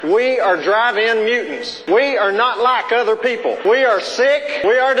We are drive-in mutants. We are not like other people. We are sick.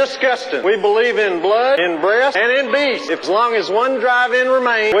 We are disgusting. We believe in blood, in breath, and in beasts. As long as one drive-in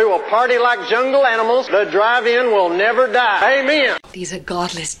remains, we will party like jungle animals. The drive-in will never die. Amen. These are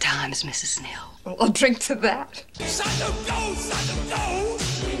godless times, Mrs. Snell. I'll drink to that.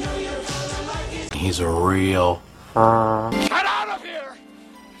 He's a real... Get out of here!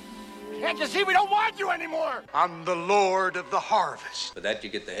 Can't you see we don't want you anymore? I'm the Lord of the Harvest. For that you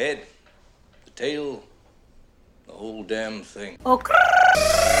get the head, the tail, the whole damn thing. Okay.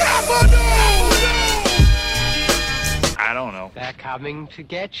 I don't know. They're coming to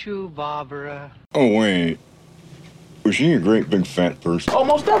get you, Barbara. Oh, wait. Was she a great big fat person? Oh,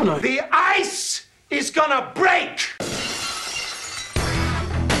 most definitely. The ice is gonna break!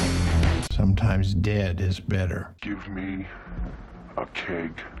 Sometimes dead is better. Give me a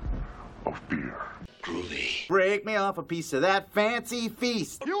keg of beer. Groovy. Break me off a piece of that fancy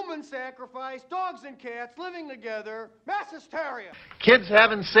feast. Human sacrifice, dogs and cats living together, mass hysteria. Kids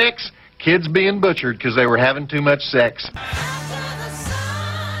having sex, kids being butchered because they were having too much sex.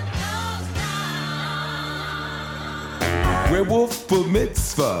 Werewolf for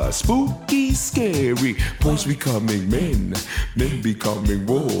mitzvah, spooky, scary, boys becoming men, men becoming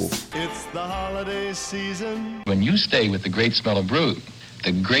wolf. It's the holiday season. When you stay with the great smell of brood,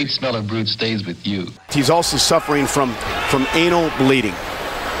 the great smell of brood stays with you. He's also suffering from anal bleeding.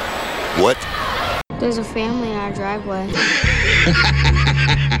 What? There's a family in our driveway.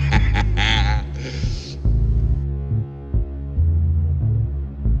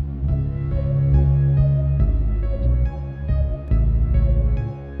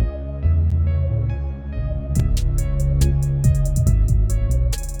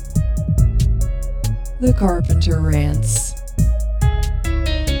 The Carpenter Rants.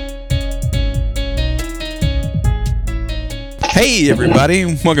 Hey everybody,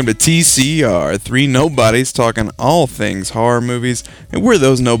 welcome to TCR, three nobodies talking all things horror movies, and we're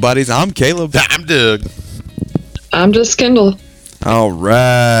those nobodies. I'm Caleb. I'm Doug. I'm just Kendall. All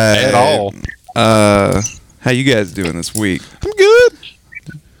right. At all. How you guys doing this week? I'm good.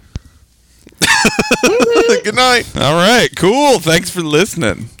 Good night. All right, cool. Thanks for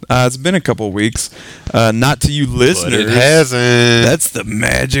listening. It's been a couple weeks. Not to you listeners. But it hasn't. That's the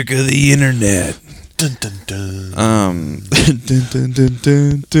magic of the internet. Dun, dun, dun. Dun, dun, dun,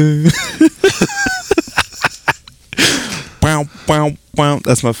 dun, dun. Wow, wow, wow.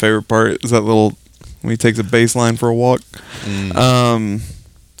 That's my favorite part. Is that little when he takes a bass line for a walk. I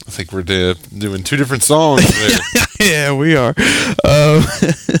think we're doing two different songs there. Yeah, we are.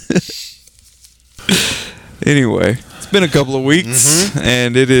 Anyway, it's been a couple of weeks,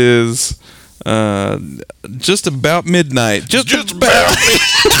 and it is just about midnight. Just about.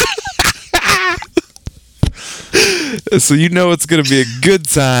 So you know it's going to be a good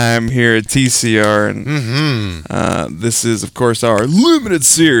time here at TCR, and this is, of course, our limited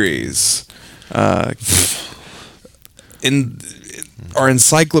series in our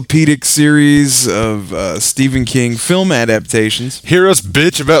encyclopedic series of Stephen King film adaptations. Hear us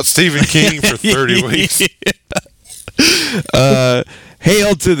bitch about Stephen King for 30 weeks.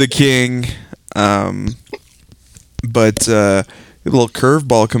 Hail to the King. But a little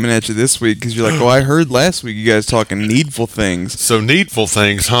curveball coming at you this week because you're like, oh, I heard last week you guys talking needful things. So needful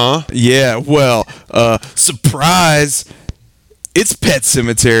things, huh? Yeah, well, surprise, it's Pet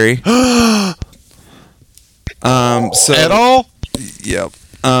Sematary. So at all? Yep.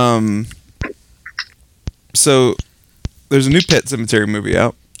 So there's a new Pet Sematary movie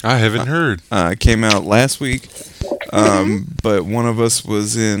out. I haven't heard. It came out last week. But one of us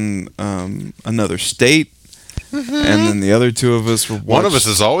was in another state. And then the other two of us were one of us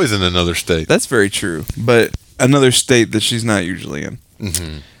is always in another state. That's very true. But another state that she's not usually in.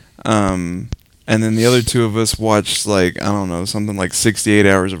 And then the other two of us watched, like, I don't know, something like 68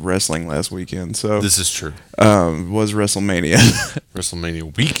 hours of wrestling last weekend. So this is true. Was WrestleMania.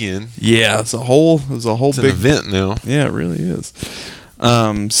 WrestleMania weekend. Yeah, it's a whole big event now. Yeah, it really is.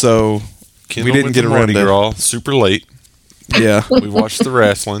 So Kendall we didn't get around to Mardi Gras super late. Yeah. We watched the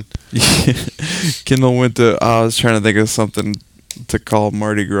wrestling. Kendall went to, I was trying to think of something to call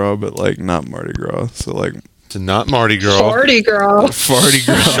Mardi Gras, but like not Mardi Gras. So like to not Mardi Gras. Farty Gras. Farty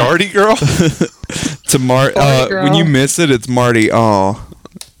Gras. Shardy Gras. To when you miss it, it's Marty. Oh,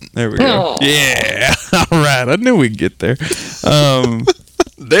 there we go. Aww. Yeah. All right. I knew we'd get there.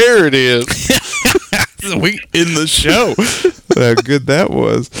 There it is. We in the show. How good that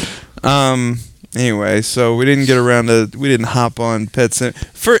was. Anyway, so we didn't hop on Pet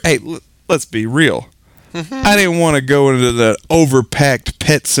Sematary. Hey, let's be real. I didn't want to go into the overpacked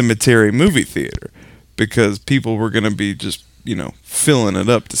Pet Sematary movie theater because people were going to be just filling it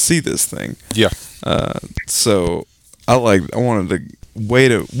up to see this thing. Yeah. So I wanted to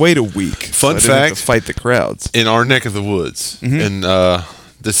wait a week. Fun so I didn't have fact: to fight the crowds in our neck of the woods, Mhm. in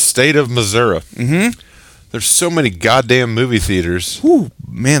the state of Missouri. Mhm. There's so many goddamn movie theaters. Whew,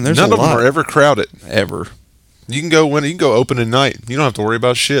 man, there's none a of them lot. are ever crowded. Ever. You can go open at night. You don't have to worry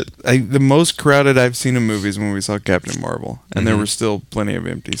about shit. The most crowded I've seen in movies when we saw Captain Marvel, and there Mhm. were still plenty of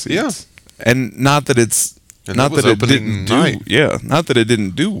empty seats. Yeah. And not that it's And not that was that it opening didn't night. do. Yeah, not that it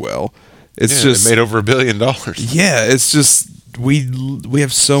didn't do well. It's Yeah, just it made over $1 billion. Yeah, it's just we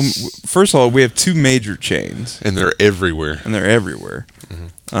have first of all, we have two major chains, and they're everywhere.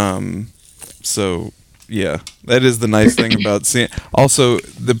 Mm-hmm. So yeah, that is the nice thing about seeing. Also,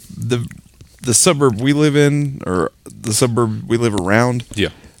 the suburb we live in, or the suburb we live around, yeah,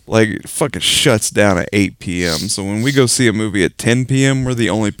 like it fucking shuts down at 8 p.m. So when we go see a movie at 10 p.m., we're the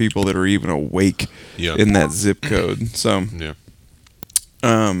only people that are even awake Yeah. in that zip code. So yeah.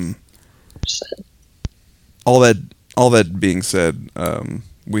 All that being said,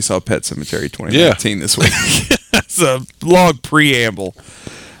 we saw Pet Sematary 2019 this week. That's a long preamble.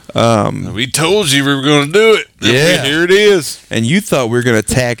 We told you we were going to do it. And here it is. And you thought we were going to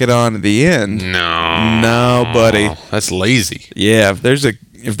tack it on at the end. No, buddy. That's lazy. Yeah, if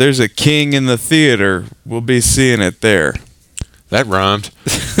there's a king in the theater, we'll be seeing it there. That rhymed.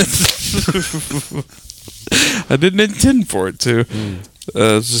 I didn't intend for it to.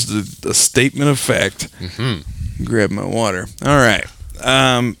 It's just a statement of fact. Mm-hmm. Grab my water. All right.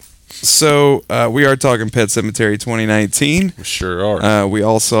 So we are talking Pet Sematary 2019. We sure are. We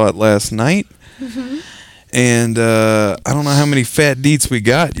all saw it last night. Mm-hmm. And I don't know how many fat deets we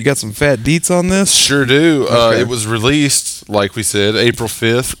got. You got some fat deets on this? Sure do. Okay. It was released, like we said, April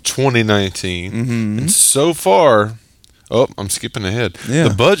 5th, 2019. Mm-hmm. And so far, I'm skipping ahead. Yeah.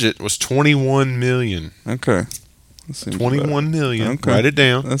 The budget was $21 million. Okay. $21 million. Okay. Write it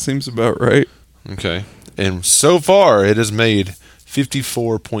down. That seems about right. Okay. And so far, it has made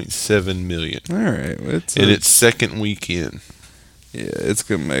 $54.7 million. All right. In its second weekend. Yeah, it's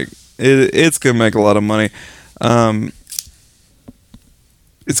gonna make it's gonna make a lot of money.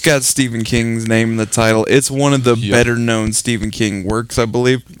 It's got Stephen King's name in the title. It's one of the better known Stephen King works, I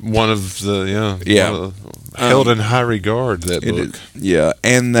believe. One of the held in high regard, that book. Yeah,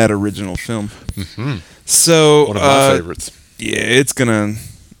 and that original film. Mm-hmm. So one of my favorites. Yeah, it's gonna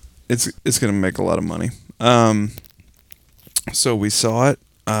make a lot of money. So we saw it,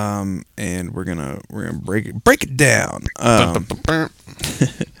 and we're gonna break it down.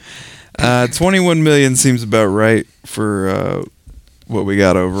 21 million seems about right for what we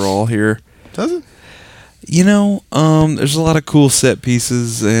got overall here. Does it? There's a lot of cool set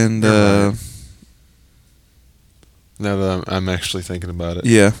pieces, and now that I'm actually thinking about it,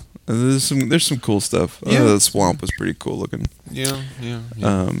 yeah, there's some cool stuff. Yeah. The swamp was pretty cool looking. Yeah.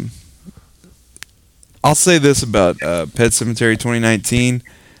 I'll say this about Pet Sematary 2019: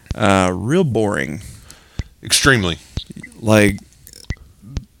 real boring. Extremely. Like,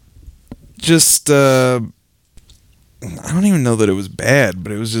 just I don't even know that it was bad,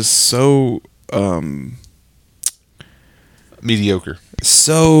 but it was just so mediocre.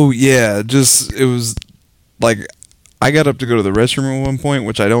 So yeah, it was like I got up to go to the restroom at one point,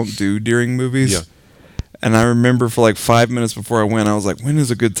 which I don't do during movies. Yeah. And I remember for like 5 minutes before I went, I was like, "When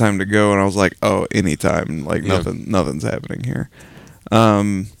is a good time to go?" And I was like, "Oh, anytime. Like nothing's happening here."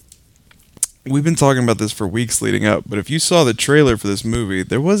 We've been talking about this for weeks leading up, but if you saw the trailer for this movie,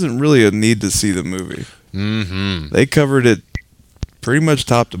 there wasn't really a need to see the movie. Mm-hmm. They covered it pretty much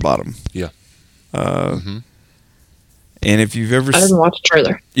top to bottom. Yeah. And if you've ever... I didn't watch the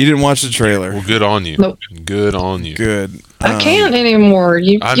trailer. You didn't watch the trailer. Well, good on you. Nope. Good on you. Good. I can't anymore.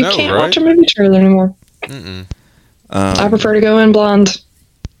 You I know, can't right? watch a movie trailer anymore. Mm-mm. I prefer to go in blind.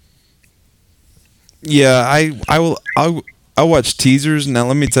 Yeah, I'll watch teasers. Now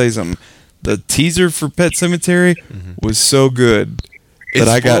let me tell you something. The teaser for Pet Sematary was so good It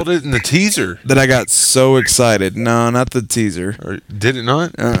spoiled it in the teaser. That I got so excited. No, not the teaser. Or did it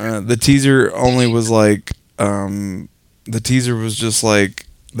not? The teaser only was like the teaser was just like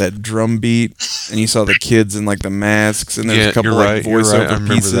that drum beat, and you saw the kids in like the masks, and there's a couple like voiceover I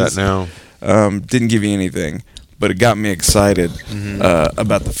remember pieces. that now. Didn't give you anything, but it got me excited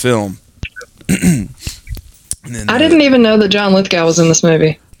about the film. Then, I didn't even know that John Lithgow was in this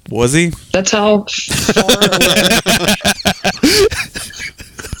movie. Was he? That's how far away.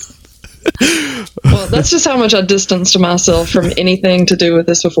 Well, that's just how much I distanced myself from anything to do with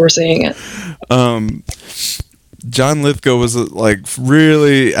this before seeing it. John Lithgow was like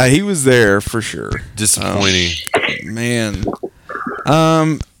really he was there for sure. Disappointing. Man.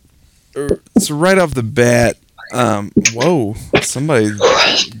 So right off the bat, Whoa! Somebody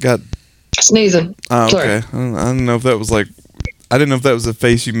got sneezing. Oh, Sorry. okay. I don't know if that was like. I didn't know if that was a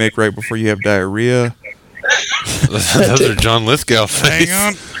face you make right before you have diarrhea. Those are John Lithgow face.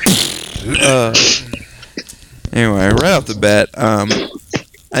 Hang on. Anyway, right off the bat,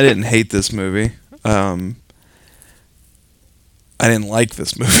 I didn't hate this movie. I didn't like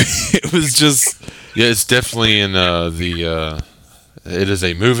this movie. It was just. Yeah, it's definitely in it is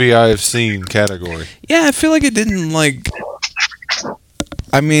a movie I have seen category. Yeah, I feel like it didn't like.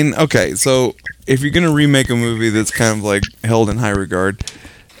 I mean, okay, so if you're gonna remake a movie that's kind of like held in high regard,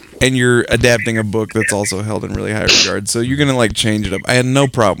 and you're adapting a book that's also held in really high regard, so you're gonna like change it up. I had no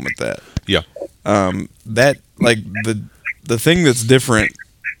problem with that. Yeah. That like the thing that's different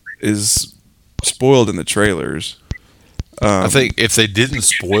is spoiled in the trailers. I think if they didn't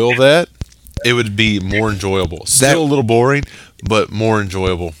spoil that, it would be more enjoyable. Still a little boring, but more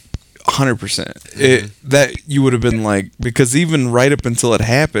enjoyable. 100%. That you would have been like, because even right up until it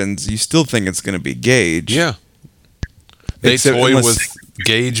happens, you still think it's going to be Gage. Yeah. They toy with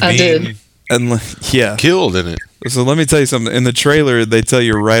Gage being killed in it. So let me tell you something. In the trailer, they tell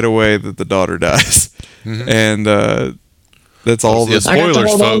you right away that the daughter dies. Mm-hmm. And that's all the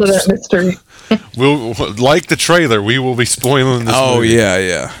spoilers, folks. We'll, like the trailer, we will be spoiling this movie.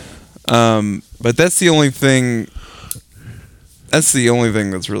 Yeah. But that's the only thing. That's the only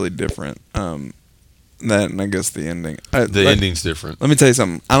thing that's really different. That, and I guess the ending. The ending's different. Let me tell you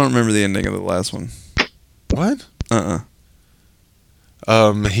something. I don't remember the ending of the last one. What?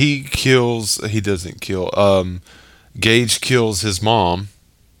 He doesn't kill. Gage kills his mom.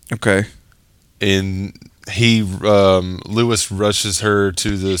 Okay. And Lewis rushes her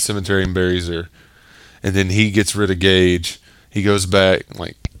to the cemetery and buries her. And then he gets rid of Gage. He goes back,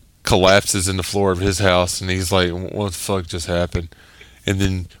 like, collapses in the floor of his house, and he's like, what the fuck just happened? And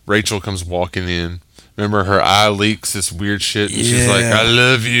then Rachel comes walking in. Remember, her eye leaks this weird shit, and she's like, I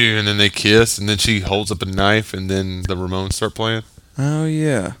love you, and then they kiss, and then she holds up a knife, and then the Ramones start playing. Oh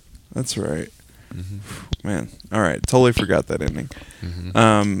yeah, that's right. Mm-hmm. Man, all right, totally forgot that ending.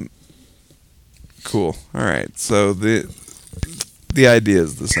 Mm-hmm. Cool. All right, so the idea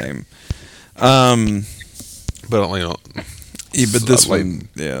is the same. But you know, but this one,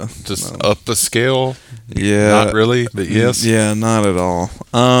 just up the scale. Yeah, not really, but yes. Yeah, not at all.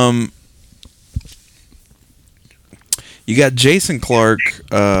 You got Jason Clarke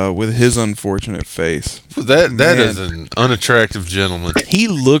with his unfortunate face. That is an unattractive gentleman. He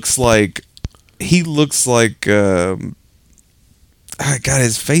looks like God,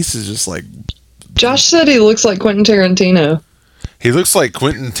 his face is just like. Josh said he looks like Quentin Tarantino. He looks like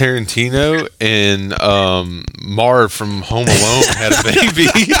Quentin Tarantino, and Marv from Home Alone had a baby.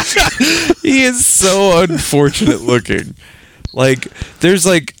 He is so unfortunate looking. Like, there's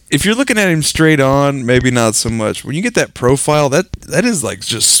like, if you're looking at him straight on, maybe not so much. When you get that profile, that is like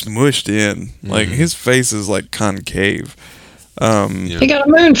just smushed in. Like, his face is like concave. He got a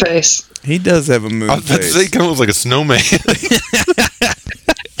moon face. He does have a moon face. I was about to say he kind of looks like a snowman.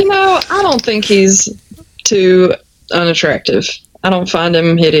 You know, I don't think he's too unattractive. I don't find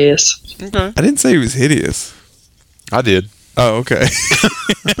him hideous. Okay. I didn't say he was hideous. I did. Oh, okay.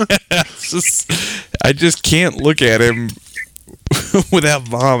 I just can't look at him without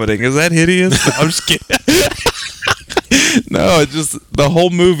vomiting. Is that hideous? I'm just kidding. No, it's just the whole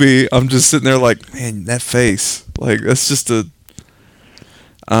movie. I'm just sitting there like, man, that face. Like, that's just a.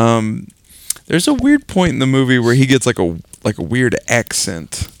 There's a weird point in the movie where he gets like a weird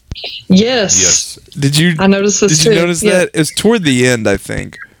accent. Yes. Did you? I noticed this too. Did you notice that? It's toward the end, I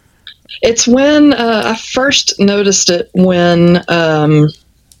think. It's when I first noticed it when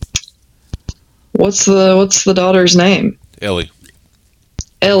what's the daughter's name? Ellie.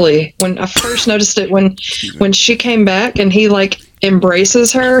 When I first noticed it when she came back and he like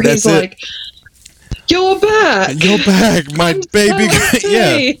embraces her, he's like, "You're back. You're back, my baby."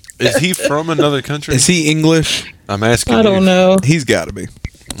 Yeah. Is he from another country? Is he English? I'm asking. I don't know. He's got to be.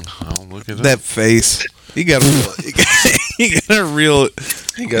 I'll look at that face. He got a real.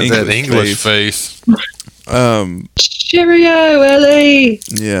 He got that English face. Cheerio, Ellie.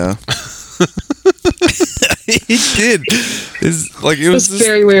 Yeah. He did. It was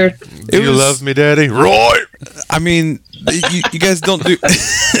very weird. Do you love me, Daddy? Roy. I mean, you guys don't do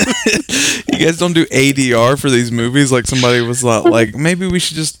ADR for these movies. Like, somebody was like, maybe we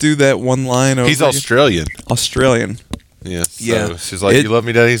should just do that one line. Over He's Australian. Yeah. So she's like, you love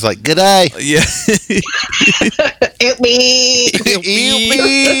me, Daddy? He's like, good day. Yeah. Help me.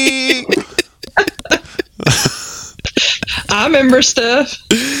 I remember stuff.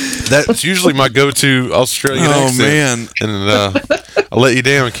 That's usually my go-to Australian accent. Man. And I'll let you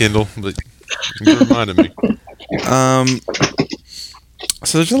down, Kendall, but you reminded me.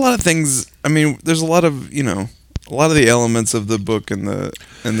 So there's a lot of things. I mean, there's a lot of a lot of the elements of the book and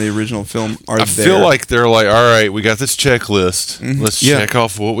the original film are there. I feel like they're like, all right, we got this checklist. Mm-hmm. Let's check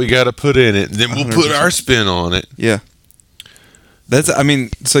off what we got to put in it, and then we'll 100%. Put our spin on it. Yeah.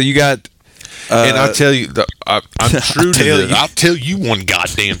 So you got. And I'll tell you, I'm true to this. I'll tell you one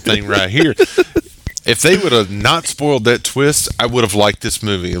goddamn thing right here. If they would have not spoiled that twist, I would have liked this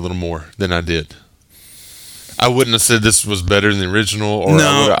movie a little more than I did. I wouldn't have said this was better than the original, or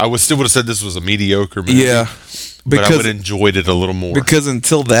I still would have said this was a mediocre movie. Yeah, but I would have enjoyed it a little more. Because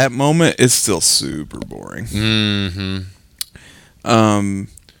until that moment, it's still super boring. Mm-hmm.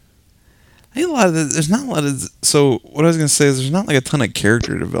 I think there's not a lot of. So what I was gonna say is there's not like a ton of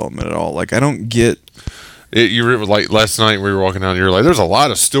character development at all. Like I don't get. You were like last night we were walking out. You were like, "There's a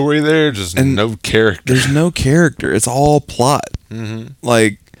lot of story there, just no character." There's no character. It's all plot. Mm-hmm.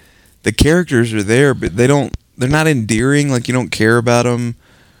 Like the characters are there, but they don't. They're not endearing. Like you don't care about them.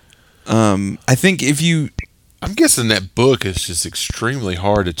 I think if you. I'm guessing that book is just extremely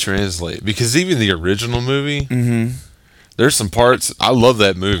hard to translate because even the original movie. Mm-hmm. There's some parts I love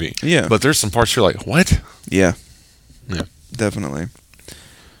that movie. Yeah, but there's some parts you're like, what? Yeah, yeah, definitely.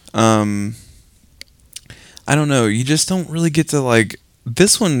 I don't know. You just don't really get to like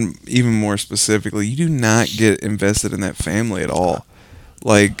this one even more specifically. You do not get invested in that family at all.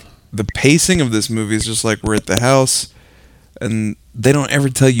 Like the pacing of this movie is just like we're at the house, and they don't ever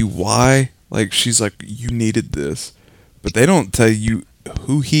tell you why. Like she's like, you needed this, but they don't tell you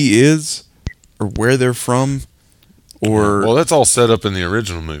who he is or where they're from. Well, that's all set up in the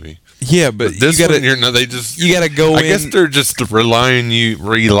original movie. Yeah, but this you gotta, one, they just you gotta go. I guess they're just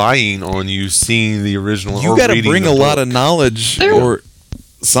relying on you seeing the original. You gotta bring a lot of knowledge or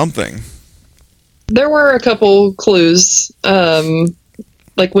something. There were a couple clues.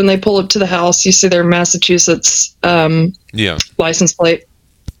 Like when they pull up to the house, you see their Massachusetts license plate.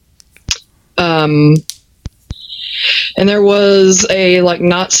 And there was a like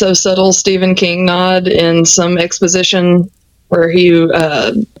not so subtle Stephen King nod in some exposition where he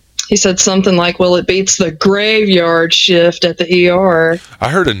said something like, "Well, it beats the graveyard shift at the ER." I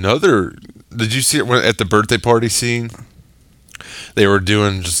heard another. Did you see it at the birthday party scene? They were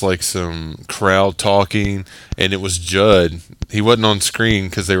doing just like some crowd talking, and it was Judd. He wasn't on screen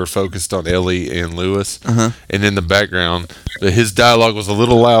because they were focused on Ellie and Lewis. Uh-huh. And in the background, his dialogue was a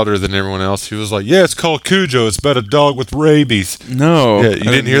little louder than everyone else. He was like, "Yeah, it's called Cujo. It's about a dog with rabies." No, yeah, you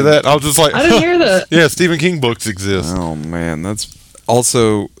didn't hear that? I was just like, I didn't hear that. Yeah, Stephen King books exist. Oh man, that's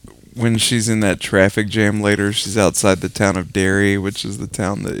also when she's in that traffic jam later. She's outside the town of Derry, which is the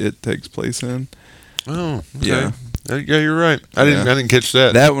town that it takes place in. Oh, okay. Yeah. Yeah, you're right. I didn't catch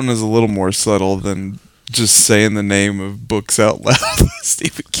that. That one is a little more subtle than just saying the name of books out loud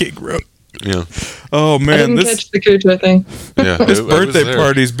Stephen King wrote. Yeah. Oh man, I didn't catch the Cujo thing. Yeah, this birthday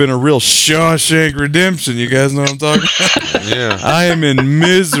party's been a real Shawshank Redemption. You guys know what I'm talking about? Yeah. I am in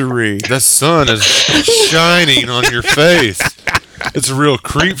misery. The sun is shining on your face. It's a real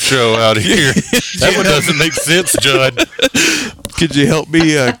creep show out here. That one doesn't make sense, Judd. Could you help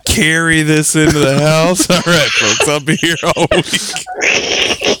me carry this into the house? All right, folks, I'll be here all week.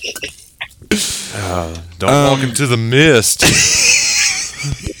 Don't walk into the mist.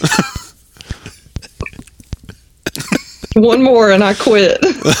 One more and I quit.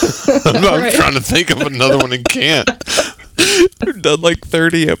 I'm trying to think of another one and can't. We've done like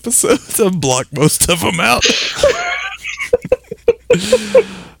 30 episodes. I've blocked most of them out.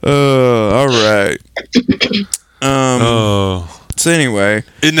 All right. So anyway,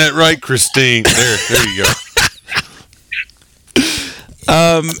 isn't that right, Christine? There you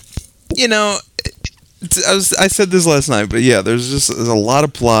go. You know, I said this last night, but yeah, there's a lot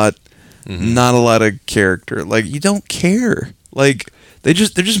of plot, not a lot of character. Like you don't care. Like they're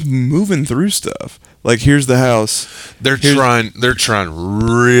just moving through stuff. Like here's the house. They're trying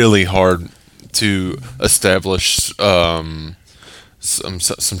really hard to establish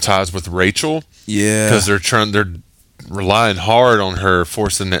some ties with Rachel. Yeah, because they're relying hard on her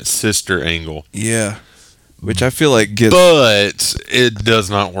forcing that sister angle. Yeah, which I feel like gets, but it does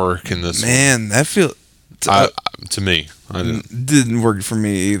not work in this. Man, that to me, didn't work for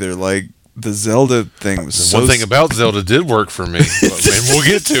me either. Like the Zelda thing was one thing about Zelda did work for me, but we'll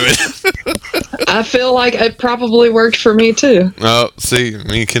get to it. I feel like it probably worked for me too. See,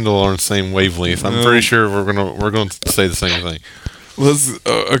 me and Kendall are on the same wavelength. I'm pretty sure we're gonna say the same thing.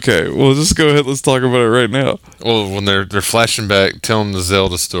 Okay. Well, just go ahead. Let's talk about it right now. Well, when they're flashing back, telling the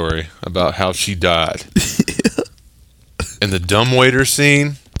Zelda story about how she died, and the dumbwaiter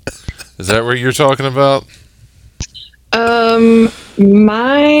scene. Is that what you're talking about?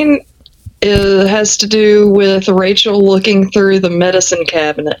 Mine. It has to do with Rachel looking through the medicine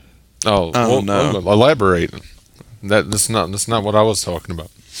cabinet. Oh, well, no. Elaborate. That's not what I was talking about.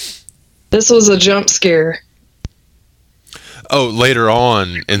 This was a jump scare. Oh, later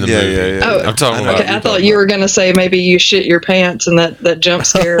on in the movie. Oh, I'm talking about. Okay, I thought you were going to say maybe you shit your pants in that jump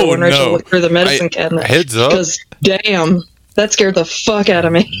scare when Rachel looked through the medicine cabinet. Heads up. Because, damn, that scared the fuck out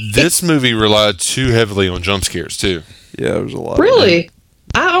of me. This movie relied too heavily on jump scares, too. Yeah, there was a lot. Really?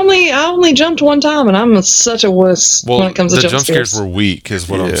 I only jumped one time, and I'm such a wuss when it comes to jump scares. Were weak, is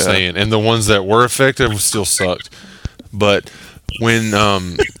what I'm saying, and the ones that were effective still sucked. But when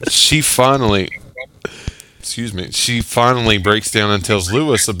she finally breaks down and tells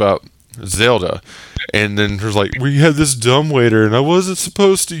Lewis about Zelda, and then there's like, we had this dumbwaiter, and I wasn't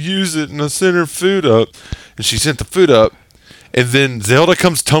supposed to use it, and I sent her food up, and she sent the food up, and then Zelda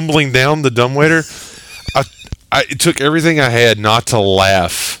comes tumbling down the dumbwaiter. It took everything I had not to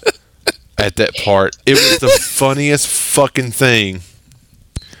laugh at that part. It was the funniest fucking thing.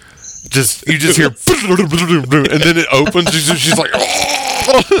 You just hear, and then it opens. She's like,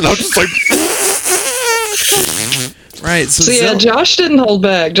 and I'm just like, right. So yeah, Josh didn't hold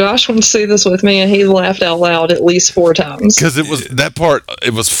back. Josh went to see this with me, and he laughed out loud at least 4 times. Because it was that part.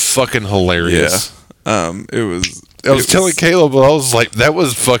 It was fucking hilarious. Yeah. It was. I was telling Caleb, I was like, that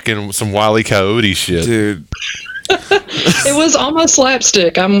was fucking some Wile E. Coyote shit, dude. It was almost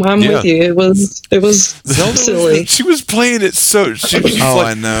slapstick. I'm with you. It was silly. She was playing it so.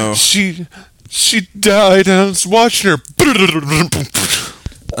 I know. She died, and I was watching her.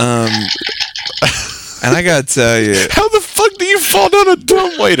 And I gotta tell you, how the fuck do you fall down a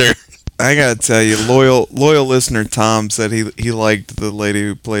dumbwaiter? I gotta tell you, loyal listener Tom said he liked the lady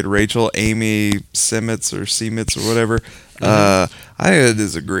who played Rachel, Amy Semitz or whatever. I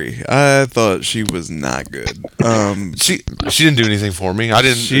disagree. I thought she was not good. She didn't do anything for me. I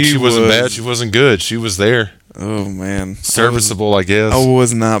didn't. She wasn't bad. She wasn't good. She was there. Oh man, serviceable, I guess. I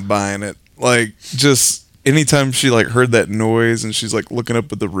was not buying it. Like, just anytime she like heard that noise and she's like looking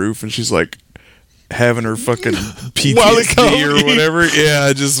up at the roof and she's like having her fucking PTSD or whatever. Yeah,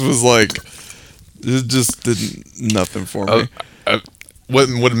 I just was like, it just did nothing for me.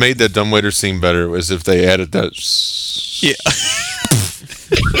 What made that dumbwaiter seem better was if they added that. Yeah.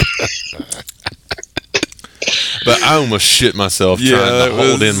 But I almost shit myself trying to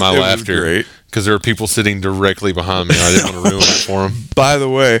hold in my laughter because there were people sitting directly behind me. I didn't want to ruin it for them. By the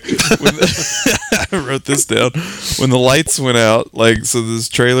way, I wrote this down. When the lights went out, like, so there's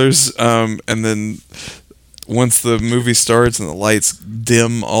trailers, and then once the movie starts and the lights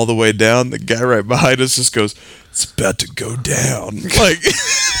dim all the way down, the guy right behind us just goes, "It's about to go down." Like,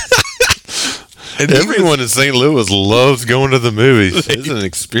 and everyone in St. Louis loves going to the movies. It's an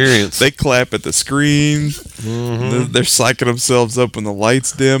experience. They clap at the screen. Mm-hmm. They're psyching themselves up when the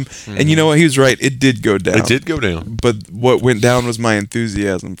lights dim. Mm-hmm. And you know what? He was right. It did go down. It did go down. But what went down was my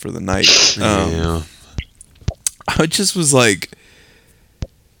enthusiasm for the night. I just was like,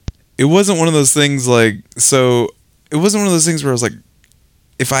 it wasn't one of those things like, so it wasn't one of those things where I was like,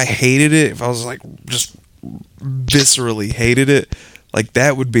 if I hated it, if I was like just viscerally hated it, like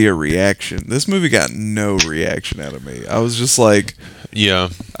that would be a reaction. This movie got no reaction out of me. I was just like, yeah,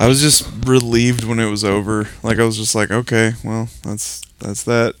 I was just relieved when it was over. Like, I was just like, okay, well, that's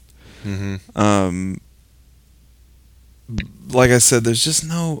that. Mm-hmm. Like I said, the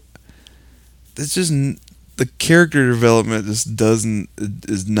character development just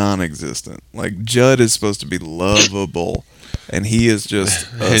is non-existent. Like, Judd is supposed to be lovable, and he is just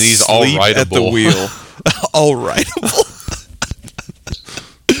and he's all rightable at the wheel. All rightable.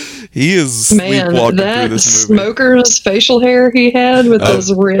 He is sleepwalking through this movie. Smoker's facial hair he had with those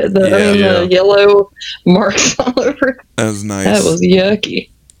yellow marks all over it. That was nice. That was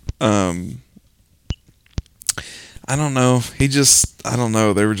yucky. I don't know. I don't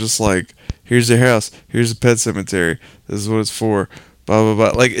know. They were just like, here's your house. Here's a pet cemetery. This is what it's for. Blah, blah,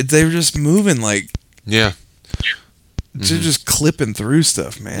 blah. Like, they were just moving like... Yeah. They're just clipping through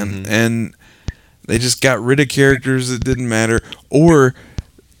stuff, man. Mm-hmm. And they just got rid of characters that didn't matter. Or...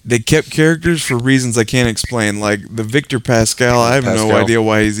 they kept characters for reasons I can't explain. Like the Victor Pascal, I have no idea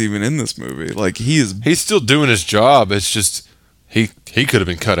why he's even in this movie. Like he's still doing his job. It's just he could have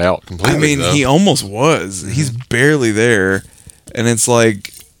been cut out completely. I mean, he almost was. Mm-hmm. He's barely there, and it's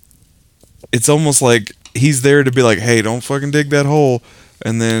almost like he's there to be like, hey, don't fucking dig that hole,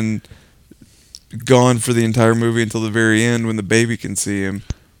 and then gone for the entire movie until the very end when the baby can see him,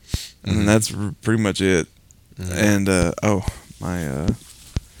 and then that's pretty much it. Mm-hmm. And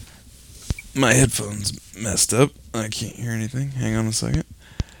my headphones messed up. I can't hear anything. Hang on a second.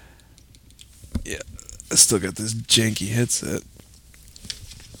 Yeah, I still got this janky headset.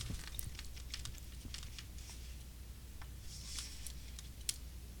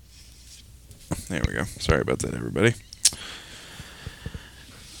 There we go. Sorry about that, everybody.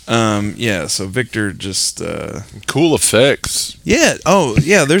 Yeah, so Victor just cool effects. Yeah. Oh,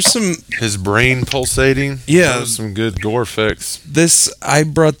 yeah. There's some his brain pulsating. Yeah, Those some good gore effects. I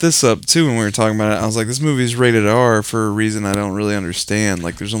brought this up too when we were talking about it. I was like, this movie's rated R for a reason I don't really understand.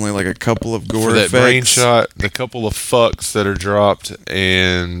 Like, there's only like a couple of gore for that effects. brain shot, the couple of fucks that are dropped,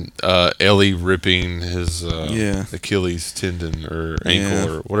 and Ellie ripping his Achilles tendon or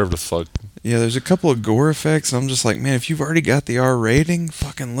ankle or whatever the fuck. Yeah, there's a couple of gore effects. I'm just like, man, if you've already got the R rating,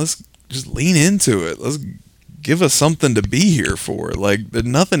 fucking let's just lean into it. Let's give us something to be here for. Like,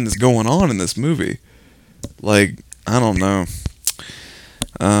 nothing is going on in this movie. Like, I don't know.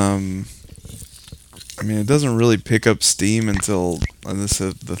 I mean, it doesn't really pick up steam until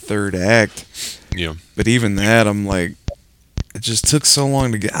the third act. Yeah. But even that, I'm like, it just took so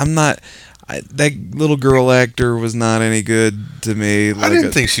long to get. That little girl actor was not any good to me. I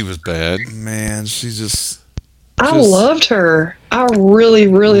didn't think she was bad. Man, she just. I loved her. I really,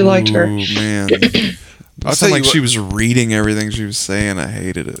 really liked her. Man. I'll It sounded like she was reading everything she was saying. I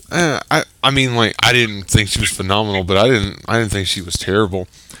hated it. I mean, like, I didn't think she was phenomenal, but I didn't think she was terrible.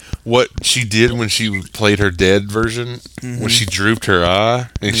 What she did when she played her dead version, when she drooped her eye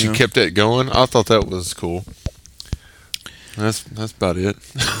and she kept that going, I thought that was cool. That's about it.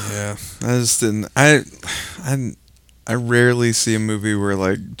 Yeah, I just didn't. I rarely see a movie where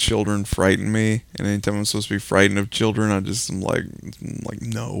like children frighten me, and anytime I'm supposed to be frightened of children, I'm like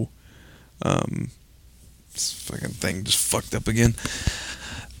no. This fucking thing just fucked up again.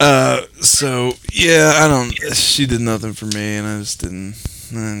 So yeah, she did nothing for me, and I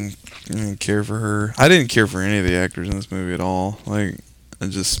didn't care for her. I didn't care for any of the actors in this movie at all. Like, it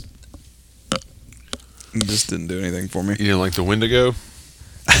just didn't do anything for me. You didn't like the Wendigo?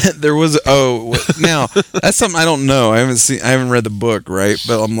 There was now that's something I don't know. I haven't read the book, right?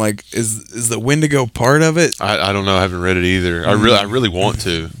 But I'm like, is the Wendigo part of it? I don't know. I haven't read it either. I really want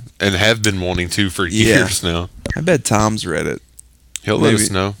to, and have been wanting to for years now. I bet Tom's read it. He'll let us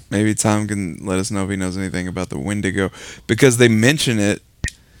know. Maybe Tom can let us know if he knows anything about the Wendigo, because they mention it.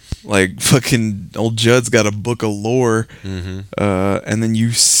 Like, fucking old Judd's got a book of lore, and then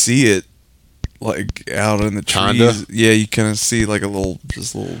you see it like out in the trees. Kinda. Yeah, you kind of see like a little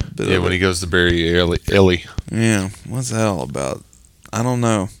bit. Yeah, of when it. he goes to bury Ellie. Yeah, what's that all about? I don't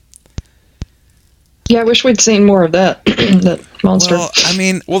know. Yeah, I wish we'd seen more of that that monster. Well, I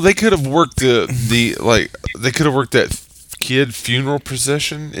mean, they could have worked they could have worked that kid funeral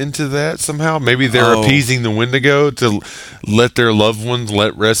procession into that somehow. Maybe they're appeasing the Wendigo to let their loved ones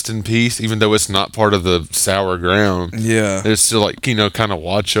rest in peace, even though it's not part of the sour ground. Yeah, they're still like, kind of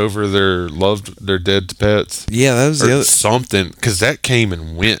watch over their dead pets. Yeah, that was the other something, because that came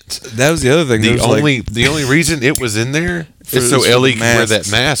and went. That was the other thing. The only reason it was in there is so Ellie can wear that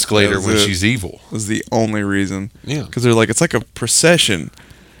mask later when she's evil. Was the only reason. Yeah, because they're like, it's like a procession,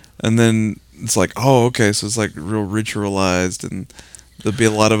 and then it's like, oh, okay, so it's like real ritualized, and there'll be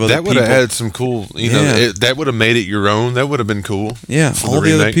a lot of other that would have had some cool, that would have made it your own. That would have been cool. Yeah, all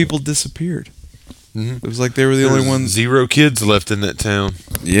the other people disappeared. It was like they were the only ones. 0 kids left in that town.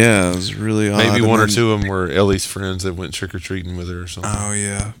 Yeah, it was really odd. Maybe one or two of them were Ellie's friends that went trick or treating with her or something. Oh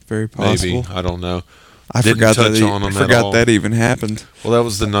yeah, very possible. Maybe, I don't know. I forgot that even happened. Well, that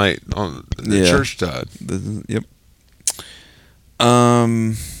was the night the church died. Yep.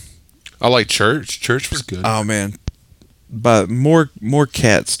 I like Church. Church was good. Oh man, but more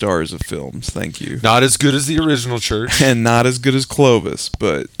cat stars of films. Thank you. Not as good as the original Church, and not as good as Clovis,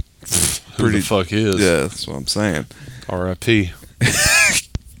 but who the fuck is? Yeah, that's what I'm saying. R.I.P.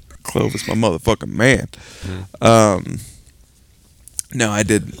 Clovis, my motherfucking man. No, I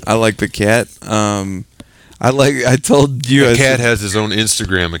did. I like the cat. I told you. The cat has his own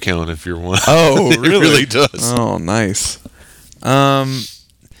Instagram account. If you're one. Oh, really? It really does. Oh, nice.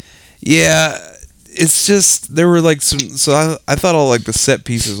 Yeah, it's just there were like some. So I thought all like the set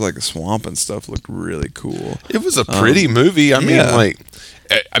pieces, like the swamp and stuff, looked really cool. It was a pretty movie. I mean,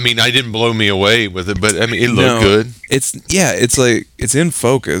 it didn't blow me away with it, but I mean, it looked good. It's like it's in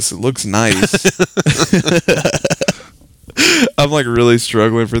focus. It looks nice. I'm like really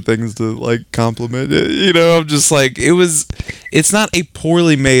struggling for things to like compliment it. I'm just like it's not a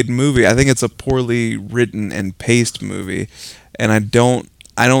poorly made movie. I think it's a poorly written and paced movie, and I don't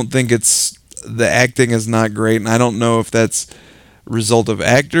think the acting is not great, and I don't know if that's a result of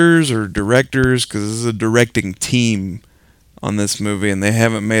actors or directors, because this is a directing team on this movie, and they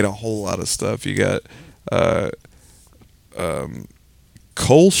haven't made a whole lot of stuff. You got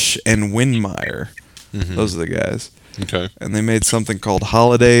Kolsch and Winmeyer. Those are the guys. Okay. And they made something called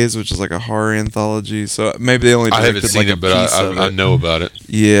Holidays, which is like a horror anthology. So maybe they only I directed haven't seen like it, but I know about it.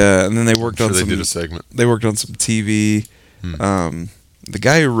 Yeah, and then they worked I'm on sure some. they did a segment. They worked on some TV. The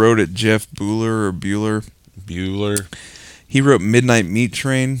guy who wrote it, Jeff Bueller, he wrote Midnight Meat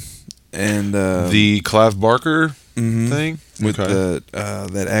Train and the Clive Barker thing with the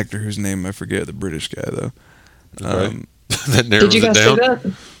that actor whose name I forget, the British guy though. Okay. That narrows Did you guys it see down.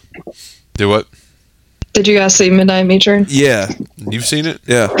 that? Do what? Did you guys see Midnight Meat Train? Yeah. You've seen it?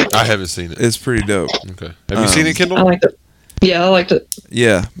 Yeah. I haven't seen it. It's pretty dope. Okay. Have you seen it, Kendall? I liked it. Yeah, I liked it.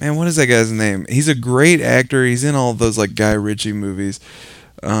 Yeah, man, what is that guy's name? He's a great actor. He's in all those like Guy Ritchie movies.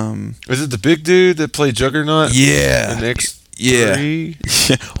 Is it the big dude that played Juggernaut? Yeah. The next. Yeah.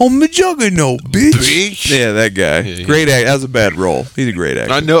 I'm a Juggernaut, bitch. Yeah, that guy. Yeah. Great actor. That was a bad role. He's a great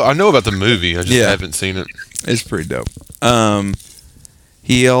actor. I know about the movie. I just haven't seen it. It's pretty dope.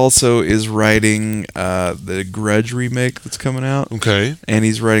 He also is writing the Grudge remake that's coming out. Okay. And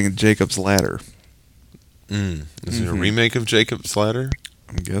he's writing Jacob's Ladder. Is it a remake of Jacob's Ladder?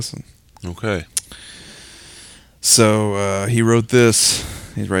 I'm guessing. Okay. So he wrote this.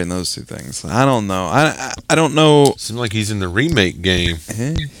 He's writing those two things. I don't know. I don't know. Seems like he's in the remake game.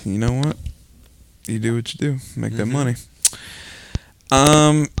 Hey, you know what? You do what you do. Make that money.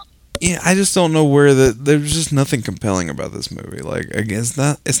 Yeah, I just don't know where there's just nothing compelling about this movie. Like, again,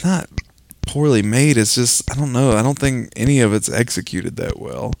 it's not poorly made. It's just, I don't know. I don't think any of it's executed that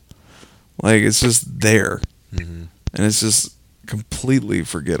well. Like, it's just there. And it's just completely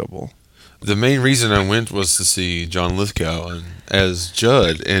forgettable. The main reason I went was to see John Lithgow as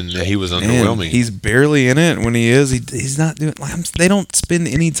Judd, and he was underwhelming. He's barely in it. When he is, he's not doing. Like, they don't spend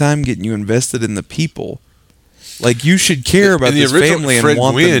any time getting you invested in the people. Like, you should care about this family and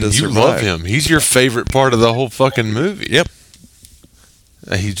want them to survive. You love him. He's your favorite part of the whole fucking movie. Yep.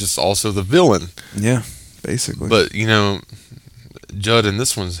 He's just also the villain. Yeah, basically. But Judd in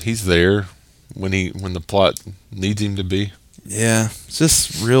this one, he's there when the plot needs him to be. Yeah, it's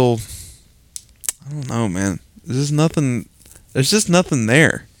just real. I don't know, man. There's just nothing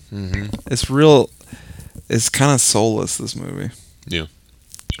there. It's real. It's kind of soulless, this movie. Yeah.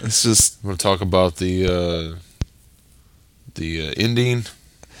 It's just. I'm going to talk about the ending.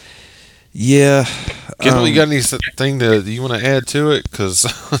 Yeah. Kendall, you got anything that you want to add to it? Because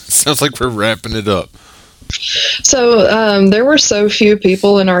it sounds like we're wrapping it up. So there were so few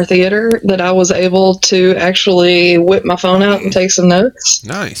people in our theater that I was able to actually whip my phone out and take some notes.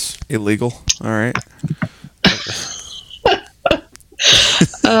 Nice. Illegal. All right.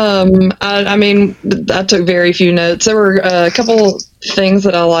 I mean, I took very few notes. There were a couple things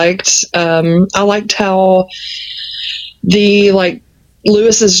that I liked. I liked how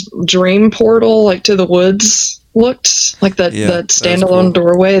Lewis's dream portal, to the woods, looked like that standalone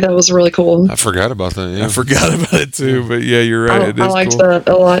doorway. That was really cool. I forgot about that. Yeah. I forgot about it too, but yeah, you're right. I liked that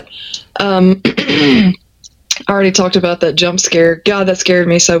a lot. I already talked about that jump scare. God, that scared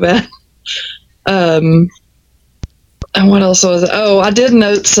me so bad. And what else was it? Oh, I did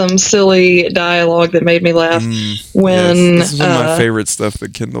note some silly dialogue that made me laugh when this is one of my favorite stuff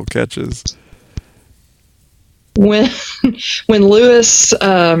that Kendall catches. When Lewis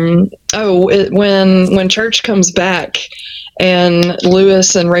when Church comes back and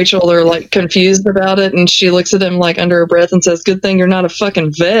Lewis and Rachel are confused about it, and she looks at him under her breath and says, "Good thing you're not a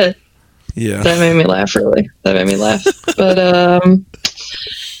fucking vet." Yeah, that made me laugh. Really, that made me laugh. But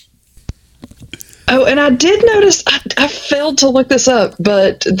oh, and I did notice, I failed to look this up,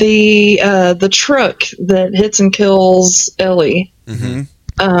 but the truck that hits and kills Ellie,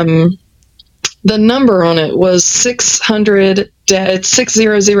 the number on it was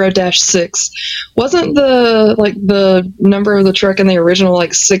 600-600-6. Wasn't the number of the truck in the original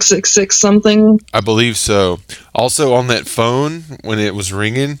 666 something? I believe so. Also on that phone, when it was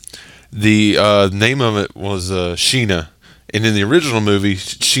ringing, the name of it was Sheena. And in the original movie,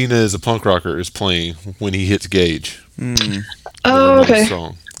 Sheena is a punk rocker is playing when he hits Gage. Oh, okay.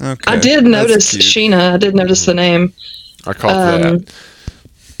 Song. I did notice Sheena. I did notice the name. I caught that.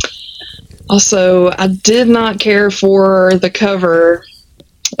 Also, I did not care for the cover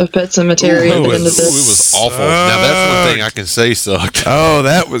of Pet Sematary at the end of this. It was awful. Now that's one thing I can say sucked. Oh,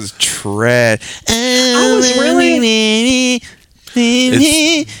 that was trash. I was really...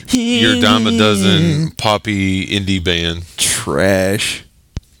 It's your dime a dozen poppy indie band. Trash.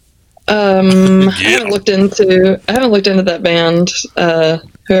 I haven't looked into that band,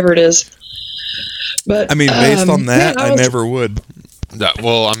 whoever it is. But I mean, based on that, I never would.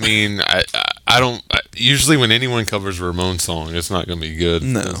 Well, I mean, I don't. Usually, when anyone covers a Ramones song, it's not going to be good.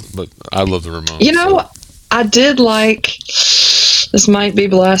 No, but I love the Ramones. You know, I did like This might be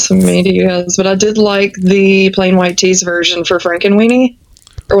blasphemy to you guys, but I did like the Plain White Tees version for Frankenweenie.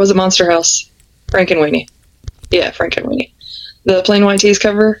 Or was it Monster House? Frankenweenie. Yeah, Frankenweenie. The Plain White Tees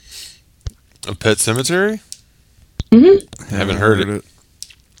cover. A Pet Cemetery? Mm-hmm. I haven't heard it.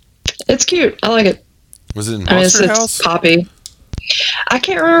 It's cute. I like it. Was it in Monster House? It's poppy. I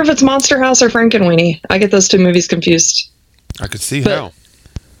can't remember if it's Monster House or Frankenweenie. I get those two movies confused. I could see how.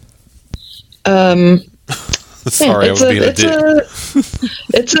 Sorry, I was being a dick.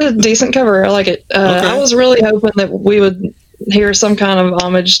 It's a decent cover. I like it. Okay. I was really hoping that we would hear some kind of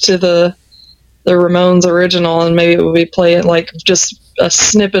homage to the Ramones original, and maybe we play it like just a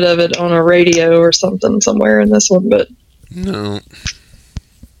snippet of it on a radio or something somewhere in this one. But no.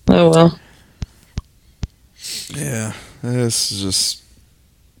 Oh well. Yeah, this is just,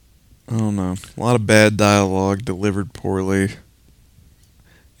 I don't know, a lot of bad dialogue delivered poorly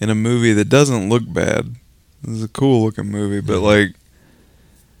in a movie that doesn't look bad. This is a cool looking movie, but like,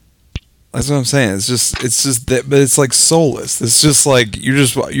 that's what I'm saying. It's just that, but it's like soulless. It's just like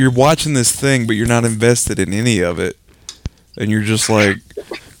you're watching this thing, but you're not invested in any of it, and you're just like,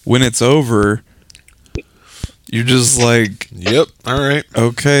 when it's over, you're just like, yep, all right,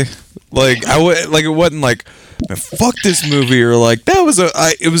 okay. Like it wasn't like, man, fuck this movie, or like that was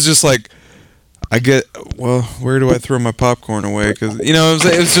it was just like, I get, well, where do I throw my popcorn away? Because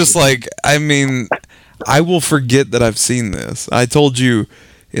it was just like, I mean, I will forget that I've seen this. I told you,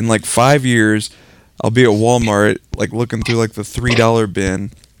 in like 5 years, I'll be at Walmart, like looking through like the $3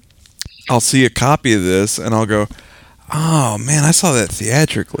 bin. I'll see a copy of this, and I'll go, oh man, I saw that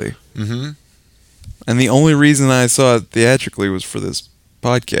theatrically. Mm-hmm. And the only reason I saw it theatrically was for this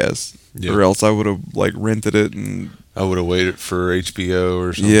podcast. Yep. Or else I would have like rented it, and I would have waited for HBO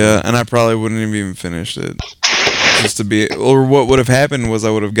or something. Yeah, and I probably wouldn't have even finished it. Just to be, or what would have happened was I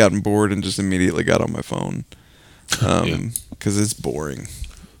would have gotten bored and just immediately got on my phone, because it's boring.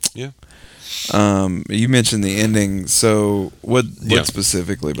 Yeah. You mentioned the ending, so what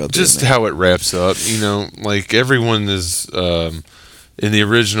specifically about just the ending? how it wraps up? Like everyone is in the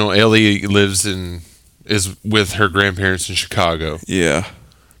original. Ellie is with her grandparents in Chicago. Yeah.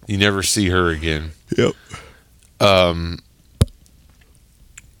 You never see her again. Yep.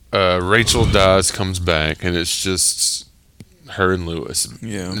 Rachel dies, comes back, and it's just her and Lewis.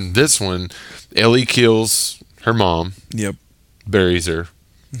 Yeah. In this one, Ellie kills her mom. Yep. Buries her.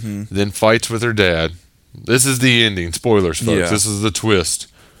 Mm-hmm. Then fights with her dad. This is the ending. Spoilers, folks. Yeah. This is the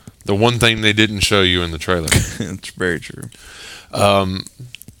twist. The one thing they didn't show you in the trailer. It's very true.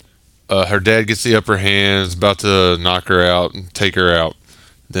 Her dad gets the upper hand, is about to knock her out and take her out.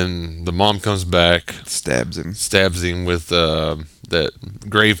 Then the mom comes back, stabs him with that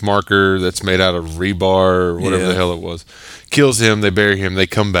grave marker that's made out of rebar or whatever the hell it was. Kills him. They bury him. They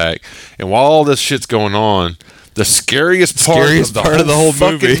come back, and while all this shit's going on, the scariest part of the whole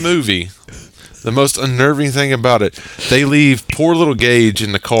fucking movie, the most unnerving thing about it, they leave poor little Gage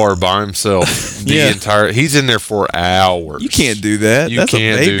in the car by himself. He's in there for hours. You can't do that. That's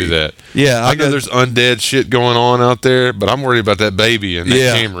can't do that. Yeah, I know there's undead shit going on out there, but I'm worried about that baby in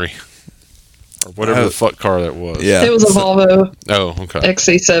that Camry or whatever the fuck car that was. Yeah, it was a Volvo. Oh, okay.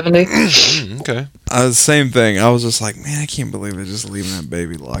 XC70. Okay. Same thing. I was just like, man, I can't believe it. Just leaving that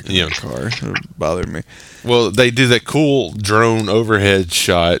baby locked in the car. It bothered me. Well, they do that cool drone overhead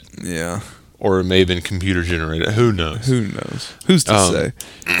shot. Yeah. Or it may have been computer generated. Who knows? Who knows? Who's to say?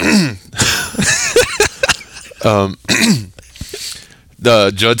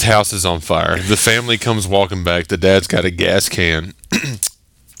 The Judd's house is on fire. The family comes walking back. The dad's got a gas can.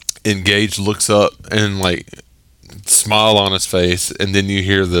 Gage looks up and like smile on his face, and then you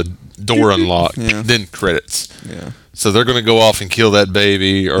hear the door unlock. Then credits. Yeah. So they're gonna go off and kill that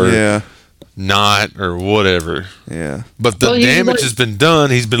baby, or not, or whatever. Yeah. But the damage has been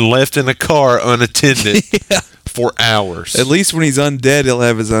done. He's been left in a car unattended for hours. At least when he's undead, he'll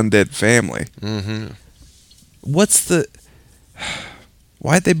have his undead family. Mm-hmm.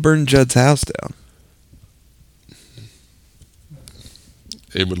 Why'd they burn Judd's house down?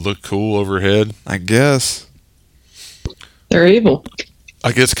 It would look cool overhead, I guess. They're evil.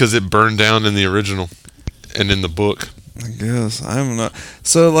 I guess because it burned down in the original and in the book. I guess. I don't know.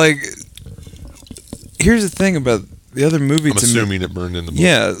 So, like, here's the thing about the other movie. I'm assuming it burned in the book.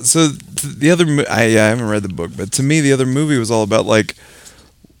 Yeah. So the other, I haven't read the book, but to me, the other movie was all about like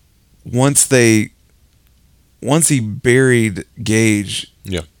once he buried Gage,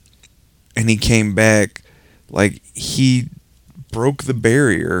 and he came back, like he broke the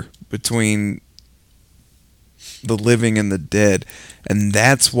barrier between the living and the dead, and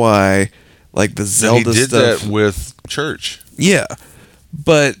that's why, like the Zelda he did stuff. that with church. Yeah,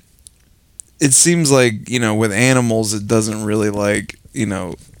 but it seems like, you know, with animals, it doesn't really like, you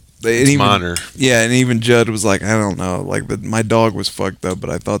know, it's minor. Yeah, and even Judd was like, I don't know, like my dog was fucked up, but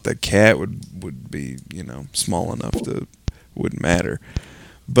I thought that cat would be, you know, small enough to wouldn't matter.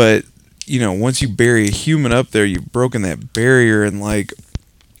 But you know, once you bury a human up there, you've broken that barrier, and like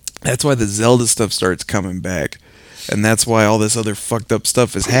that's why the Zelda stuff starts coming back, and that's why all this other fucked up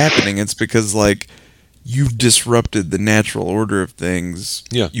stuff is happening. It's because like you've disrupted the natural order of things.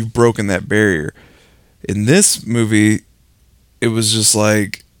 Yeah, you've broken that barrier. In this movie, it was just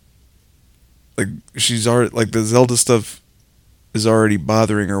like she's already like the Zelda stuff is already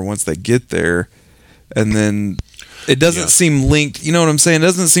bothering her once they get there, and then it doesn't seem linked. You know what I'm saying? It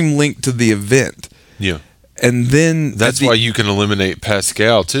doesn't seem linked to the event. Yeah. And then that's why you can eliminate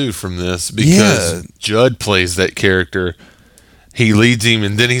Pascal too from this, because Judd plays that character. He leads him,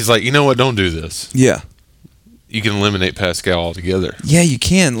 and then he's like, you know what? Don't do this. Yeah. You can eliminate Pascal altogether. Yeah, you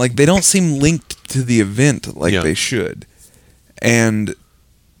can. Like they don't seem linked to the event like they should. And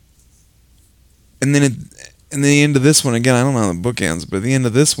then in the end of this one, again, I don't know how the book ends, but at the end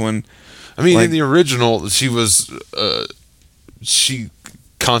of this one, I mean, in the original, she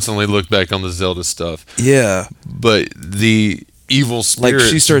constantly looked back on the Zelda stuff. Yeah. But the evil spirit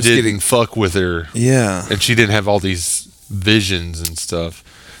she starts didn't fuck with her. Yeah. And she didn't have all these visions and stuff.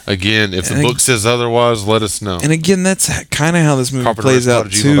 Again, if the book says otherwise, let us know. And again, that's kind of how this movie plays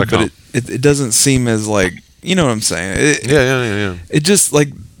out too, but it doesn't seem as like, you know what I'm saying? Yeah. It just like,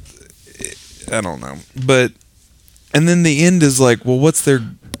 I don't know. But, and then the end is like, well, what's the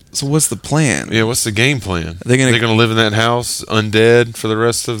plan? Yeah, what's the game plan? They're gonna live in that house undead for the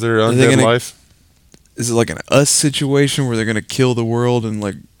rest of their undead life? Is it like an Us situation where they're gonna kill the world and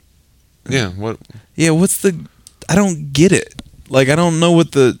like? Yeah. What? Yeah. I don't get it. Like I don't know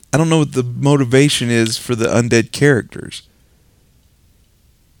what the motivation is for the undead characters.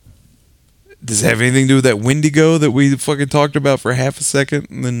 Does it have anything to do with that Wendigo that we fucking talked about for half a second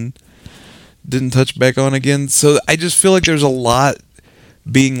and then didn't touch back on again? So I just feel like there's a lot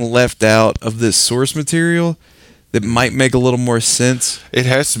being left out of this source material that might make a little more sense. It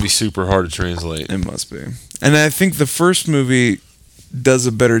has to be super hard to translate. It must be. And I think the first movie does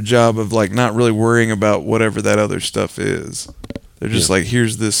a better job of like not really worrying about whatever that other stuff is. They're just like,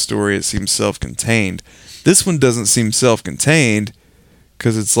 here's this story. It seems self-contained. This one doesn't seem self-contained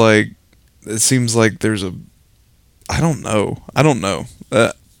because it's like, it seems like there's a, I don't know. I don't know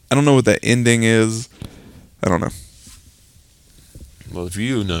what that ending is. I don't know. Well, if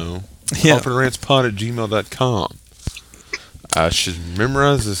you know, carpenterrantspod@gmail.com. I should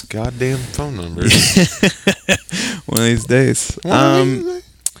memorize this goddamn phone number. One of these days. I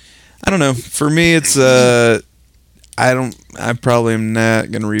don't know. For me, it's I probably am not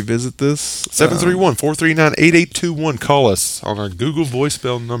going to revisit this. 731-439-8821. Call us on our Google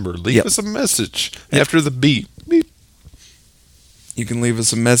voicemail number. Leave us a message after the beep. Beep. You can leave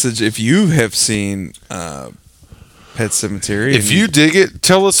us a message if you have seen Pet Sematary. If you dig it,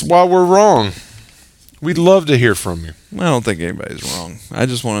 tell us why we're wrong. We'd love to hear from you. I don't think anybody's wrong. I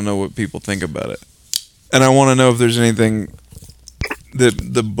just want to know what people think about it. And I want to know if there's anything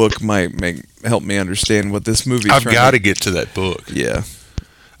that the book might help me understand what this movie is. I've got to get to that book. Yeah.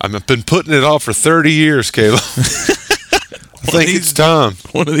 I've been putting it off for 30 years, Caleb. I think it's time.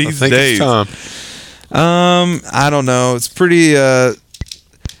 One of these days. It's time. I don't know. It's pretty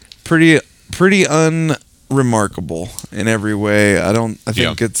unremarkable in every way. I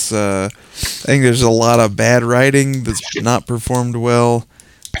think it's I think there's a lot of bad writing that's not performed well.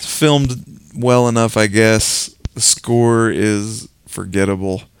 It's filmed well enough, I guess. The score is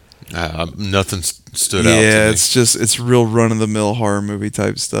forgettable. Nothing stood out to me. Yeah, it's real run-of-the-mill horror movie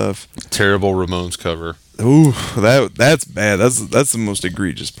type stuff. Terrible Ramones cover. Ooh, that's bad. That's the most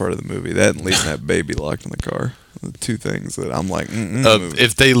egregious part of the movie. That and leaving that baby locked in the car. The two things that I'm like,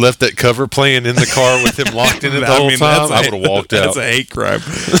 if they left that cover playing in the car with him locked in it the whole time, I would have walked out. That's a hate crime.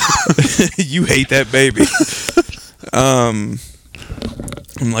 You hate that baby. I'm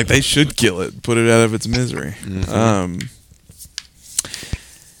like, they should kill it, put it out of its misery. Mm-hmm.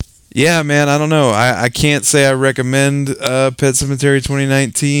 Yeah, man, I don't know. I can't say I recommend Pet Sematary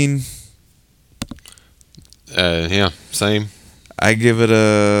 2019. Yeah, same. I give it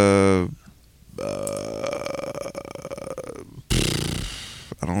a.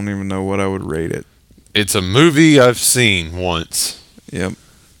 I don't even know what I would rate it. It's a movie I've seen once. Yep.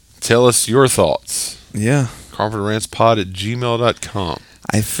 Tell us your thoughts. Yeah. carpenterrantspod@gmail.com.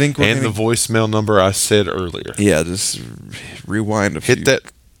 I think the voicemail number I said earlier. Yeah, just rewind a few. Hit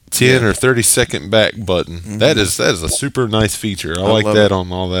that 10 or 30-second back button. Mm-hmm. That is a super nice feature. I like that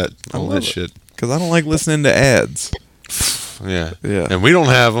on all that shit. Because I don't like listening to ads. Yeah. Yeah. And we don't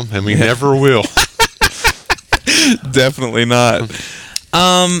have them, and we never will. Definitely not.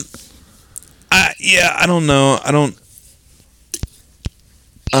 I don't know. I don't.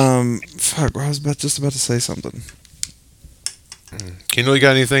 Fuck. I was just about to say something. Kendall, you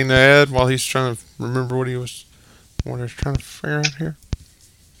got anything to add while he's trying to remember what he was trying to figure out here?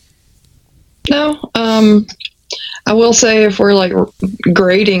 No. I will say if we're like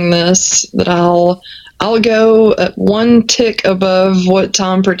grading this, that I'll go at one tick above what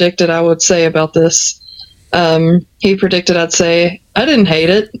Tom predicted I would say about this. He predicted I'd say I didn't hate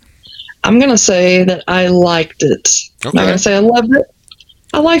it. I'm gonna say that I liked it. Okay. I'm not gonna say I loved it.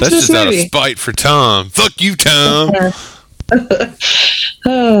 I liked That's this just movie. out of spite for Tom. Fuck you, Tom.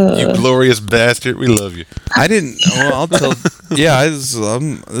 You glorious bastard. We love you. I didn't. Well, I'll tell. Yeah,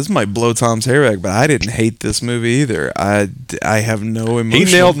 this might blow Tom's hair back, but I didn't hate this movie either. I have no emotional.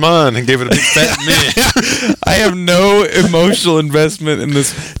 He nailed mine and gave it a big fat man. I have no emotional investment in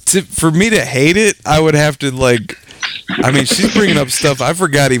this. For me to hate it, I would have to like. I mean, she's bringing up stuff I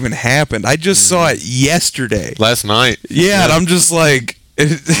forgot even happened. I just saw it yesterday, last night. Yeah, and I'm just like.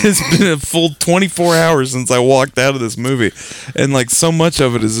 It's been a full 24 hours since I walked out of this movie, and like so much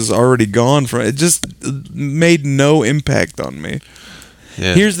of it is just already gone from it. Just made no impact on me.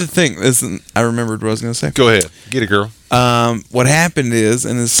 Yeah. Here's the thing. I remembered what I was going to say. Go ahead. Get it, girl. What happened is,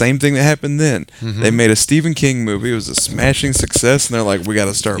 and the same thing that happened then, they made a Stephen King movie. It was a smashing success, and they're like, we got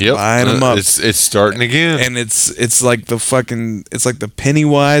to start buying them up. It's starting again. And it's like the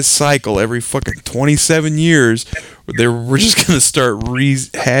Pennywise cycle every fucking 27 years. We're just going to start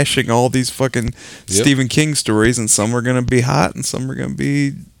rehashing all these fucking Stephen King stories, and some are going to be hot, and some are going to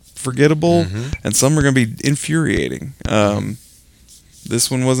be forgettable, and some are going to be infuriating.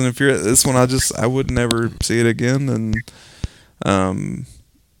 This one wasn't infuriating. This one I would never see it again, and I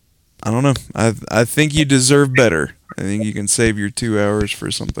don't know. I think you deserve better. I think you can save your 2 hours for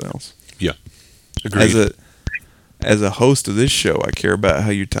something else. Yeah, agreed. As a host of this show, I care about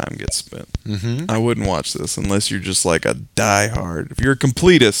how your time gets spent. I wouldn't watch this unless you're just like a diehard. If you're a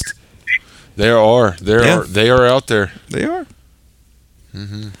completist, they are out there. They are.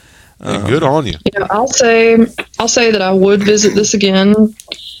 Good on you. Yeah, I'll say that I would visit this again.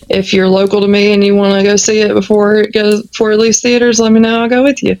 If you're local to me and you want to go see it before it leaves theaters, let me know. I'll go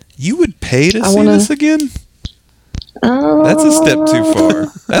with you. You would pay to see this again? That's a step too far.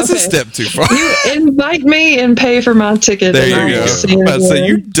 That's a step too far. You invite me and pay for my ticket. There you go. I'm about to say,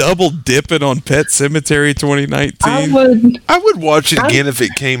 you're double dipping on Pet Sematary 2019. I would watch it again if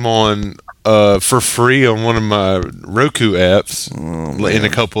it came on for free on one of my Roku apps in a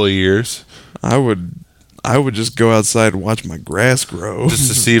couple of years. I would just go outside and watch my grass grow just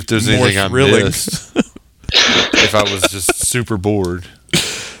to see if there's anything I missed. If I was just super bored.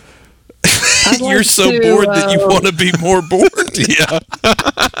 You're so bored that you want to be more bored. Yeah.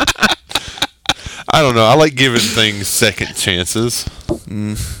 I don't know. I like giving things second chances.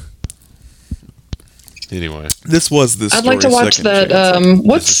 Anyway, this was this. I'd like to watch that.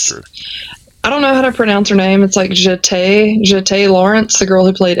 I don't know how to pronounce her name. It's like Jete Lawrence, the girl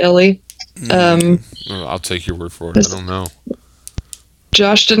who played Ellie. I'll take your word for it. I don't know.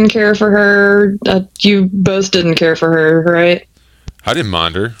 Josh didn't care for her. You both didn't care for her, right? I didn't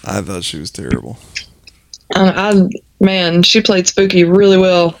mind her. I thought she was terrible. Man, she played Spooky really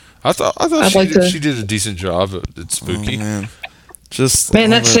well. I thought she did a decent job at Spooky. Oh, man.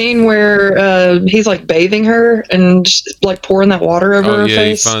 That scene where he's like bathing her and like pouring that water over her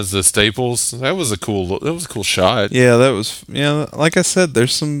face. He finds the staples. That was a cool shot. Yeah, that was like I said,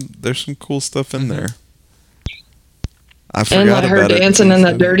 there's some cool stuff in there. I forgot about her dancing in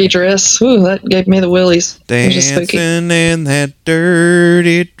that dirty dress. Ooh, that gave me the willies. Dancing in that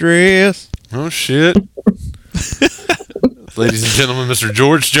dirty dress. Oh shit. Ladies and gentlemen, Mr.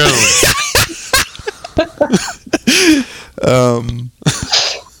 George Jones.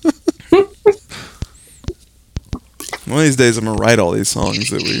 One of these days I'm gonna write all these songs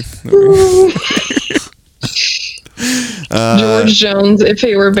that we George Jones, if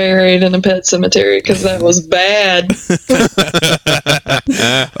he were buried in a pet cemetery, because that was bad.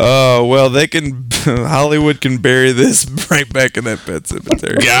 Oh well, they can. Hollywood can bury this right back in that pet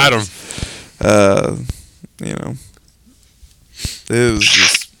cemetery. Got him. It was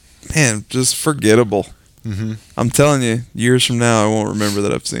just forgettable. I'm telling you, years from now, I won't remember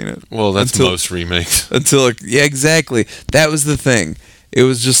that I've seen it. Well, that's most remakes. Yeah, exactly. That was the thing. It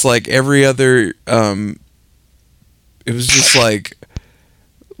was just like every other. It was just like,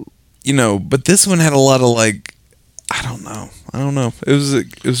 but this one had a lot of like, I don't know. It was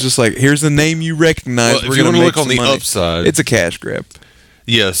just like, here's a name you recognize. Well, if you want to look on the upside, it's a cash grab.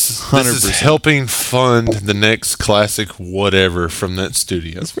 Yes, 100%. this is helping fund the next classic whatever from that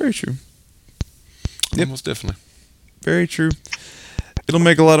studio. That's very true. Most definitely. Very true. It'll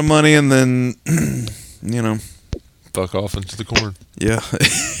make a lot of money, and then, fuck off into the corn. Yeah.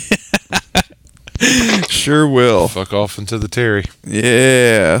 Sure will. Fuck off into the Terry.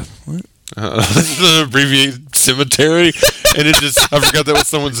 Yeah. What? Abbreviated Sematary, and I forgot that was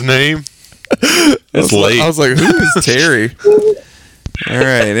someone's name. It's late. I was like, who is Terry? All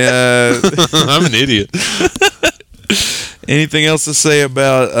right. I'm an idiot. Anything else to say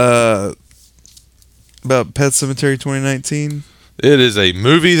about Pet Sematary 2019? It is a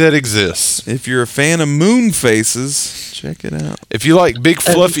movie that exists. If you're a fan of moon faces, check it out. If you like big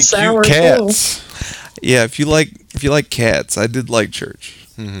fluffy cute cats. Yeah, if you like cats, I did like Church.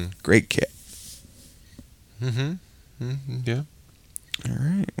 Mm-hmm. Great cat. Mm-hmm. Mm-hmm. Yeah. All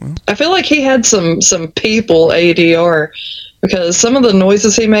right. Well, I feel like he had some people ADR because some of the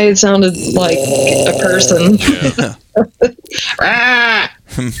noises he made sounded like a person. Yeah.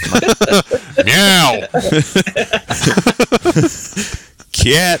 Meow.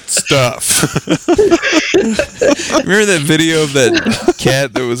 Cat stuff. Remember that video of that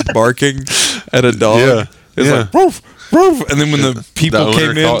cat that was barking at a dog? Yeah. It was like woof, woof, and then when the people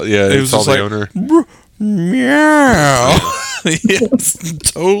came in, it was just like owner. Meow. It's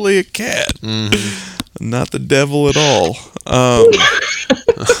totally a cat. Mm-hmm. Not the devil at all.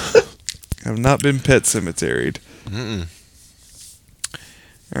 I've not been pet cemeteried. Mm-mm.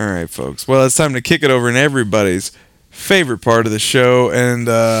 All right, folks. Well, it's time to kick it over in everybody's favorite part of the show, and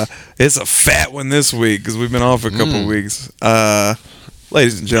it's a fat one this week because we've been off a couple weeks.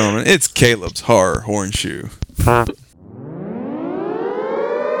 Ladies and gentlemen, it's Caleb's Horror Hornshoe.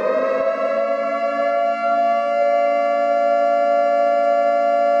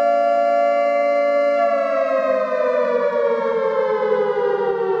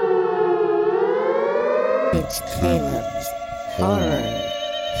 It's Caleb's Horror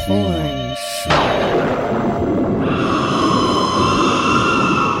Hornshoe.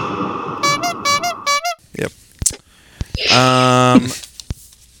 Yep.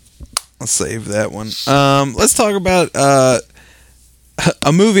 I'll save that one. Let's talk about a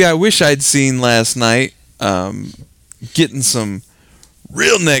movie I wish I'd seen last night. Getting some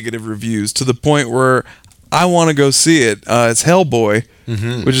real negative reviews to the point where I want to go see it. It's Hellboy,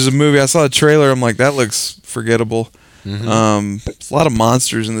 which is a movie. I saw a trailer. I'm like, that looks forgettable. There's a lot of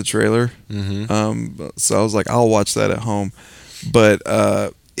monsters in the trailer. So I was like, I'll watch that at home. But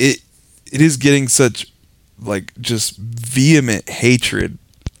it is getting such like just vehement hatred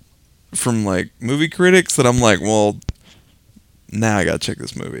from like movie critics that I'm like, well, now I gotta check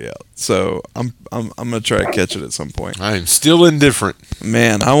this movie out. So I'm gonna try to catch it at some point. I am still indifferent.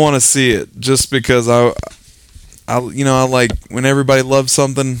 Man, I want to see it just because I like when everybody loves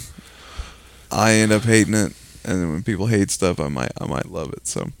something, I end up hating it, and then when people hate stuff, I might love it.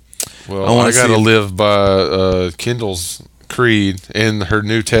 So, well, I gotta live by Kendall's creed and her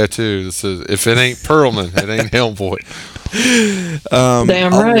new tattoo that says, "If it ain't Perlman, it ain't Hellboy."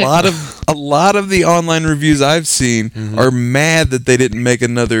 Damn right. A lot of the online reviews I've seen are mad that they didn't make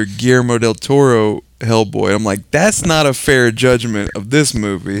another Guillermo del Toro Hellboy. I'm like, that's not a fair judgment of this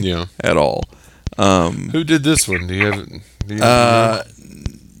movie at all. Who did this one? Do you have?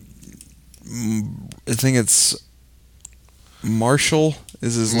 I think it's Marshall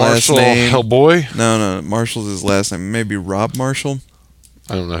is his last name. Hellboy? No, Marshall's his last name. Maybe Rob Marshall.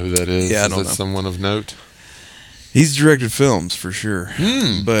 I don't know who that is. Yeah, I is don't that know. Someone of note? He's directed films for sure,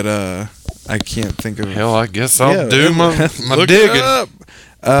 but I can't think of. Hell, I guess I'll do my look digging. it up.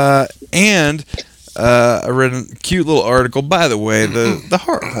 And I read a cute little article. By the way, the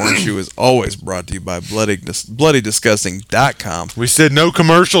Heart Hornshoe is always brought to you by bloodydisgusting.com. We said no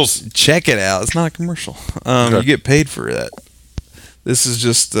commercials. Check it out. It's not a commercial. You get paid for that. This is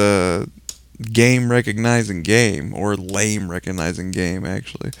just game recognizing game, or lame recognizing game,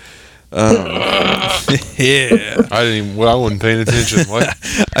 actually. Yeah. I wasn't paying attention. What?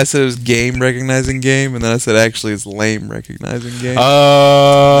 I said it was game recognizing game, and then I said actually it's lame recognizing game.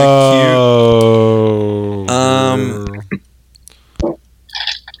 Oh.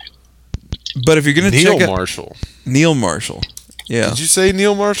 But if you're gonna check out Marshall. Neil Marshall. Yeah. Did you say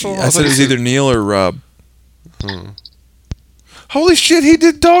Neil Marshall? I said it was either Neil or Rob. Holy shit, he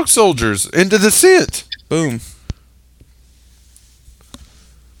did Dog Soldiers and The Descent. Boom.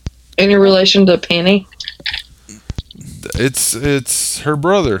 Any relation to Penny? It's her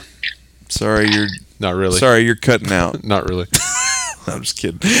brother. Sorry, you're not really. Sorry, you're cutting out. Not really. I'm just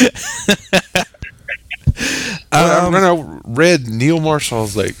kidding. When I read Neil Marshall, I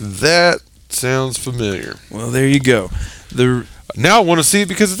was like, that sounds familiar. Well, there you go. Now I want to see it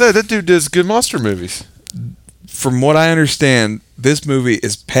because of that. That dude does good monster movies. From what I understand, this movie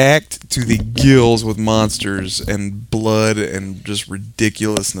is packed to the gills with monsters and blood and just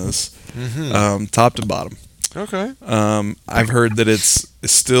ridiculousness, top to bottom. Okay. I've heard that it's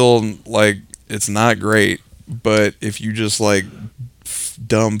still like it's not great, but if you just like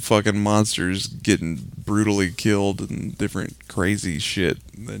dumb fucking monsters getting brutally killed and different crazy shit,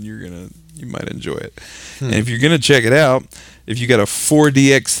 then you might enjoy it. And if you're gonna check it out, if you got a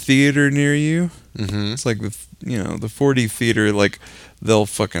 4DX theater near you, it's like the 4D theater, like they'll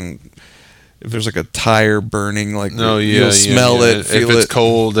fucking, if there's like a tire burning, like you'll smell it, feel if it's it.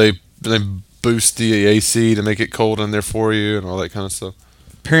 cold, they boost the AC to make it cold in there for you and all that kind of stuff.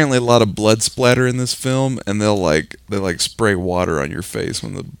 Apparently a lot of blood splatter in this film, and they spray water on your face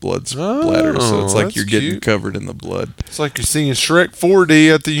when the blood splatters, so it's like you're getting covered in the blood. It's like you're seeing Shrek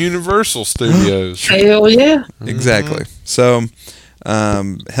 4D at the Universal Studios. Hell yeah. Exactly. So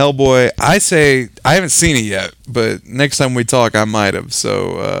Hellboy, I say I haven't seen it yet, but next time we talk I might have.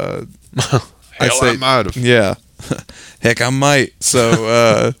 So I might have. Yeah. Heck, I might.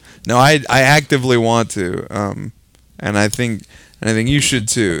 So no, I actively want to. And I think you should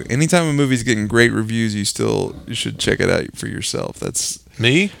too. Anytime a movie's getting great reviews, you should check it out for yourself. That's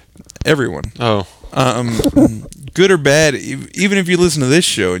me? Everyone. Oh. Good or bad, even if you listen to this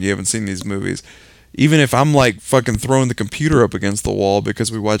show and you haven't seen these movies, even if I'm like fucking throwing the computer up against the wall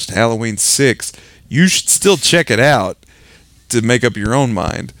because we watched Halloween 6, you should still check it out to make up your own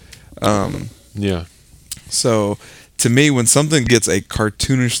mind. Yeah. So to me, when something gets a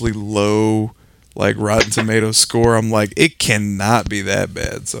cartoonishly low, like Rotten Tomatoes score, I'm like, it cannot be that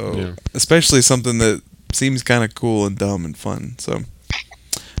bad. So especially something that seems kind of cool and dumb and fun. So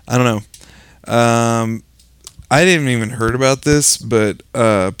I don't know. I didn't even heard about this, but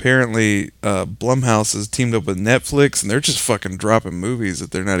apparently Blumhouse has teamed up with Netflix, and they're just fucking dropping movies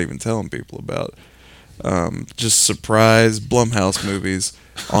that they're not even telling people about. Just surprise Blumhouse movies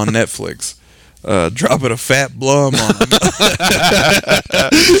on Netflix. Dropping a fat Blum on them.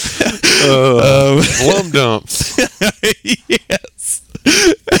 Blum dumps. Yes.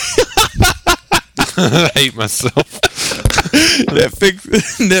 I hate myself.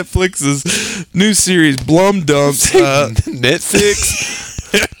 Netflix's new series, Blum Dumps. Netflix?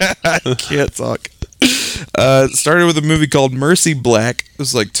 I can't talk. It started with a movie called Mercy Black. It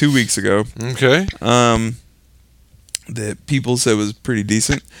was like 2 weeks ago. Okay. That people said was pretty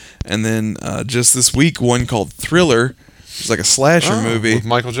decent. And then just this week, one called Thriller. It was like a slasher movie. With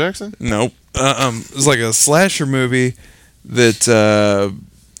Michael Jackson? Nope. It was like a slasher movie that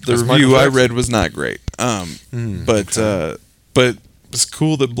the review I read was not great. But it's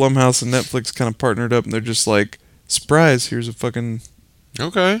cool that Blumhouse and Netflix kind of partnered up, and they're just like, surprise, here's a fucking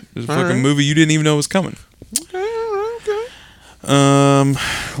movie you didn't even know was coming. Okay.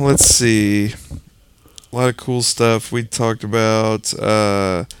 Let's see. A lot of cool stuff. We talked about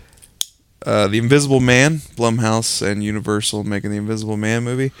The Invisible Man, Blumhouse and Universal making the Invisible Man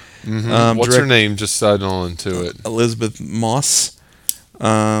movie. What's her name? Just side on to it. Elizabeth Moss.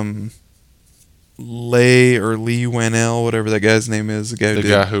 Lee Whannell, whatever that guy's name is. The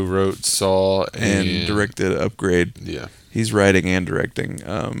guy who wrote Saw and directed Upgrade. Yeah. He's writing and directing.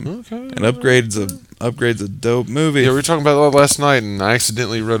 And Upgrade's a dope movie. Yeah, we were talking about that last night, and I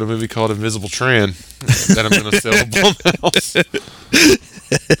accidentally wrote a movie called Invisible Tran that I'm going to sell to Blumhouse.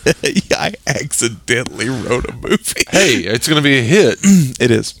 Yeah, I accidentally wrote a movie. Hey, it's going to be a hit.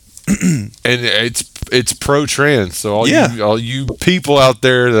 It is. And it's pro-trans, so all you people out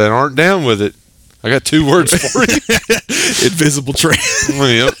there that aren't down with it, I got 2 words for you. Invisible trans.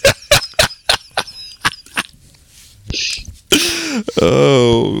 Yep.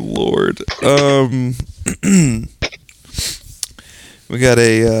 Oh Lord. We got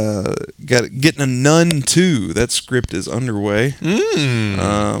Getting a Nun 2. That script is underway.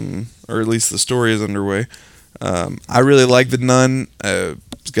 Or at least the story is underway. I really like The Nun.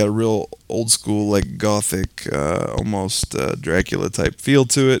 It's got a real old school, like gothic, almost Dracula type feel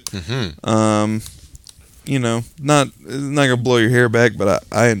to it. You know, it's not gonna blow your hair back, but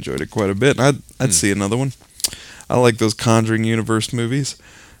I enjoyed it quite a bit. And I'd see another one. I like those Conjuring universe movies.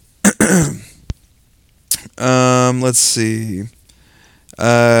 Let's see.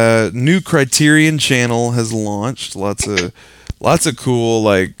 New Criterion channel has launched. Lots of cool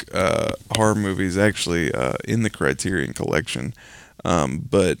like horror movies actually in the Criterion collection. And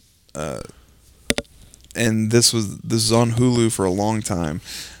this is on Hulu for a long time,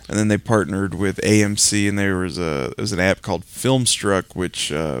 and then they partnered with AMC, and there was an app called Filmstruck,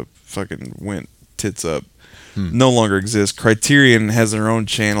 which fucking went tits up. No longer exists. Criterion has their own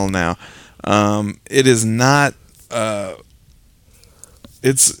channel now. It is not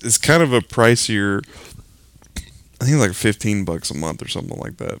it's kind of a pricier. I think like $15 a month or something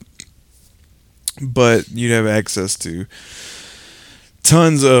like that. But you'd have access to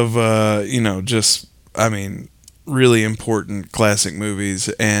tons of just really important classic movies,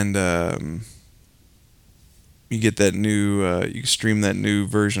 and you get that new you can stream that new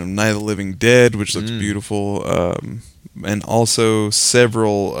version of Night of the Living Dead, which looks beautiful, and also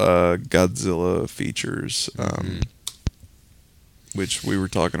several Godzilla features, which we were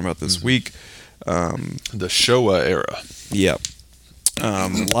talking about this week. The Showa era. Yep.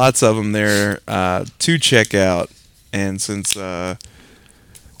 Lots of them there to check out, and since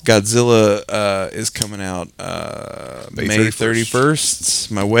Godzilla is coming out May 31st.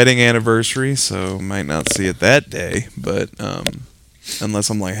 It's my wedding anniversary, so might not see it that day. But unless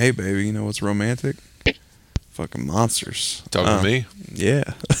I'm like, hey, baby, you know what's romantic? Fucking monsters. Talking to me? Yeah.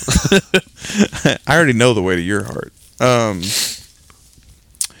 I already know the way to your heart.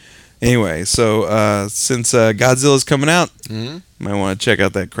 Anyway, so since Godzilla's coming out, might want to check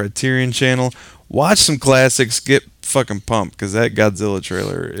out that Criterion channel. Watch some classics. Get fucking pumped, because that Godzilla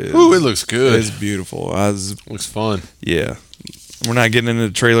trailer is... Ooh, it looks good. It's beautiful. Looks fun. Yeah. We're not getting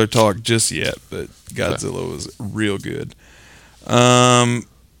into trailer talk just yet, but Godzilla was real good. There's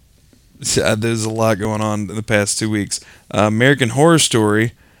a lot going on in the past 2 weeks. American Horror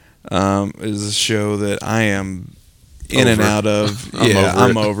Story is a show that I am in and out of.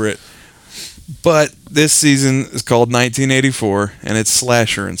 I'm over it. But this season is called 1984, and it's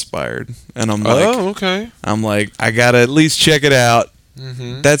slasher inspired. And I'm like, oh, okay. I'm like, I gotta at least check it out.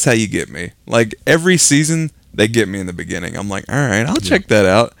 That's how you get me. Like every season, they get me in the beginning. I'm like, all right, I'll check that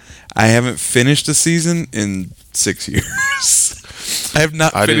out. I haven't finished a season in 6 years. I have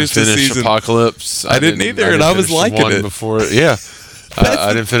not finished a season. Apocalypse. I didn't either, and I was liking it. Before, yeah.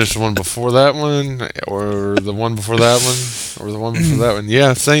 I didn't finish the one before that one, or the one before that one, or the one before that one.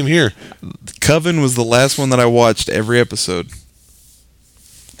 Yeah, same here. Coven was the last one that I watched every episode.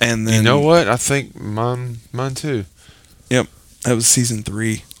 And then, you know what? I think mine too. Yep, that was season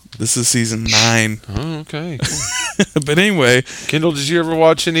 3. This is season 9. Oh, okay. Cool. But anyway, Kendall, did you ever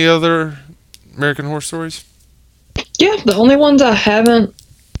watch any other American Horror Stories? Yeah, the only ones I haven't.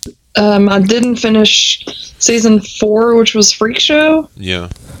 I didn't finish season 4, which was Freak Show. Yeah.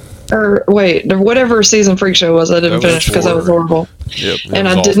 Or wait, whatever season Freak Show was, I didn't finish because that was horrible. Yep. And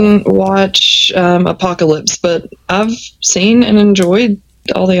I didn't watch Apocalypse, but I've seen and enjoyed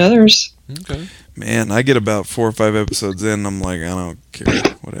all the others. Okay. Man, I get about 4 or 5 episodes in, and I'm like, I don't care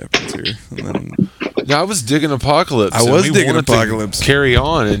what happens here. And then I was digging Apocalypse. I was digging Apocalypse. Carry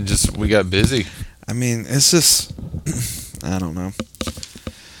on, and just we got busy. I mean, it's just I don't know.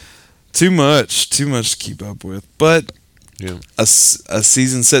 Too much to keep up with. But yeah, a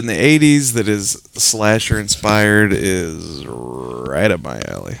season set in the 80s that is slasher inspired is right up my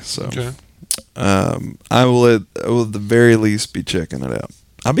alley. So okay. I will at the very least be checking it out.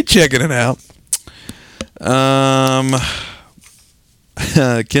 I'll be checking it out.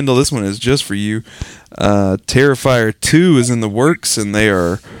 Kendall, this one is just for you. Terrifier 2 is in the works, and they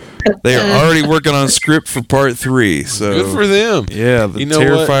are already working on a script for part 3. So good for them. Yeah, the you know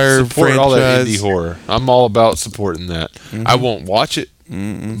Terrifier what? Support franchise. all that indie horror. I'm all about supporting that. I won't watch it,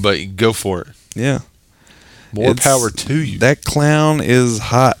 but go for it. Yeah, more power to you. That clown is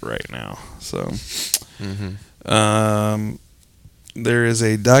hot right now. So, there is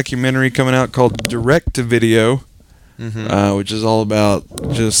a documentary coming out called Direct to Video. Which is all about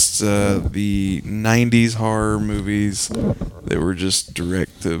just the 90s horror movies that were just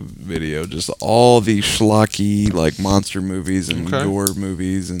direct to video. Just all the schlocky, like, monster movies and gore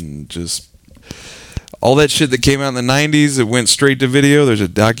movies and just all that shit that came out in the 90s that went straight to video. There's a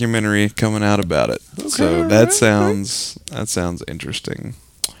documentary coming out about it. So that sounds interesting.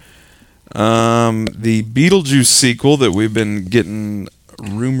 The Beetlejuice sequel that we've been getting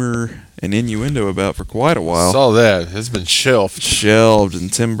rumor and innuendo about for quite a while. Saw that. It's been shelved.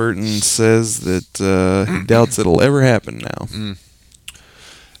 And Tim Burton says that he doubts it'll ever happen now.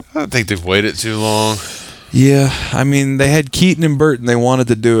 I think they've waited too long. Yeah, I mean, they had Keaton and Burton. They wanted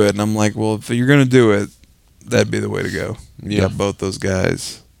to do it, and I'm like, well, if you're going to do it, that'd be the way to go. You got both those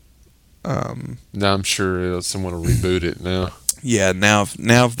guys. Now I'm sure someone will reboot it now. Yeah, now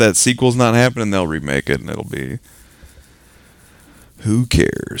if that sequel's not happening, they'll remake it, and it'll be... Who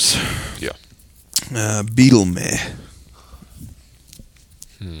cares? Yeah. Beetlemeh.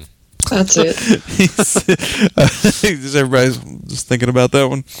 That's it. Everybody's just thinking about that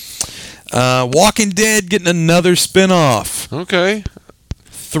one. Walking Dead getting another spinoff. Okay.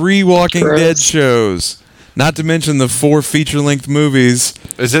 3 Walking Dead shows. Not to mention the 4 feature-length movies.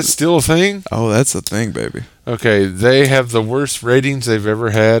 Is that still a thing? Oh, that's a thing, baby. Okay, they have the worst ratings they've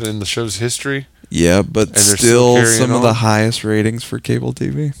ever had in the show's history. Yeah, but And they're still carrying some of the on? highest ratings for cable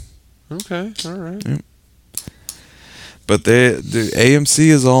TV. Okay, all right. Yep. But the AMC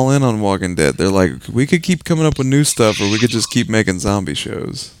is all in on Walking Dead. They're like, we could keep coming up with new stuff, or we could just keep making zombie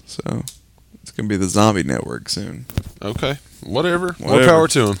shows. So it's gonna be the Zombie Network soon. Okay, whatever. More power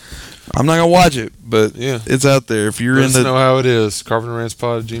to them. I'm not gonna watch it, but Yeah, it's out there. If you're let in us know how it is.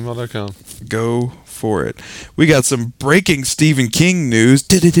 CarpenterRantspod@gmail.com. go for it. We got some breaking Stephen King news.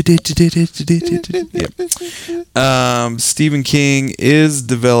 Yep. Stephen King is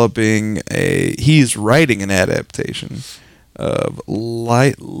he's writing an adaptation of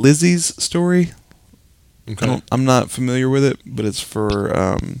Lizzie's story. Okay. I'm not familiar with it, but it's for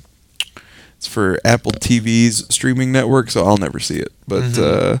Apple TV's streaming network, so I'll never see it.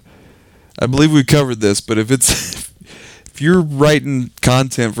 But I believe we covered this. But if you're writing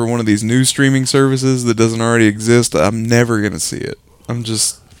content for one of these new streaming services that doesn't already exist, I'm never gonna see it.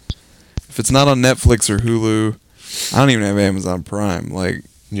 If it's not on Netflix or Hulu, I don't even have Amazon Prime. Like,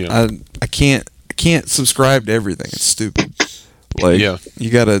 yeah. I can't subscribe to everything. It's stupid. Like, yeah. you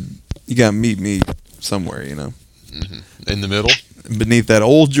gotta meet me somewhere, you know. In the middle, beneath that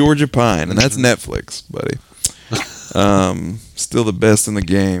old Georgia pine, and that's Netflix, buddy. Still the best in the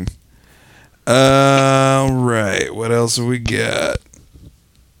game. All right, what else have we got?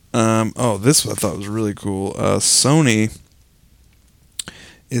 This I thought was really cool. Sony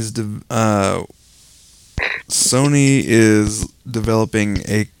is developing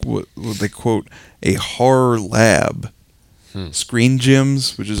what they quote a horror lab. Screen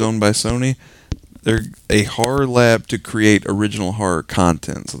Gems, which is owned by Sony. They're a horror lab to create original horror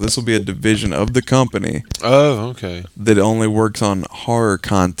content. So this will be a division of the company. Oh, okay. That only works on horror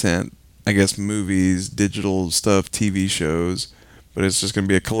content. I guess movies, digital stuff, TV shows. But it's just going to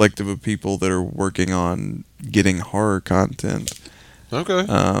be a collective of people that are working on getting horror content. Okay.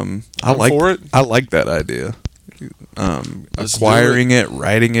 I like that idea. Acquiring it,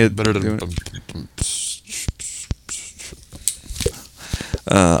 writing it, doing it.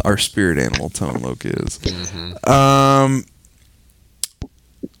 Our spirit animal Tone Loc is.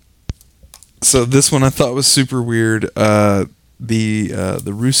 So this one I thought was super weird. The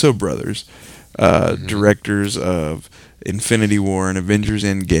Russo brothers, directors of Infinity War and Avengers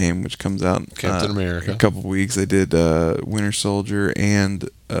Endgame, which comes out Captain America. in a couple weeks. They did Winter Soldier and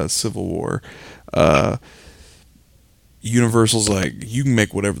Civil War. Universal's like, you can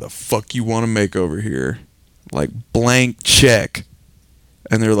make whatever the fuck you want to make over here, like blank check.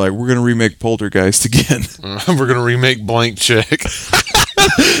 And they're like, we're going to remake Poltergeist again. We're going to remake Blank Check.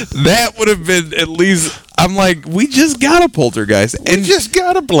 That would have been at least... I'm like, we just got a Poltergeist. And just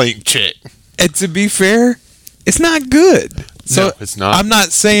got a Blank Check. And to be fair, it's not good. So no, it's not. I'm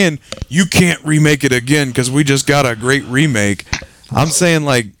not saying you can't remake it again because we just got a great remake. I'm saying,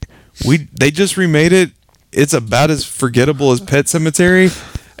 like, they just remade it. It's about as forgettable as Pet Sematary.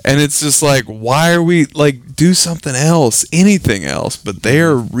 And it's just like, why are we, like, do something else, anything else, but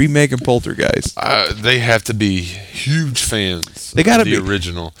they're remaking Poltergeist. They have to be huge fans they gotta of the be.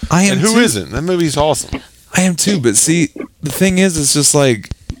 original. I am and who too. isn't? That movie's awesome. I am too, but see, the thing is, it's just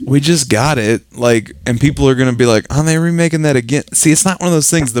like, we just got it, like, and people are going to be like, oh, they're remaking that again. See, it's not one of those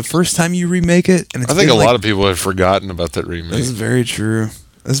things, the first time you remake it, and it's I think a lot of people have forgotten about that remake. This is very true.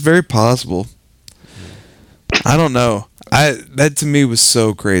 It's very possible. I don't know. That to me was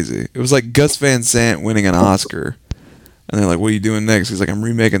so crazy. It was like Gus Van Sant winning an Oscar. And they're like, what are you doing next? He's like, I'm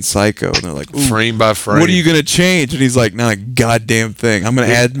remaking Psycho. And they're like, frame by frame. What are you going to change? And he's like, not a goddamn thing. I'm going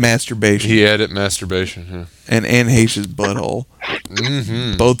to add masturbation. He added masturbation, yeah. And Anne Heche's butthole.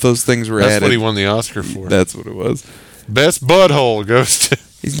 Mm-hmm. Both those things were added. That's what he won the Oscar for. That's what it was. Best butthole goes to...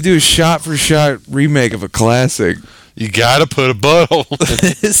 He's going to do a shot-for-shot remake of a classic. You got to put a butthole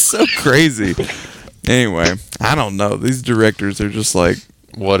in. It's so crazy. Anyway, I don't know. These directors are just like...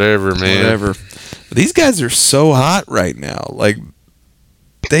 Whatever, man. Whatever. These guys are so hot right now. Like,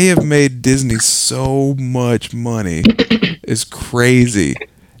 they have made Disney so much money. It's crazy.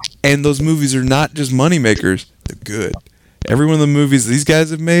 And those movies are not just money makers. They're good. Every one of the movies these guys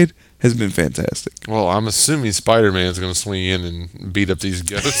have made has been fantastic. Well, I'm assuming Spider-Man's going to swing in and beat up these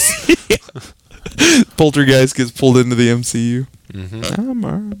ghosts. Poltergeist gets pulled into the MCU. Mm-hmm. I'm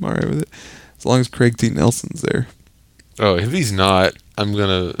all right with it. As long as Craig T. Nelson's there. Oh, if he's not, I'm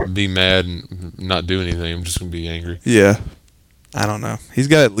going to be mad and not do anything. I'm just going to be angry. Yeah. I don't know. He's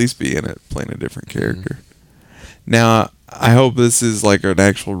got to at least be in it, playing a different character. Now, I hope this is like an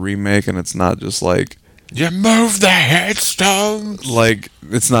actual remake and it's not just like... You move the headstones! Like,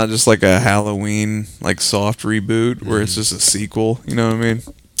 it's not just like a Halloween, like, soft reboot where it's just a sequel. You know what I mean?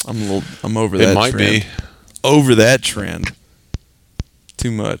 I'm over that It might trend. be. over that trend.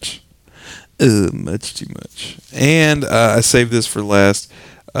 Too much. Much too much. And I saved this for last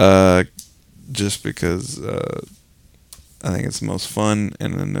just because I think it's the most fun,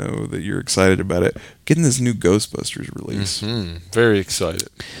 and I know that you're excited about it. Getting this new Ghostbusters release. Mm-hmm. Very excited.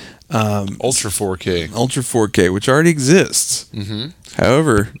 Ultra 4K. Ultra 4K, which already exists. Mm-hmm.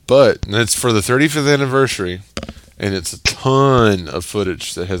 However... But it's for the 35th anniversary, and it's a ton of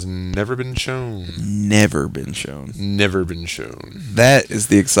footage that has never been shown. Never been shown. Never been shown. That is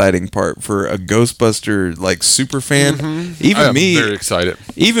the exciting part for a Ghostbuster like super fan. Mm-hmm. I'm very excited.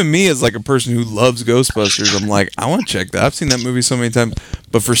 Even me as like a person who loves Ghostbusters, I'm like, I want to check that. I've seen that movie so many times.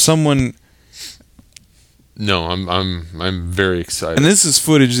 But for someone, no, I'm very excited. And this is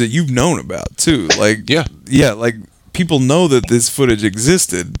footage that you've known about too. Like yeah, like people know that this footage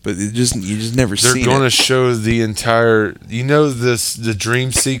existed, but you just never seen it. They're going to show the entire, the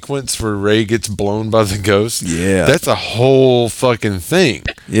dream sequence where Ray gets blown by the ghost. Yeah, that's a whole fucking thing.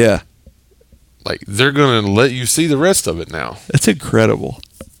 Yeah, like they're going to let you see the rest of it now. That's incredible.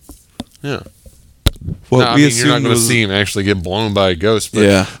 Yeah. Well, now, I mean, you're not going to see him actually get blown by a ghost,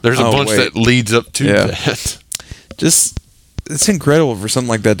 but there's a bunch that leads up to that. Just, it's incredible for something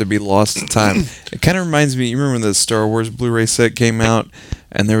like that to be lost to time. It kind of reminds me, you remember when the Star Wars Blu-ray set came out,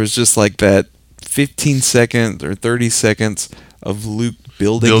 and there was just like that 15 seconds or 30 seconds of Luke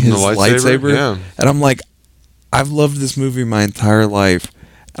building his lightsaber? Yeah. And I'm like, I've loved this movie my entire life,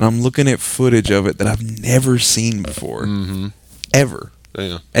 and I'm looking at footage of it that I've never seen before. Mm-hmm. Ever.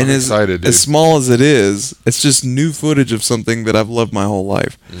 Yeah, and I'm excited, dude. As small as it is, it's just new footage of something that I've loved my whole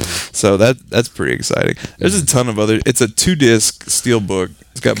life. Mm-hmm. So that's pretty exciting. There's a ton of other. It's a 2-disc steelbook.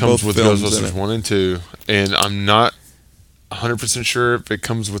 It's got both with films Ghostbusters in it. 1 and 2, and I'm not 100% sure if it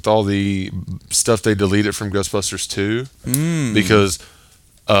comes with all the stuff they deleted from Ghostbusters 2 because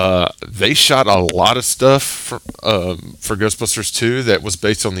they shot a lot of stuff for Ghostbusters 2 that was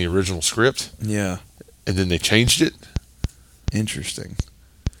based on the original script. Yeah, and then they changed it. Interesting.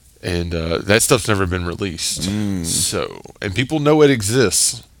 And that stuff's never been released. So, and people know it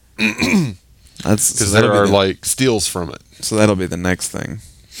exists. Because there are like steals from it. So that'll be the next thing.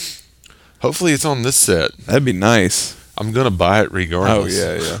 Hopefully it's on this set. That'd be nice. I'm going to buy it regardless.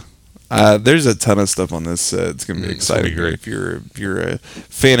 Oh, yeah. There's a ton of stuff on this set. It's going to be exciting. Great. If you're a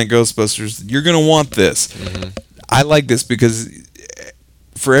fan of Ghostbusters, you're going to want this. Mm-hmm. I like this because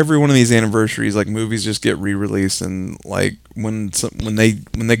for every one of these anniversaries, like movies just get re-released, and like when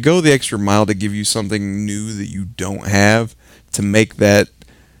they go the extra mile to give you something new that you don't have, to make that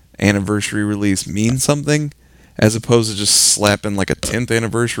anniversary release mean something, as opposed to just slapping like a 10th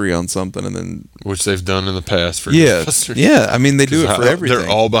anniversary on something and then, which they've done in the past for Ghostbusters. Yeah, I mean they do it for everything. They're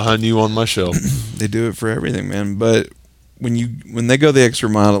all behind you on my shelf. They do it for everything, man. But when they go the extra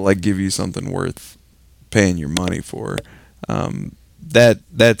mile to like give you something worth paying your money for, that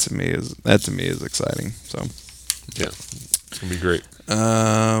to me is exciting. So yeah, it's gonna be great.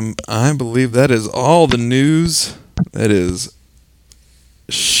 I believe that is all the news. That is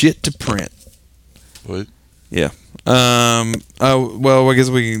shit to print. What? Yeah. Well, I guess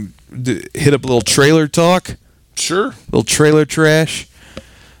we can hit up a little trailer talk. Sure. Little trailer trash.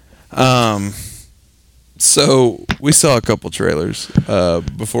 So we saw a couple trailers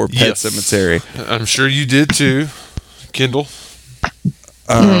before Pet Sematary. I'm sure you did too, Kendall.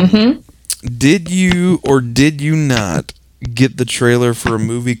 Did you or did you not get the trailer for a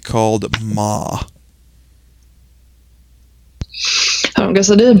movie called Ma? I don't guess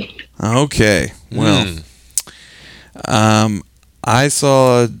I did. Okay. Well, I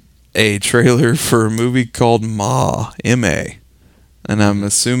saw a trailer for a movie called Ma, M-A, and I'm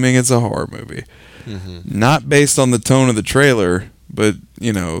assuming it's a horror movie. Mm-hmm. Not based on the tone of the trailer, but,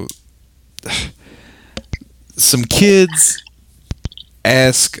 you know, some kids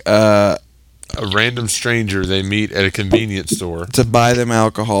ask a random stranger they meet at a convenience store to buy them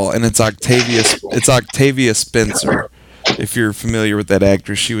alcohol, and it's Octavia Spencer. If you're familiar with that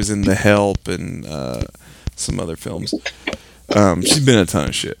actress, she was in The Help and some other films. She's been in a ton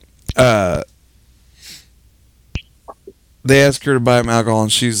of shit. They ask her to buy them alcohol,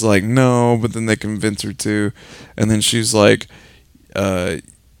 and she's like, no, but then they convince her to. And then she's like,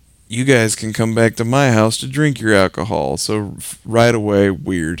 you guys can come back to my house to drink your alcohol. So right away,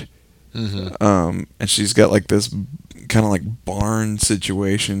 weird. Mm-hmm. And she's got like this kind of like barn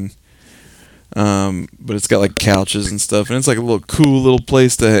situation. But it's got like couches and stuff, and it's like a little cool little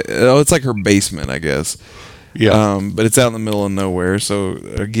place it's like her basement, I guess. Yeah. But it's out in the middle of nowhere, so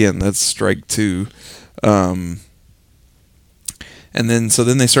again, that's strike two. And then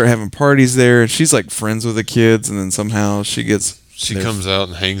they start having parties there, and she's like friends with the kids, and then somehow she gets She comes out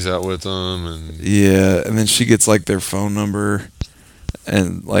and hangs out with them, and yeah, and then she gets like their phone number,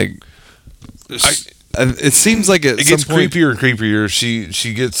 and like, it seems like it gets creepier and creepier.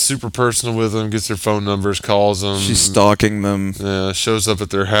 She gets super personal with them, gets their phone numbers, calls them. She's stalking them. Yeah, shows up at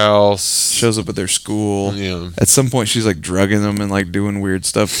their house. Shows up at their school. Yeah. At some point, she's like drugging them and like doing weird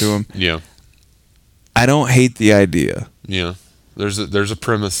stuff to them. Yeah. I don't hate the idea. Yeah. There's a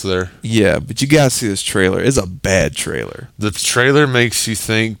premise there. Yeah, but you gotta see this trailer. It's a bad trailer. The trailer makes you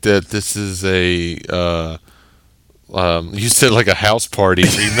think that this is a you said like a house party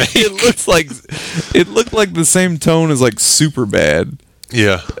remake. It looked like the same tone as like Superbad.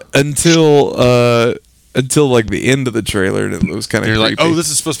 Yeah. Until like the end of the trailer, and it was kind of You're creepy. like, oh,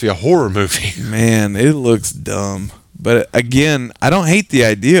 this is supposed to be a horror movie. Man, it looks dumb. But again, I don't hate the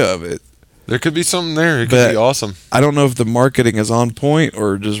idea of it. There could be something there. It could be awesome. I don't know if the marketing is on point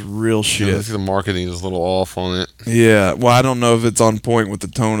or just real shit. I think the marketing is a little off on it. Yeah, well, I don't know if it's on point with the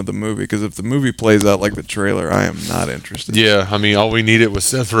tone of the movie, because if the movie plays out like the trailer, I am not interested. Yeah, I mean, all we needed was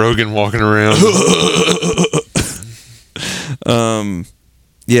Seth Rogen walking around.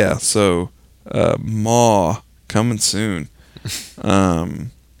 Yeah, so Maw coming soon.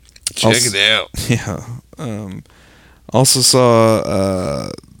 Check it out. Yeah. Also saw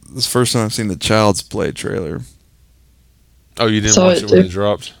this first time I've seen the Child's Play trailer. Oh, you didn't watch it when it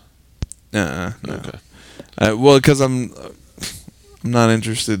dropped? No. Okay. Well, because I'm not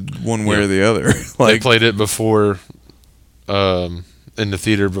interested one way or the other. They played it before, in the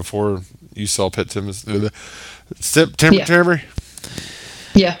theater before you saw Pet Sematary.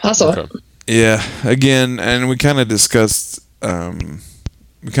 Yeah, I saw it. Yeah, again, and we kind of discussed it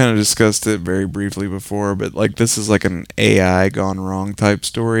very briefly before, but like this is like an AI gone wrong type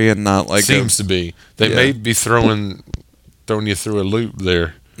story, and not like seems to be. They may be throwing you through a loop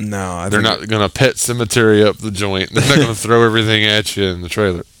there. No, they're not going to Pet Sematary up the joint. They're not going to throw everything at you in the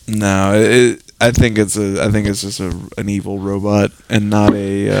trailer. No, I think it's just an evil robot, and not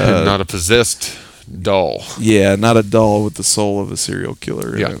not a possessed doll. Yeah, not a doll with the soul of a serial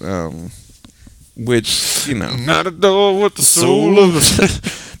killer. Yeah. Which, you know, not a doll with the soul of a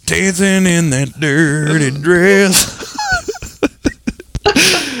dancing in that dirty dress.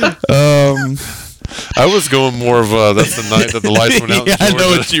 I was going more of that's the night that the lights went out. Yeah, I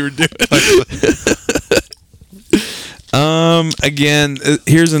know what you were doing. Again,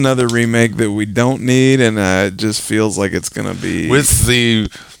 here's another remake that we don't need, and it just feels like it's gonna be with the.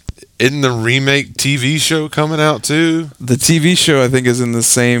 Isn't the remake TV show coming out too? The TV show, I think, is in the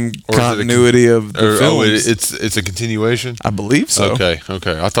same continuity of the films. It's a continuation? I believe so. Okay.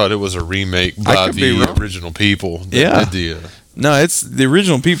 I thought it was a remake by the original people that did the... No, it's the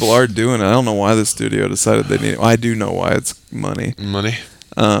original people are doing it. I don't know why the studio decided they need it. Well, I do know why. It's money.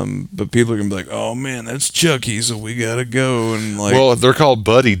 But people are gonna be like, "Oh man, that's Chucky, so we gotta go." And like, well, they're called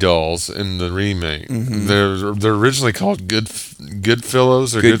Buddy Dolls in the remake. Mm-hmm. They're originally called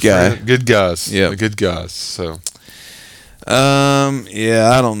Goodfellows or Good Guys. Yeah, Good Guys. So,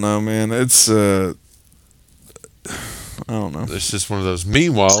 yeah, I don't know, man. It's I don't know. It's just one of those.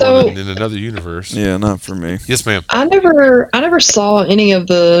 Meanwhile, in another universe. Yeah, not for me. Yes, ma'am. I never saw any of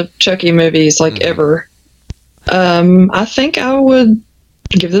the Chucky movies ever. I think I would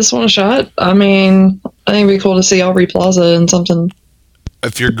give this one a shot. I mean, I think it'd be cool to see Aubrey Plaza in something.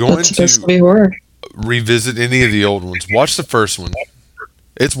 If you're going to be horror, revisit any of the old ones, watch the first one.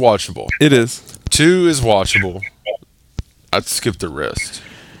 It's watchable. It is. 2 is watchable. I'd skip the rest.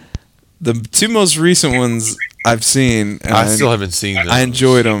 The 2 most recent ones I've seen, and I still haven't seen them. I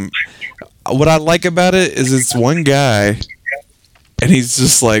enjoyed them. What I like about it is it's one guy, and he's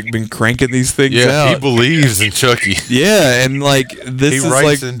just like been cranking these things out. Yeah, he believes in Chucky. Yeah, and like this is like he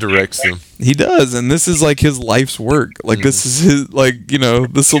writes and directs them. He does, and this is like his life's work. Like this is his, like, you know,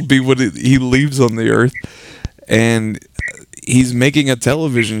 this will be what he leaves on the earth, and he's making a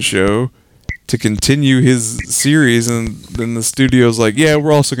television show to continue his series, and then the studio's like, yeah,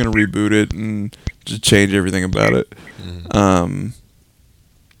 we're also going to reboot it and just change everything about it.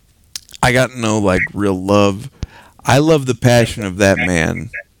 I got no like real love. I love the passion of that man,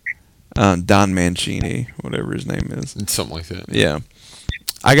 Don Mancini, whatever his name is. It's something like that. Yeah,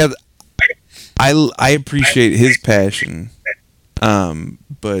 I appreciate his passion,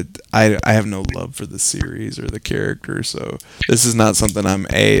 but I have no love for the series or the character, so this is not something I'm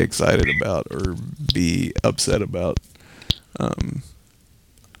A, excited about, or B, upset about.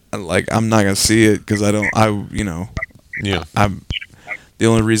 Like, I'm not gonna see it because yeah. The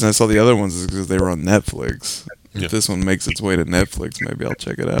only reason I saw the other ones is because they were on Netflix. Yeah. If this one makes its way to Netflix, maybe I'll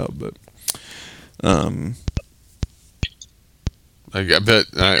check it out. But I bet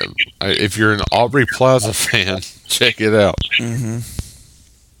if you're an Aubrey Plaza fan, check it out.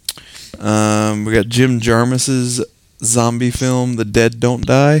 We got Jim Jarmus's zombie film, The Dead Don't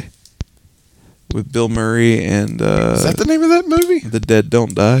Die, with Bill Murray and... Is that the name of that movie? The Dead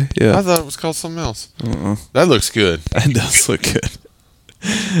Don't Die, yeah. I thought it was called something else. That looks good. It does look good.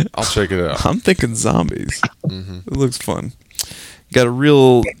 I'll check it out. I'm thinking zombies. It looks fun. Got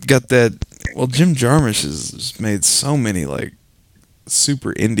that... Well, Jim Jarmusch has made so many, like,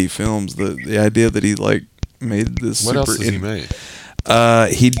 super indie films. The idea that he, like, made this What super else has he made?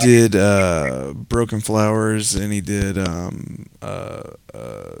 He did Broken Flowers, and he did oh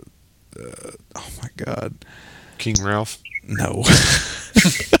my god, King Ralph? No.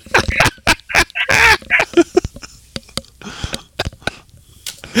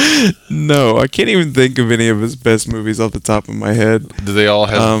 No, I can't even think of any of his best movies off the top of my head. Do they all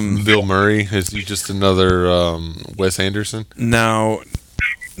have Bill Murray? Is he just another Wes Anderson? No,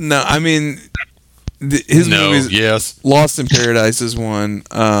 I mean his movies. Yes, Lost in Paradise is one.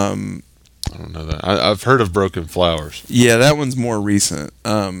 I don't know that. I've heard of Broken Flowers. Yeah, that one's more recent.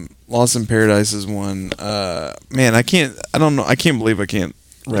 Lost in Paradise is one. Man, I don't know. I can't believe I can't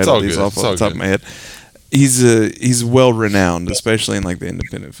rattle these off the top of my head. He's well renowned, especially in like the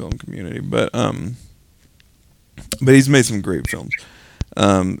independent film community. But he's made some great films.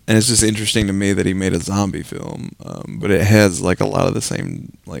 And it's just interesting to me that he made a zombie film, but it has like a lot of the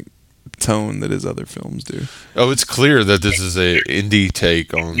same like tone that his other films do. Oh, it's clear that this is a indie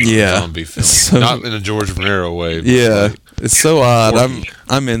take on a zombie film, so, not in a George Romero way. But yeah, like it's so odd. quirky.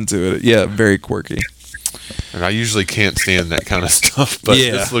 I'm into it. Yeah, very quirky. And I usually can't stand that kind of stuff, but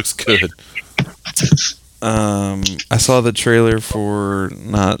this looks good. I saw the trailer for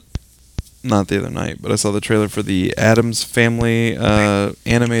not the other night, but I saw the trailer for the Addams Family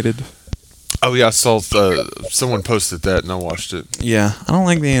animated. Oh yeah, I saw someone posted that and I watched it. Yeah, I don't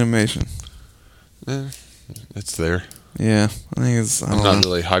like the animation. It's there. Yeah, I think it's. I'm not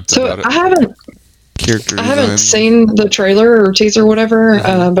really hyped So about it. I haven't seen the trailer or teaser or whatever,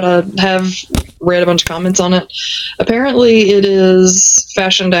 but I have read a bunch of comments on it. Apparently, it is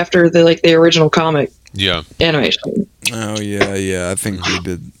fashioned after the original comic. Yeah. Animation. Oh yeah. I think we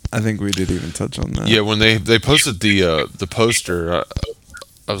did. I think we did even touch on that. Yeah, when they posted the poster,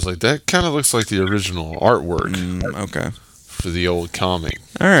 I was like, that kind of looks like the original artwork. Okay. For the old comic.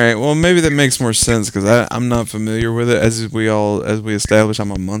 All right. Well, maybe that makes more sense because I'm not familiar with it. As we established,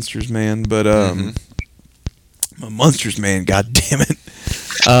 I'm a Munsters man, but I'm a Munsters man. God damn it.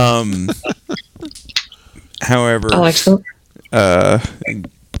 However, I like so.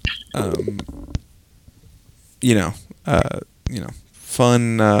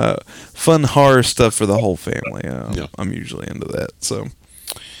 Fun horror stuff for the whole family. I'm usually into that. So,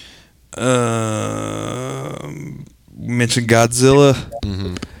 mentioned Godzilla.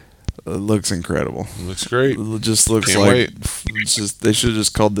 It looks incredible. Looks great. It just looks Can't like wait. They should have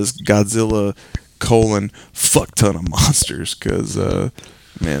just called this Godzilla : fuck ton of monsters because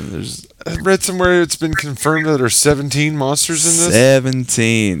man, there's. I read somewhere it's been confirmed that there are 17 monsters in this.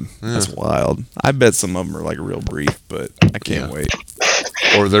 17. That's wild. I bet some of them are like real brief, but I can't wait.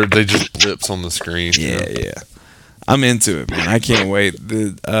 Or they just blips on the screen. Yeah. I'm into it, man. I can't wait.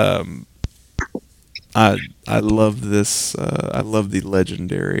 I love this. I love the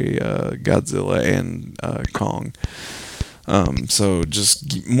legendary Godzilla and Kong. So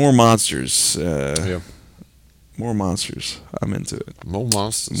just more monsters. More monsters. I'm into it. More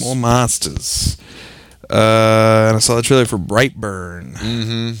monsters. And I saw the trailer for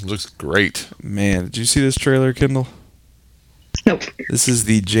Brightburn. Looks great. Man, did you see this trailer, Kendall? Nope. This is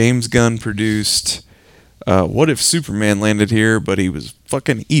the James Gunn produced What If Superman Landed Here, but he was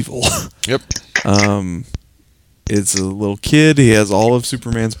fucking evil. Yep. It's a little kid. He has all of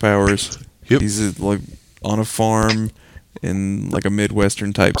Superman's powers. Yep. He's like on a farm in like a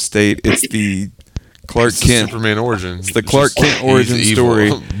Midwestern type state. It's the Clark Kent Superman origin. It's the Clark Kent origin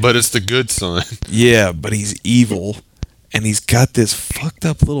story, but it's the good son. Yeah, but he's evil, and he's got this fucked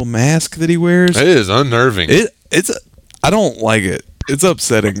up little mask that he wears. It is unnerving. I don't like it. It's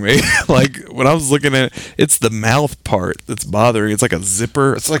upsetting me. Like when I was looking at it, it's the mouth part that's bothering. It's like a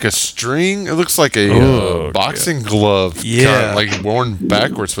zipper. It's like a string. It looks like a boxing glove. Yeah, like worn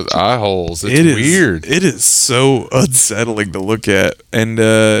backwards with eye holes. It's weird. It is so unsettling to look at, and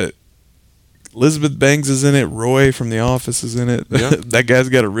Elizabeth Banks is in it. Roy from The Office is in it. Yeah. That guy's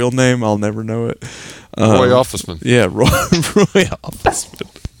got a real name. I'll never know it. Roy Officeman. Yeah, Roy Officeman.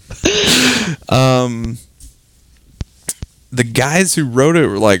 the guys who wrote it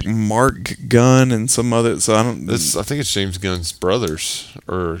were like Mark Gunn and some other. So I don't. I think it's James Gunn's brothers,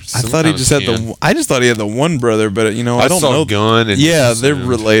 or I thought he just had I just thought he had the one brother, but I don't know. Gunn. And yeah, they're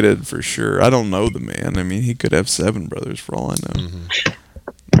related for sure. I don't know the man. I mean, he could have 7 brothers for all I know.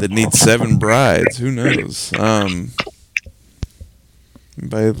 That need 7 brides. Who knows?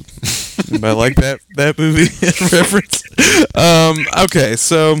 Anybody like that movie reference? Okay,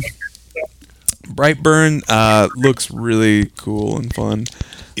 so Brightburn looks really cool and fun.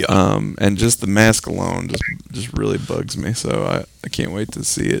 Yeah. And just the mask alone just really bugs me. So I can't wait to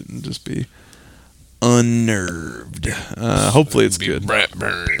see it and just be unnerved. Hopefully it's good.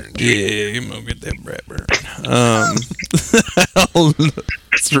 Brightburn. Yeah, I'm gonna get that Brightburn.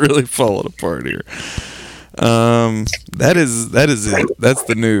 It's really falling apart here. That is it. That's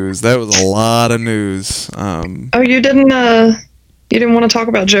the news. That was a lot of news. Oh, you didn't want to talk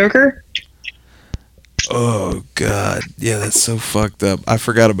about Joker? Oh God, yeah, that's so fucked up. I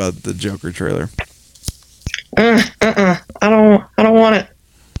forgot about the Joker trailer. I don't want it.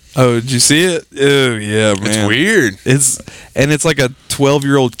 Oh, did you see it? Oh yeah, man. It's weird. It's like a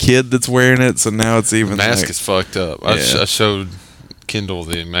 12-year-old kid that's wearing it. So now it's even the mask like, is fucked up. Yeah. I showed Kendall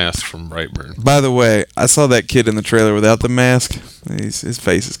the mask from Brightburn. By the way, I saw that kid in the trailer without the mask. His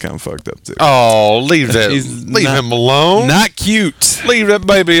face is kind of fucked up too. Oh, leave him alone. Not cute. Leave that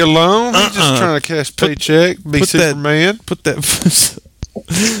baby alone. He's just trying to cash paycheck. Be Superman. Put that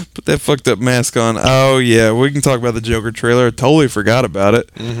fucked up mask on. Oh yeah, we can talk about the Joker trailer. I totally forgot about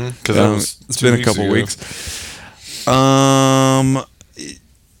it. Because it's been a couple weeks. I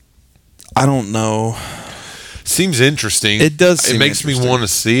don't know. Seems interesting. It does. It makes me want to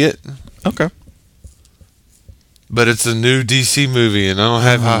see it. Okay. But it's a new DC movie, and I don't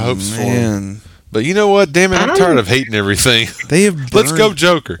have high hopes for it. But you know what? Damn it, I'm tired of hating everything. Let's go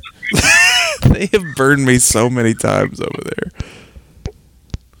Joker. They have burned me so many times over there.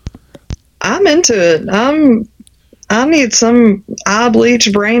 I'm into it. I need some eye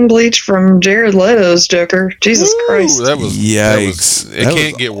bleach, brain bleach from Jared Leto's Joker. Jesus Christ. Yikes. It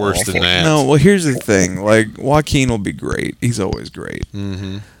can't get worse than that. No, well, here's the thing. Like, Joaquin will be great. He's always great.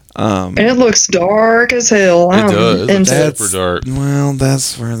 And it looks dark as hell. It does. It's super dark. Well,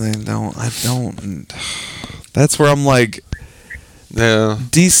 that's where that's where I'm like, yeah.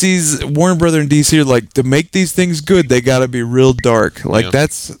 Warner Brother and DC are like, to make these things good, they got to be real dark. Like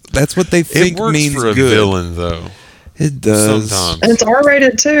that's what they think it works means for a good. Villain though. It does. Sometimes. And it's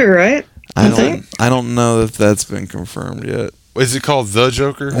R-rated too, right? I don't know if that's been confirmed yet. Is it called The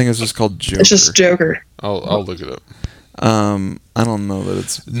Joker? I think it's just called Joker. It's just Joker. I'll look it up. I don't know that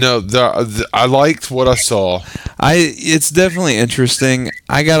it's I liked what I saw. It's definitely interesting.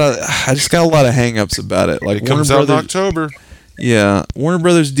 I just got a lot of hang-ups about it. Like it comes out in October. Yeah, Warner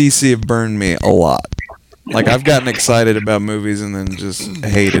Brothers DC have burned me a lot. Like I've gotten excited about movies and then just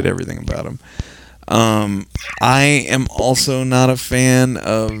hated everything about them. I am also not a fan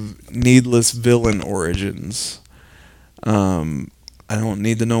of needless villain origins. I don't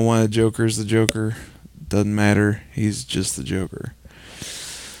need to know why the Joker's the Joker. Doesn't matter. He's just the Joker.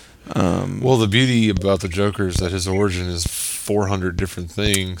 Well, the beauty about the Joker is that his origin is 400 different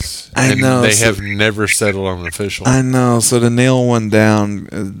things. I know. They have never settled on an official. I know. So to nail one down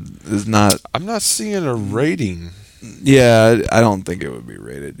is not... I'm not seeing a rating. Yeah, I don't think it would be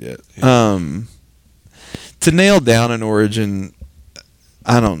rated yet. Yeah. To nail down an origin,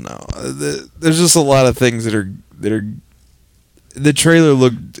 I don't know. There's just a lot of things that are. The trailer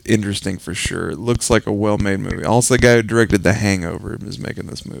looked interesting for sure. It looks like a well-made movie. Also, the guy who directed The Hangover is making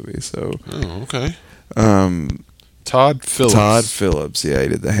this movie. So. Oh, okay. Todd Phillips. Yeah, he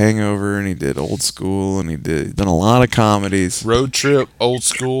did The Hangover and he did Old School and he's done a lot of comedies. Road Trip, Old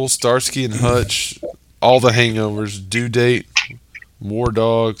School, Starsky and Hutch, all the Hangovers, Due Date, War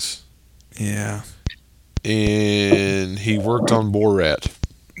Dogs. Yeah. And he worked on Borat.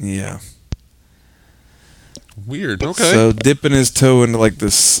 Yeah. Weird. Okay. So dipping his toe into like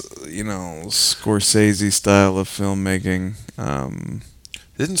this, Scorsese style of filmmaking.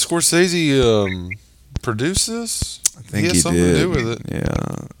 Didn't Scorsese produce this? I think he has something did. to do with it.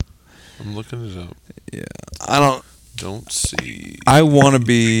 Yeah. I'm looking it up. Yeah. Don't see. I want to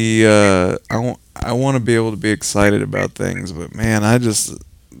be. I want to be able to be excited about things, but man,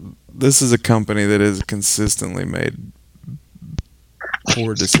 this is a company that has consistently made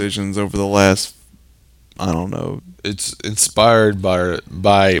poor decisions over the last, I don't know. It's inspired by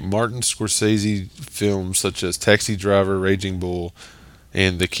Martin Scorsese films such as Taxi Driver, Raging Bull,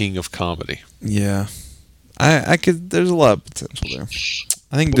 and The King of Comedy. Yeah. There's a lot of potential there.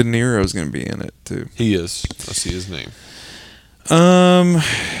 I think De Niro's going to be in it too. He is. I see his name.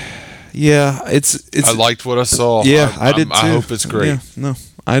 Yeah, it's. I liked what I saw. Yeah, I did too. I hope it's great. Yeah, no,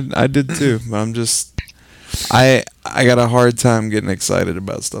 I did too. But I'm just, I got a hard time getting excited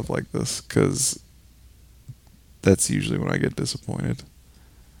about stuff like this because that's usually when I get disappointed.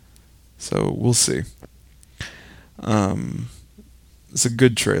 So we'll see. It's a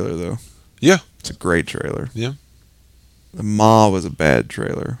good trailer though. Yeah, it's a great trailer. Yeah. The Ma was a bad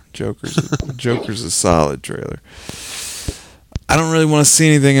trailer. Joker's a solid trailer. I don't really want to see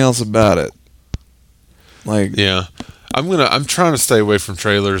anything else about it. Like, yeah, I'm trying to stay away from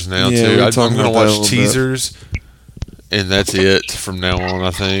trailers now Yeah, we too. were I'm talking gonna about that a watch little bit. teasers, and that's it from now on.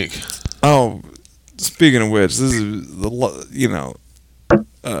 I think. oh, speaking of which, this is the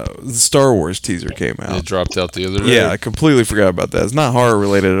Star Wars teaser came out. It dropped out the other day. Yeah, I completely forgot about that. It's not horror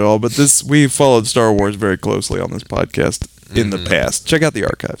related at all, but we followed Star Wars very closely on this podcast in the past. Check out the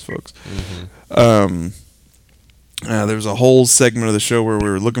archives, folks. There was a whole segment of the show where we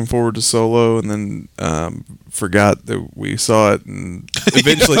were looking forward to Solo, and then forgot that we saw it, and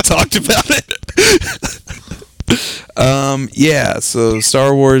eventually talked about it. Yeah, so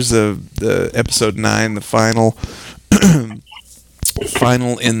Star Wars, the episode 9, the final.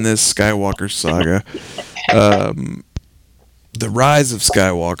 Final in this Skywalker saga. The Rise of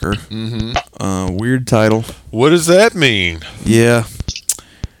Skywalker. Weird title. What does that mean? Yeah.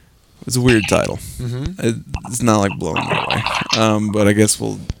 It's a weird title. It's not like blowing me away. But I guess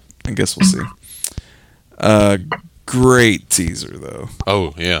we'll see. Great teaser though.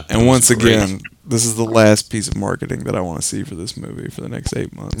 Oh yeah. And once again, this is the last piece of marketing that I want to see for this movie for the next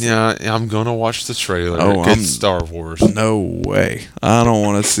 8 months. Yeah, I'm gonna watch the trailer. Oh, it's Star Wars. No way. I don't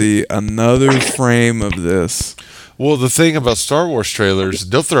want to see another frame of this. Well, the thing about Star Wars trailers,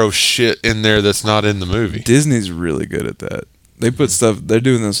 they'll throw shit in there that's not in the movie. Disney's really good at that. They put stuff. They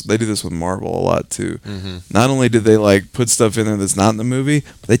do this with Marvel a lot too. Not only do they like put stuff in there that's not in the movie,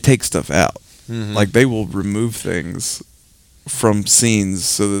 but they take stuff out. Like they will remove things from scenes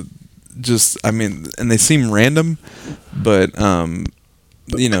so that and they seem random, but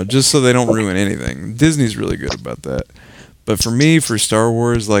just so they don't ruin anything. Disney's really good about that. But for me, for Star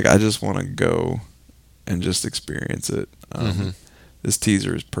Wars, like I just want to go and just experience it. This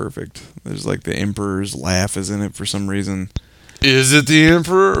teaser is perfect. There's like the Emperor's laugh is in it for some reason. Is it the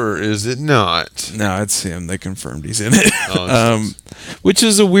Emperor or is it not? No, it's him. They confirmed he's in it. Which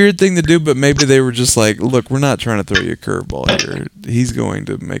is a weird thing to do, but maybe they were just like, look, we're not trying to throw you a curveball here. He's going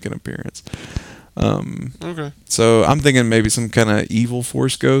to make an appearance. Okay. So I'm thinking maybe some kind of evil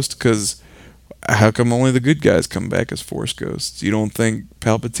Force ghost, because how come only the good guys come back as Force ghosts? You don't think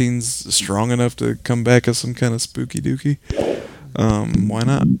Palpatine's strong enough to come back as some kind of spooky dookie? Why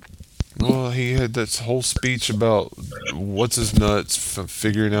not? Well, he had that whole speech about what's his nuts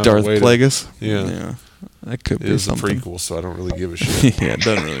figuring out Darth a way Plagueis. Yeah, that could be it's something. a prequel, so I don't really give a shit. Yeah, it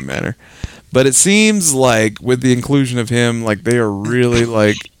doesn't really matter. But it seems like with the inclusion of him, like they are really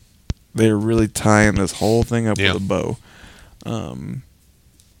tying this whole thing up with a bow. I'm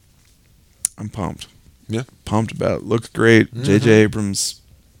pumped. Yeah, pumped about it. Looks great. J.J. Abrams,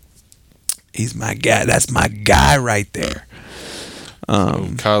 he's my guy. That's my guy right there.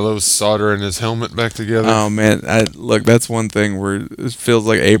 Kylo's soldering his helmet back together. Oh man, look, that's one thing where it feels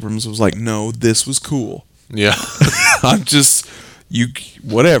like Abrams was like, no, this was cool. Yeah. I'm just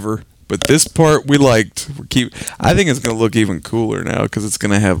whatever, but this part we liked. I think it's gonna look even cooler now because it's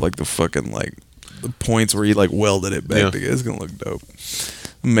gonna have like the fucking like the points where he like welded it back together. It's gonna look dope.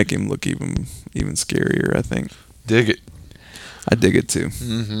 Make him look even scarier, I think. Dig it. I dig it too.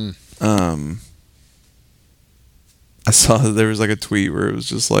 I saw that there was like a tweet where it was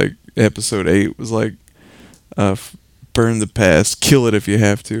just like episode 8 was like burn the past, kill it if you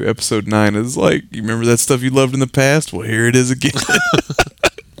have to. Episode 9 is like, you remember that stuff you loved in the past? Well, here it is again.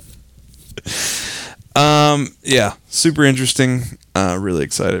 Yeah, super interesting. Really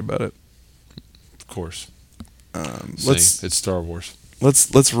excited about it. Of course. It's Star Wars.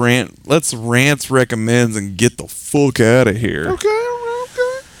 Let's rants, recommends, and get the fuck out of here. Okay.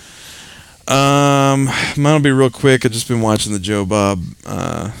 Mine'll be real quick. I've just been watching the Joe Bob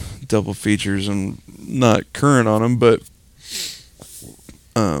double features. I'm not current on them, but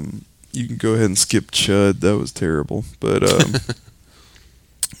you can go ahead and skip Chud. That was terrible. But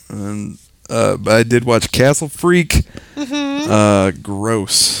but I did watch Castle Freak.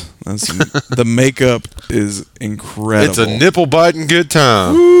 Gross. The makeup is incredible. It's a nipple biting good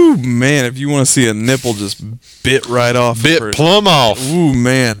time. Ooh, man, if you want to see a nipple just bit right off. Bit plumb off. Ooh,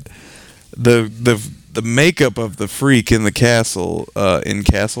 man. The makeup of the freak in the castle, in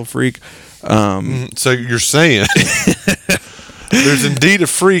Castle Freak. So you're saying there's indeed a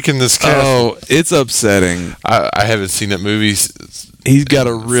freak in this castle. Oh, it's upsetting. I haven't seen that movie He's got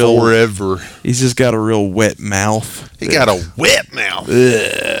a real forever. He's just got a real wet mouth. He got a wet mouth.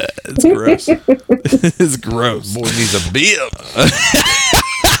 It's gross. It's gross. Boy needs a bib.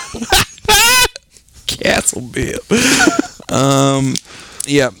 Castle bib.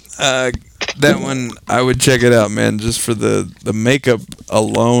 Yeah. That one, I would check it out, man. Just for the makeup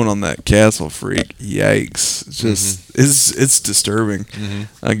alone on that Castle Freak. Yikes! It's just it's disturbing.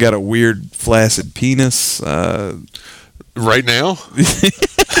 I got a weird flaccid penis. Right now?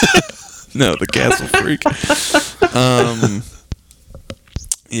 No, the Castle Freak.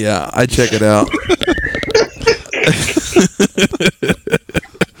 Yeah, I check it out.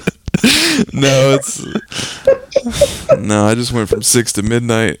 No, I just went from 6 to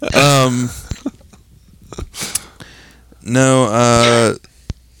midnight.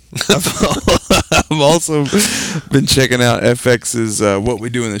 I've also been checking out FX's What We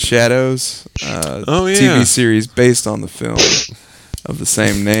Do in the Shadows TV series based on the film of the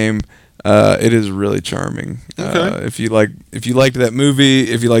same name. It is really charming. Okay. If you liked that movie,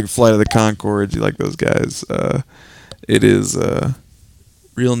 if you like Flight of the Conchords, you like those guys. It is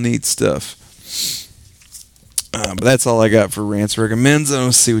real neat stuff. But that's all I got for Rants Recommends. I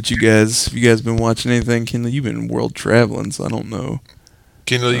don't see what you guys... Have you guys been watching anything? Kendall, you've been world traveling, so I don't know.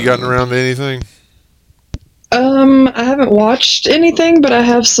 Kendall, you gotten around to anything? I haven't watched anything, but I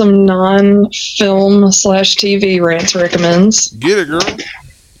have some non-film / TV Rants Recommends. Get it, girl.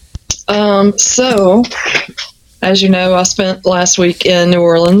 So, as you know, I spent last week in New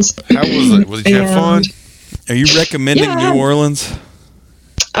Orleans. How was it? Was you have fun? Are you recommending New Orleans?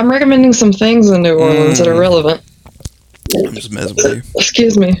 I'm recommending some things in New Orleans that are relevant. I'm just messing with you.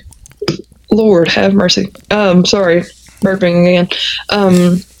 Excuse me. Lord, have mercy. Sorry. Burping again.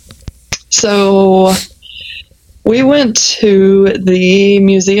 So, we went to the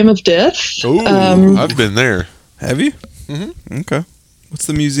Museum of Death. Ooh, I've been there. Have you? Mm-hmm. Okay. What's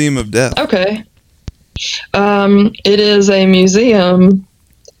the Museum of Death? Okay. It is a museum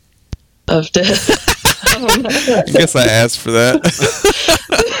of death. I guess I asked for that.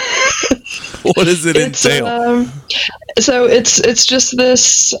 What does it entail? So it's just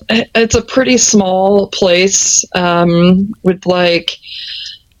this. It's a pretty small place with like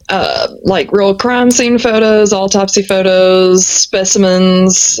real crime scene photos, autopsy photos,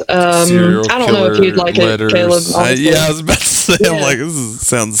 specimens. I don't know if you'd like letters. it, Caleb. Yeah, I was about to say. Yeah. I'm like,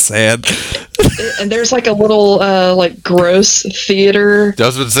 sounds sad. And there's like a little gross theater. I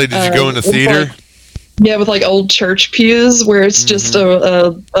was about to say, did you go in the theater? With like old church pews where it's just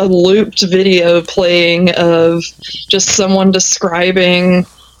a looped video playing of just someone describing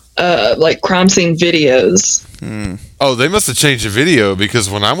crime scene videos. Oh, they must have changed the video because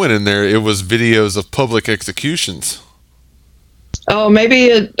when I went in there, it was videos of public executions. Oh,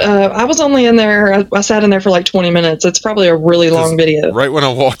 maybe I was only in there. I sat in there for like 20 minutes. It's probably a really long video. Right when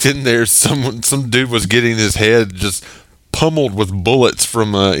I walked in there, some dude was getting his head just pummeled with bullets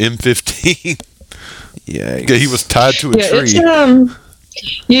from M15. Yeah, he was tied to a tree.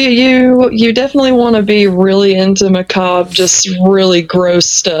 You definitely want to be really into macabre, just really gross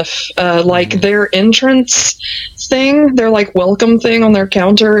stuff. Their entrance thing, their like welcome thing on their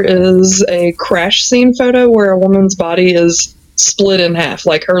counter is a crash scene photo where a woman's body is split in half.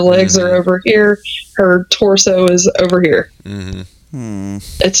 Like her legs are over here, her torso is over here.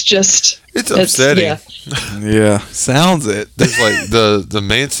 It's upsetting. Yeah, sounds it. There's like the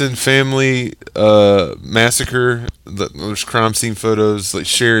Manson family massacre. There's crime scene photos, like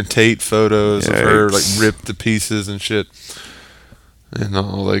Sharon Tate photos of her like ripped to pieces and shit, and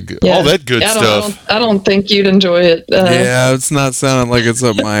all that good stuff. I don't think you'd enjoy it. It's not sounding like it's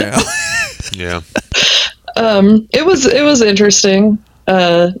up my alley. Yeah. It was interesting.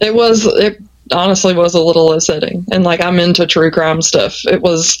 It honestly was a little upsetting, and like I'm into true crime stuff. It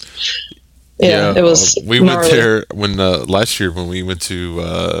was. It was. We gnarly. went there when last year when we went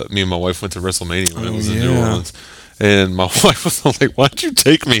to me and my wife went to WrestleMania when it was in New Orleans, and my wife was like, "Why'd you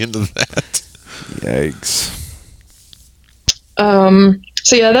take me into that?" Yikes.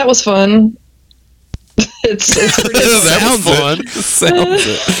 So yeah, that was fun. It's pretty. That was fun. Sounds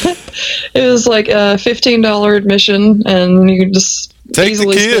it. It was like a $15 admission, and you could just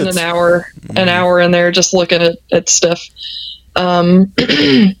easily spend an hour in there just looking at stuff.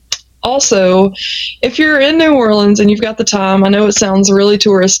 Also, if you're in New Orleans and you've got the time, I know it sounds really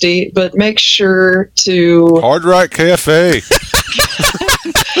touristy, but make sure to Hard Rock Cafe.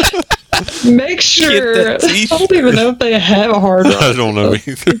 Make sure. I don't even know if they have a Hard Rock. I don't know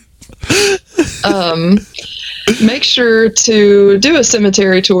either. Make sure to do a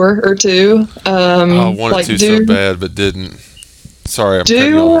cemetery tour or two. I wanted to so bad, but didn't. Sorry, I'm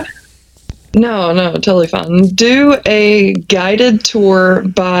cutting you off. No, totally fine. Do a guided tour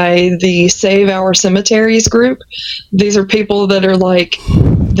by the Save Our Cemeteries group. These are people that are like,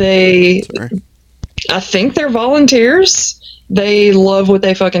 I think they're volunteers. They love what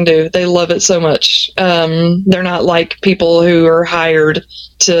they fucking do. They love it so much. They're not like people who are hired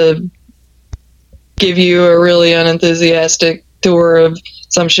to give you a really unenthusiastic tour of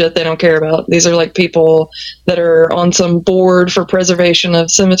some shit they don't care about. These are like people that are on some board for preservation of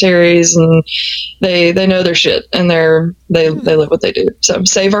cemeteries, and they know their shit, and they love what they do. So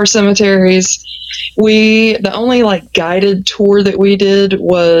Save Our Cemeteries. The only like guided tour that we did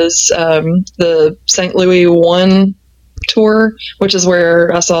was the St. Louis 1 tour, which is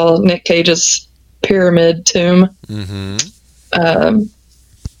where I saw Nick Cage's pyramid tomb.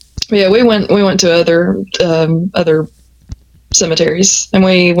 Yeah, we went to other cemeteries, and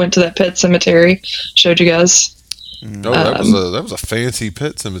we went to that pet cemetery. Showed you guys. Oh, that was a fancy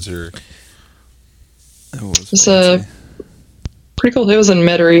pet cemetery. That was it's fancy. Pretty cool. It was in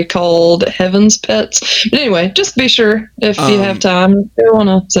Metairie called Heaven's Pets. But anyway, just be sure if you have time, go on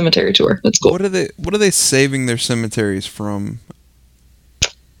a cemetery tour. It's cool. What are they saving their cemeteries from?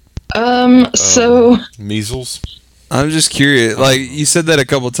 So measles. I'm just curious. Like, you said that a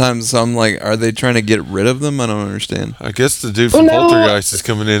couple times, so I'm like, are they trying to get rid of them? I don't understand. I guess the dude from Poltergeist is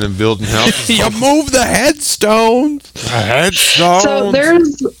coming in and building houses. You move the headstones. So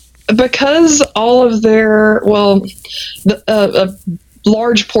because all of their a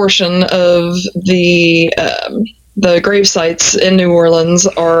large portion of the grave sites in New Orleans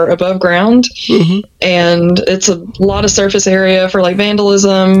are above ground, and it's a lot of surface area for like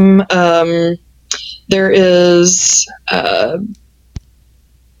vandalism. There is the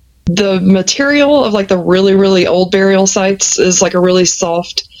material of like the really, really old burial sites is like a really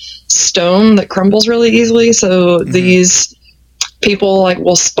soft stone that crumbles really easily. So these people like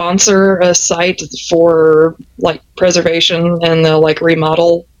will sponsor a site for like preservation, and they'll like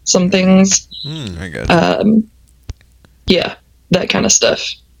remodel some things. I gotcha. Yeah, that kind of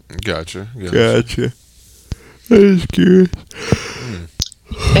stuff. Gotcha. I was curious.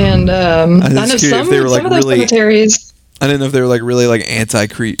 And I know some of those cemeteries. I didn't know if they were like really like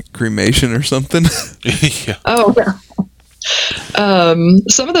anti-cremation or something. Yeah. Oh, yeah.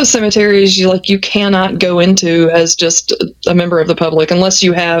 Some of those cemeteries you cannot go into as just a member of the public unless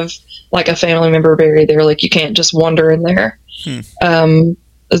you have like a family member buried there. Like you can't just wander in there.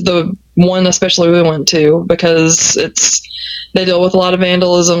 The one especially we went to, because they deal with a lot of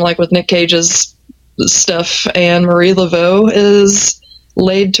vandalism, like with Nick Cage's stuff, and Marie Laveau is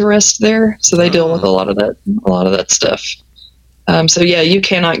laid to rest there, so they deal with a lot of that stuff. So yeah, you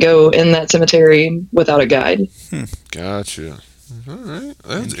cannot go in that cemetery without a guide. Gotcha. All right,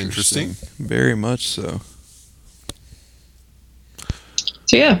 that's interesting. Very much so.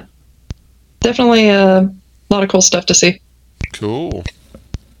 So yeah, definitely a lot of cool stuff to see. Cool.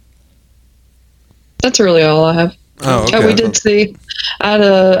 That's really all I have. Oh, okay. We did see.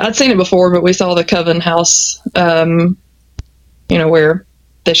 I'd seen it before, but we saw the Coven House. Where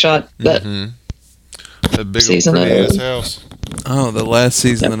they shot that big season old house. Oh, the last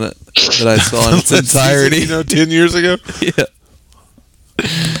season that I saw in its entirety. 10 years ago. Yeah.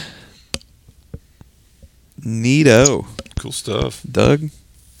 Neato. Cool stuff. Doug?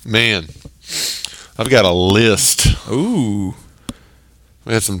 Man, I've got a list. Ooh.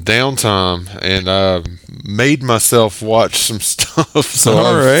 We had some downtime, and I made myself watch some stuff, so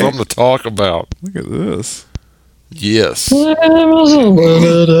I have something to talk about. Look at this. Yes.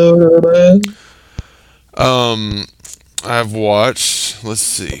 I've watched, let's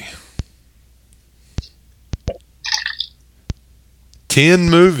see, 10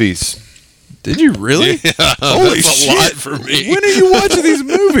 movies. Did you really? Yeah, holy that's shit. a lot for me. When are you watching these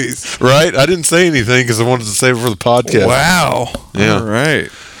movies? Right? I didn't say anything because I wanted to save it for the podcast. Wow. Yeah.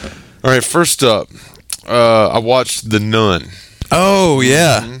 All right, first up, I watched The Nun. Oh,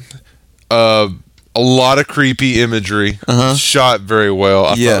 yeah. A lot of creepy imagery. Shot very well. I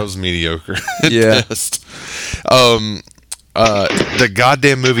thought it was mediocre at best. The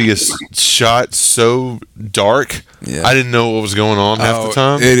goddamn movie is shot so dark. Yeah. I didn't know what was going on half the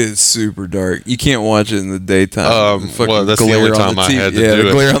time. It is super dark. You can't watch it in the daytime. Well, that's the only time I had to do it.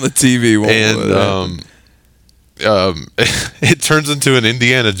 The glare on the TV won't it turns into an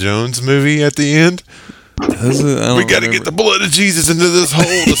Indiana Jones movie at the end. We got to get the blood of Jesus into this hole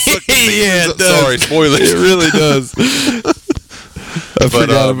to suck the it does. Sorry, spoilers. It really does. I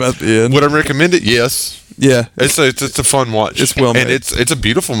forgot about the end. Would I recommend it? Yes. Yeah, it's a fun watch. It's well made. And it's a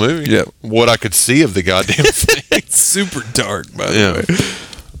beautiful movie. Yeah, what I could see of the goddamn thing. It's super dark, by the way.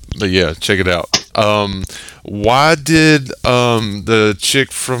 But yeah, check it out. Why did the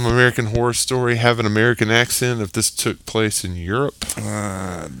chick from American Horror Story have an American accent if this took place in Europe?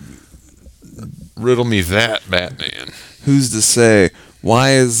 Riddle me that, Batman. Who's to say?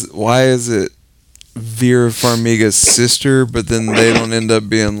 Why is it Vera Farmiga's sister, but then they don't end up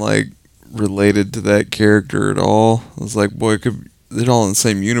being like related to that character at all? I was like, boy, they're all in the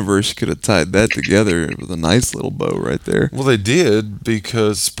same universe. You could have tied that together with a nice little bow right there. Well, they did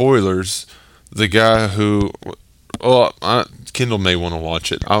because spoilers. The guy who, Kendall may want to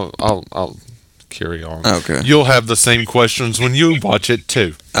watch it. I'll carry on. Okay. You'll have the same questions when you watch it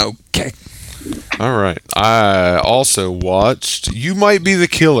too. Okay. All right. I also watched You Might Be the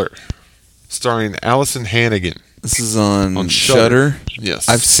Killer, starring Allison Hannigan. This is on Shudder. Yes.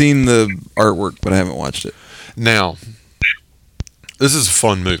 I've seen the artwork, but I haven't watched it. Now, this is a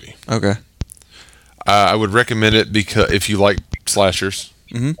fun movie. Okay. I would recommend it because if you like slashers,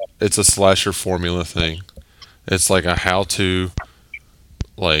 Mm-hmm. it's a slasher formula thing. It's like a how-to,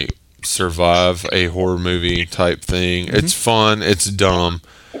 like, survive a horror movie type thing. Mm-hmm. It's fun. It's dumb.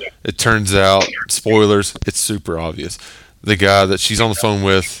 It turns out, spoilers, it's super obvious. The guy that she's on the phone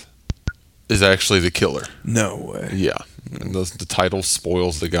with is actually the killer. No way. Yeah. And the title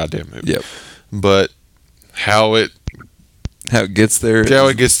spoils the goddamn movie. Yep. But how it gets there. How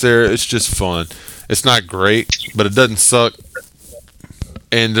it gets there, it's just fun. It's not great, but it doesn't suck.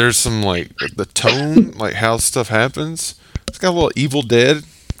 And there's some, like, the tone, like how stuff happens. It's got a little Evil Dead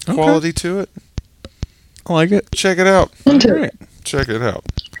quality to it. I like it. Check it out. Right. Check it out.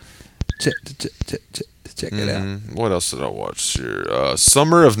 Check it out. What else did I watch here?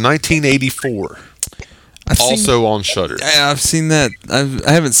 Summer of 1984. Also on Shudder. I've seen that. I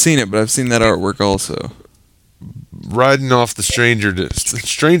haven't seen it, but I've seen that artwork also. Riding off the Stranger Things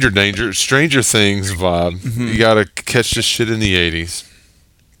vibe. Mm-hmm. You gotta catch this shit in the 80s.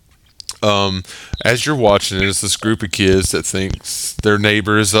 As you're watching it, it's this group of kids that thinks their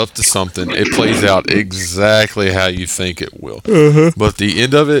neighbor is up to something. It plays out exactly how you think it will. But the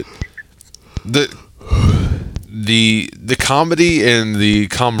end of it, the comedy and the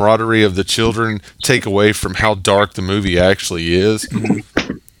camaraderie of the children take away from how dark the movie actually is.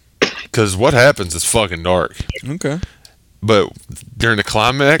 Because what happens is fucking dark. Okay. But during the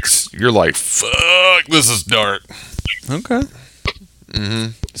climax, you're like, fuck, this is dark. Okay.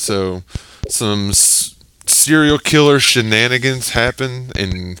 So some serial killer shenanigans happen,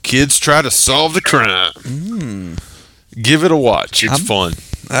 and kids try to solve the crime. Give it a watch. It's fun.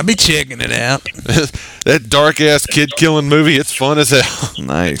 I'll be checking it out. That dark ass kid killing movie. It's fun as hell.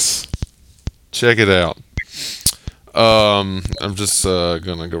 Nice. Check it out. I'm just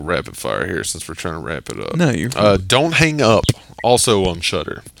gonna go rapid fire here since we're trying to wrap it up. No, you're fine. Don't Hang Up. Also on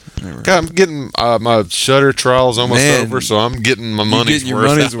Shudder. God, I'm getting my Shudder trial is almost over, so I'm getting my money's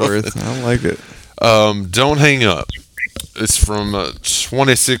worth. I like it. Don't Hang Up. It's from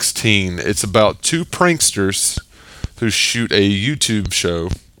 2016. It's about two pranksters who shoot a YouTube show,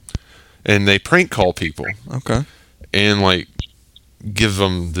 and they prank call people. Okay. And like give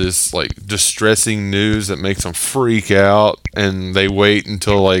them this like distressing news that makes them freak out, and they wait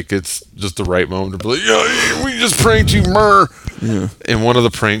until like it's just the right moment to be like, yeah, we just pranked you, mer. Yeah. And one of the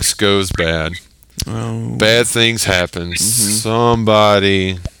pranks goes bad. Oh. Bad things happen.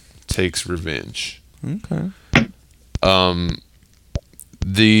 Somebody takes revenge. Okay.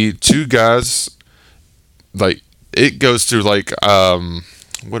 The two guys, like, it goes through like did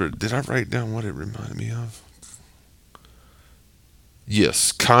I write down what it reminded me of?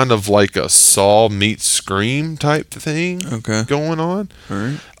 Yes, kind of like a Saw meets Scream type thing going on. All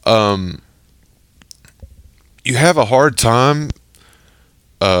right. You have a hard time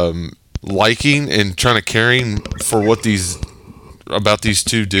liking and trying to caring for about these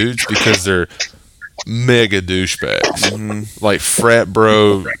two dudes because they're mega douchebags. Like frat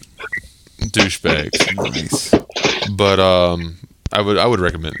bro douchebags. Nice. But I would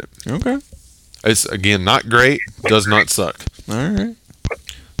recommend it. Okay. It's again not great, does not suck. All right.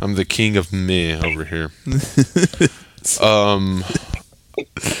 I'm the king of meh over here. Let's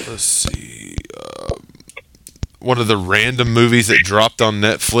see. One of the random movies that dropped on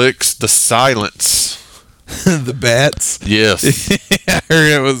Netflix, The Silence. The bats. Yes. I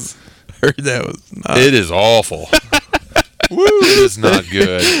heard that was not. It is awful. Woo, it is not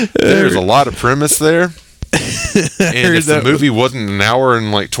good. There's a lot of premise there. And if the movie wasn't an hour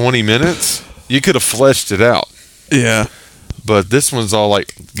and like 20 minutes, you could have fleshed it out. Yeah. But this one's all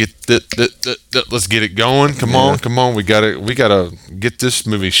like, let's get it going. Come on. We gotta get this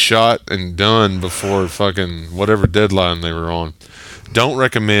movie shot and done before fucking whatever deadline they were on. Don't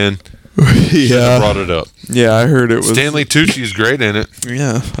recommend. Should have brought it up. Yeah, I heard it was. Stanley Tucci is great in it.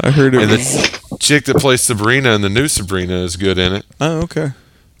 Yeah, I heard it and was. the chick that plays Sabrina in the new Sabrina is good in it. Oh, okay.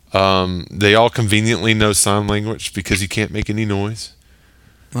 They all conveniently know sign language because you can't make any noise.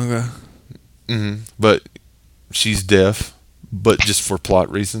 Okay. But she's deaf, but just for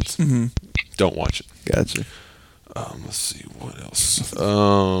plot reasons. Don't watch it. Gotcha. Let's see what else.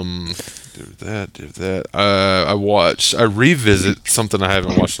 Did that. I revisit something I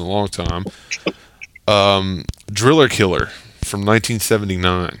haven't watched in a long time. Driller Killer from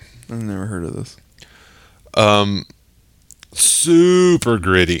 1979. I've never heard of this. Super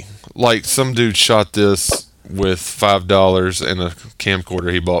gritty. Like some dude shot this with $5 and a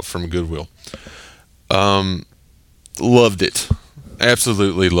camcorder he bought from Goodwill. Loved it.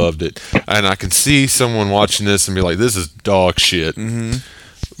 Absolutely loved it. And I can see someone watching this and be like, this is dog shit.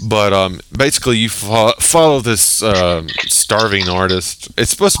 But basically you follow this starving artist.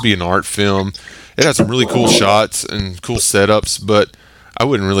 It's supposed to be an art film. It has some really cool shots and cool setups, but I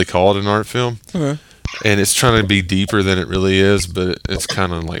wouldn't really call it an art film. Okay. And it's trying to be deeper than it really is, but it's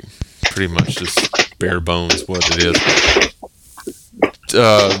kind of like pretty much just bare bones what it is.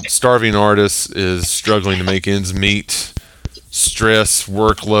 Starving artist is struggling to make ends meet. Stress,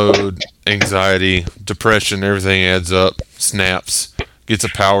 workload, anxiety, depression, everything adds up. Snaps, gets a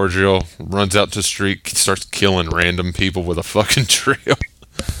power drill, runs out to the street, starts killing random people with a fucking drill.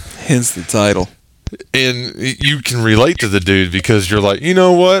 Hence the title. And you can relate to the dude because you're like, you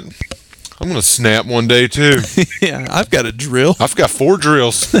know what? I'm going to snap one day too. Yeah, I've got a drill. I've got 4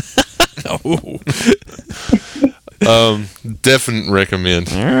 drills. Definite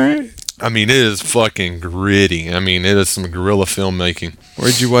recommend. All right. I mean, it is fucking gritty. I mean, it is some guerrilla filmmaking.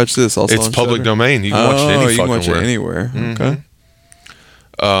 Where'd you watch this? Also, it's on public Shudder? domain. You can watch it any you can watch fucking it anywhere. Okay.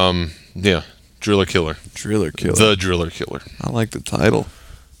 Yeah, Driller Killer. Driller Killer. The Driller Killer. I like the title.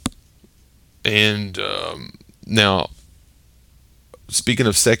 And now, speaking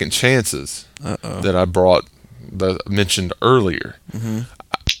of second chances that I mentioned earlier,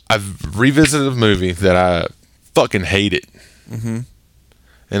 I've revisited a movie that I fucking hated.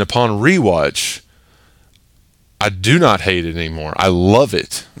 And upon rewatch, I do not hate it anymore. I love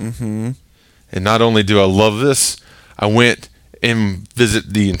it. And not only do I love this, I went and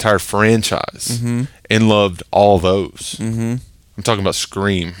visited the entire franchise and loved all those. I'm talking about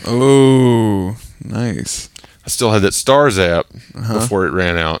Scream. Oh, nice. I still had that Stars app before it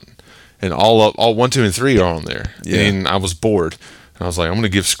ran out. And all 1, 2, and 3 are on there. Yeah. And I was bored. And I was like, I'm going to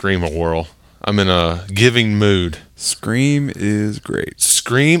give Scream a whirl. I'm in a giving mood. Scream is great.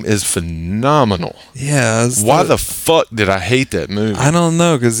 Scream is phenomenal. Yeah. Why the fuck did I hate that movie? I don't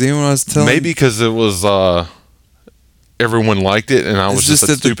know, because even when I was telling... Maybe because it was... everyone liked it, and I was just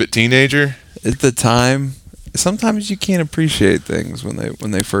a stupid teenager. At the time, sometimes you can't appreciate things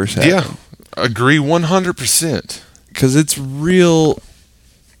when they first happen. Yeah, agree 100%. Because it's real...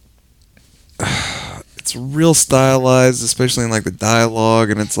 It's real stylized, especially in like the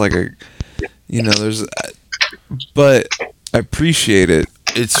dialogue, and it's like a... You know, there's... But I appreciate it.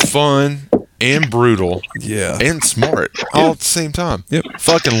 It's fun and brutal. Yeah. And smart all at the same time. Yep.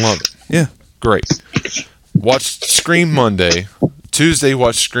 Fucking love it. Yeah. Great. Watched Scream Monday. Tuesday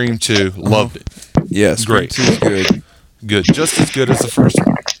watched Scream 2. Loved it. Yeah, Scream great. 2 is good. Good. Just as good as the first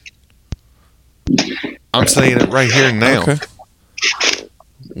one. I'm saying it right here and now. Okay.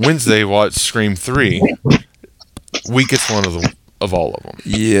 Wednesday watched Scream 3. Weakest one of all of them.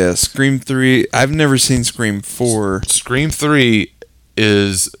 Yeah, Scream 3. I've never seen Scream 4. Scream 3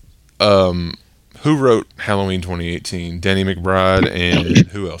 is who wrote Halloween 2018? Danny McBride and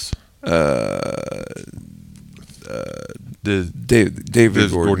who else?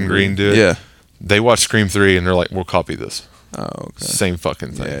 David Gordon Green do it. Yeah. They watched Scream 3 and they're like, we'll copy this. Oh, okay. Same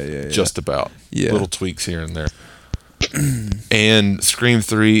fucking thing. Yeah. Just about. Yeah. Little tweaks here and there. And Scream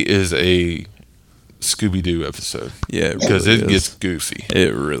 3 is a Scooby-Doo episode. Yeah, because really it gets goofy.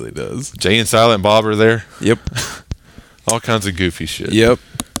 It really does. Jay and Silent Bob are there. Yep. All kinds of goofy shit. Yep.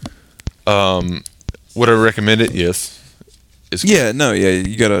 Would I recommend it? Yes.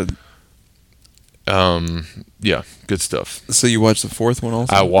 You gotta. Yeah, good stuff. So you watched the fourth one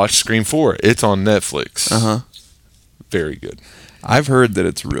also? I watched Scream 4. It's on Netflix. Very good. I've heard that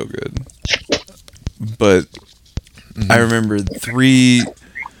it's real good, but I remember 3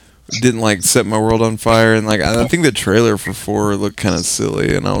 didn't like set my world on fire, and like I think the trailer for 4 looked kind of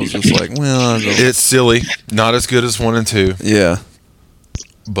silly, and I was just like, well, it's silly, not as good as 1 and 2. Yeah,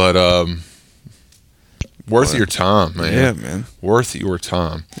 but worth your time, man. Yeah, man, worth your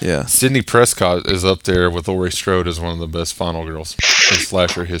time. Yeah, Sidney Prescott is up there with Laurie Strode as one of the best final girls in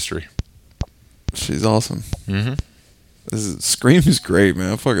slasher history. She's awesome. Scream is great,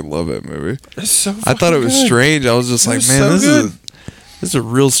 man. I fucking love that movie. It's so I thought it was good. strange. I was just like, man, this is a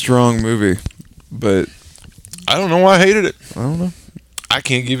real strong movie. But I don't know why I hated it. I don't know. I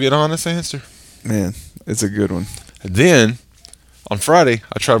can't give you an honest answer. Man, it's a good one. And then on Friday,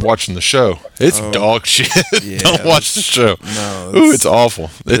 I tried watching the show. It's dog shit. Yeah, Don't watch the show. No, Ooh, it's awful.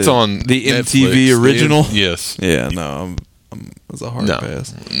 It's on the Netflix. MTV original. Yes. Yeah, no, it was a hard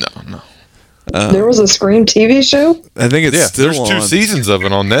pass. No. There was a Scream TV show? I think it's still there's 2 on. seasons of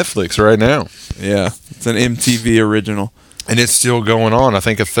it on Netflix right now. Yeah, it's an MTV original. And it's still going on. I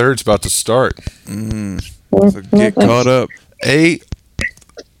think a third's about to start. So get caught up.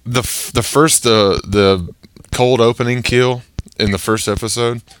 The first the cold opening kill in the first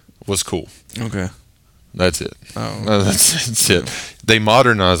episode was cool. Okay. That's it. Oh. That's it. They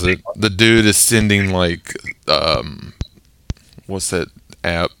modernize it. The dude is sending like what's that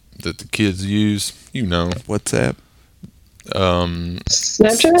app that the kids use? You know. WhatsApp.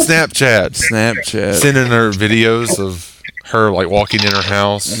 Snapchat? Snapchat. Sending her videos of her like walking in her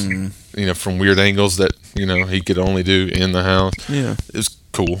house, from weird angles that, he could only do in the house. Yeah. It was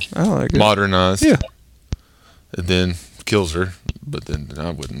cool. I like it. Modernized. Yeah. And then kills her, but then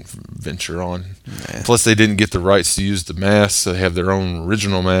I wouldn't venture on. Nah. Plus, they didn't get the rights to use the mask, so they have their own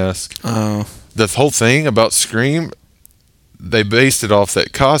original mask. Oh. The whole thing about Scream, they based it off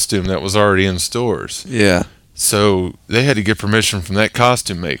that costume that was already in stores. Yeah. So they had to get permission from that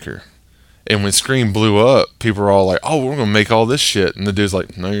costume maker. And when Scream blew up, people were all like, "Oh, we're gonna make all this shit," and the dude's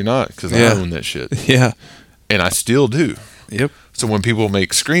like, "No, you're not, because I own that shit." Yeah. And I still do. Yep. So when people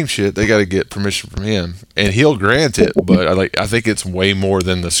make Scream shit, they got to get permission from him, and he'll grant it. But I think it's way more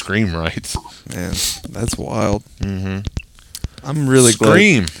than the Scream rights. Man, that's wild. Mm-hmm. I'm really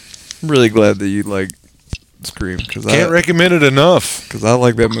Scream. I'm really glad that you like Scream, because Can't recommend it enough. Because I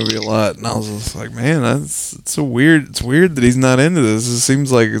like that movie a lot, and I was just like, man, it's so weird. It's weird that he's not into this. It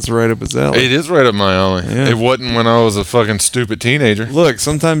seems like it's right up his alley. It is right up my alley. Yeah. It wasn't when I was a fucking stupid teenager. Look,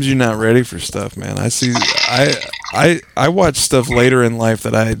 sometimes you're not ready for stuff, man. I watch stuff later in life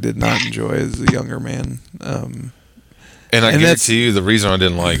that I did not enjoy as a younger man. And I guarantee you the reason I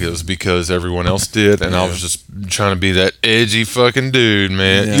didn't like it was because everyone else did, and I was just trying to be that edgy fucking dude,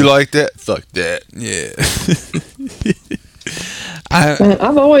 man. Yeah. You like that? Fuck that. Yeah. Man,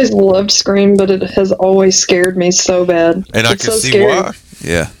 I've always loved Scream, but it has always scared me so bad. And I It's can so see scary. why.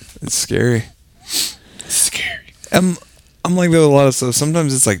 Yeah, it's scary. Scary. I'm like that with a lot of stuff.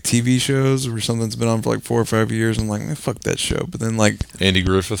 Sometimes it's like TV shows where something's been on for like 4 or 5 years. I'm like, fuck that show. But then like Andy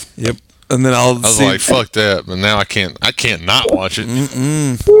Griffith. Yep. And then I was like, fuck that. But now I can't not watch it.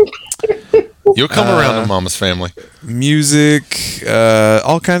 You'll come around to Mama's Family. Music,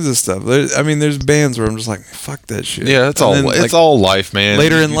 all kinds of stuff. There's bands where I'm just like, fuck that shit. Yeah, it's all life, man.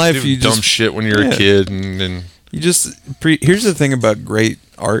 Later in life, do you dumb just shit when you're a kid, and you just here's the thing about great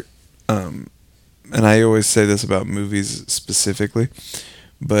art, and I always say this about movies specifically,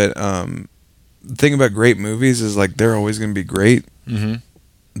 but the thing about great movies is like they're always going to be great. Mm-hmm.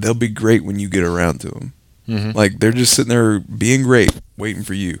 They'll be great when you get around to them. Mm-hmm. Like they're just sitting there being great, waiting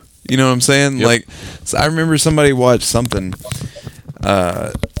for you. You know what I'm saying? Yep. Like, so I remember somebody watched something,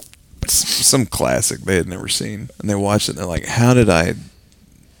 some classic they had never seen, and they watched it and they're like, "How did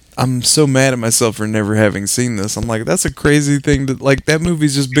I'm so mad at myself for never having seen this." I'm like, that's a crazy thing to like. That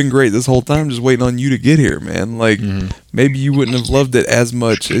movie's just been great this whole time, just waiting on you to get here, man. Like, maybe you wouldn't have loved it as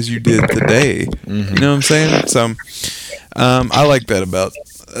much as you did today. You know what I'm saying? So, I like that about.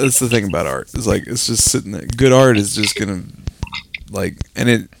 That's the thing about art. It's like it's just sitting there. Good art is just gonna like, and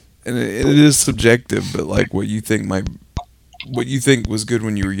it is subjective, but like what you think was good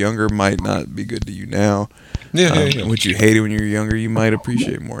when you were younger might not be good to you now. Yeah. What you hated when you were younger, you might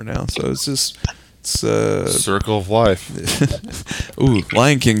appreciate more now. So it's circle of life. Ooh,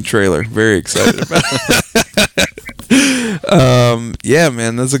 Lion King trailer. Very excited about it. Yeah,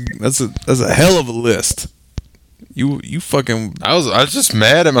 man, that's a hell of a list. You fucking. I was just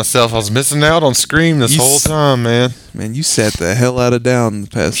mad at myself. I was missing out on Scream this whole time, man. Man, you sat the hell out of down the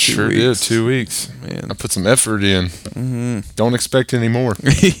past 2 weeks. Sure did. 2 weeks, man. I put some effort in. Mm-hmm. Don't expect any more.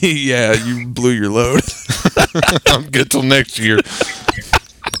 Yeah, you blew your load. I'm good till next year.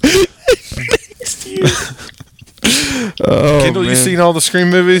 Next year. Oh, Kendall, you seen all the Scream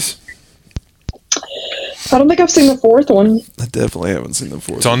movies? I don't think I've seen the fourth one. I definitely haven't seen the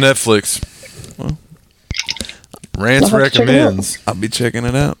fourth. It's on Netflix. Well, Rance recommends. I'll be checking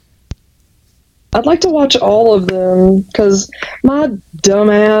it out. I'd like to watch all of them because my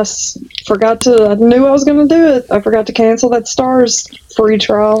dumbass I knew I was going to do it. I forgot to cancel that Stars free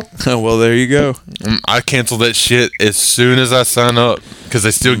trial. Oh, well, there you go. I canceled that shit as soon as I sign up because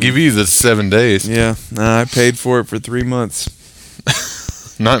they still give you the 7 days. Yeah, I paid for it for 3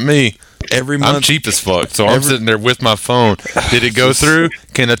 months. Not me. Every month. I'm cheap as fuck, so I'm sitting there with my phone. Did it go through?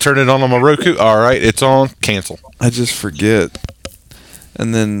 Can I turn it on my Roku? All right, it's on. Cancel. I just forget.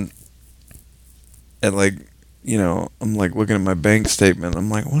 And then, I'm like looking at my bank statement. I'm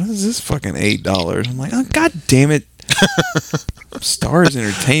like, what is this fucking $8? I'm like, oh, god damn it. Stars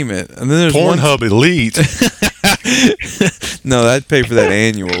Entertainment. And then there's Pornhub Elite. No, I'd pay for that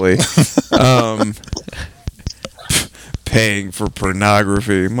annually. Paying for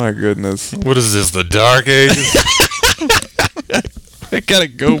pornography. My goodness. What is this, the Dark Ages? I gotta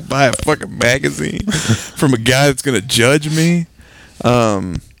go buy a fucking magazine from a guy that's gonna judge me.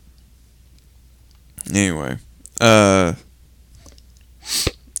 Anyway.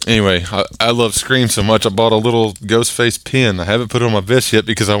 Anyway, I love Scream so much, I bought a little Ghostface pin. I haven't put it on my vest yet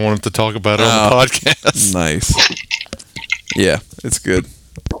because I wanted to talk about it on the podcast. Nice. Yeah, it's good.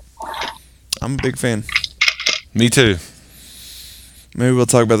 I'm a big fan. Me too. Maybe we'll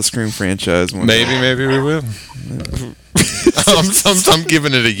talk about the Scream franchise one day. Maybe we will. I'm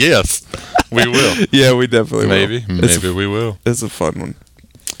giving it a yes. We will. Yeah, we definitely will. Maybe we will. It's a fun one.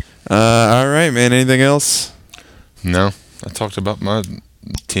 All right, man. Anything else? No. I talked about my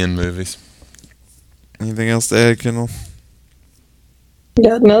 10 movies. Anything else to add, Kendall?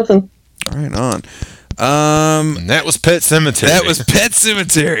 Got nothing. All right, on. And that was Pet Sematary. That was Pet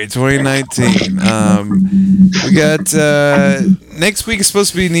Sematary 2019. We got next week is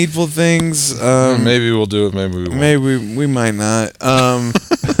supposed to be Needful Things. Maybe we'll do it. Maybe we won't. Maybe we might not.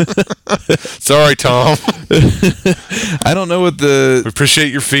 Sorry, Tom. I don't know what the. We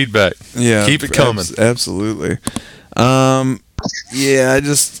appreciate your feedback. Yeah, keep it coming. Absolutely. Yeah,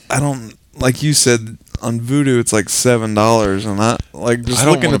 I don't like you said. On Vudu, it's like $7, and I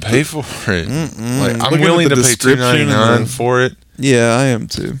don't want to pay for it. Like, I'm willing to pay $2.99 for it. Yeah, I am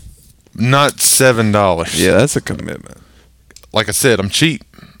too. Not $7. Yeah, that's a commitment. Like I said, I'm cheap.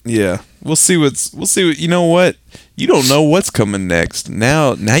 Yeah, we'll see what you know. What you don't know what's coming next.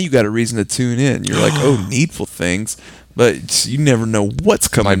 Now you got a reason to tune in. You're like, oh, Needful Things, but you never know what's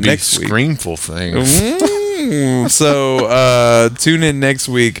coming next week. Screamful Things. So tune in next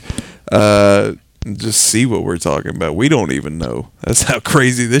week. Just see what we're talking about. We don't even know. That's how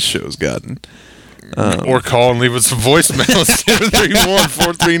crazy this show's gotten. Or call and leave us a voicemail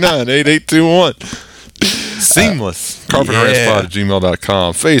 731-439-8821. Seamless.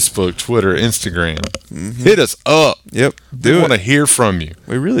 CarpenterRantSpot@gmail.com. Facebook, Twitter, Instagram. Mm-hmm. Hit us up. Yep. We want to hear from you.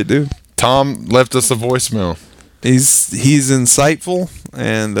 We really do. Tom left us a voicemail. He's insightful,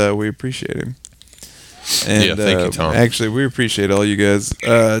 and we appreciate him. And, yeah, thank you, Tom. Actually, we appreciate all you guys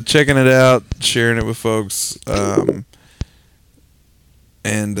checking it out, sharing it with folks, and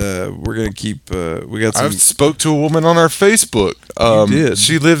we're gonna keep. We got. I spoke to a woman on our Facebook. You did.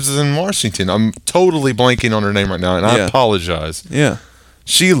 She lives in Washington. I'm totally blanking on her name right now, and I apologize. Yeah.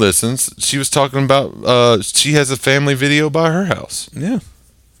 She listens. She was talking about. She has a family video by her house. Yeah.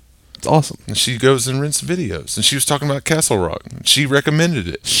 It's awesome. And she goes and rents videos. And she was talking about Castle Rock. She recommended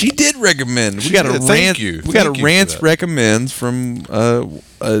it. She did recommend. We got a rant. We got a rant recommends from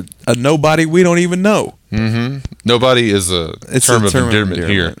a nobody we don't even know. Mm-hmm. Nobody is a term of endearment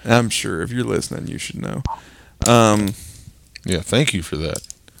here. I'm sure if you're listening, you should know. Yeah, thank you for that.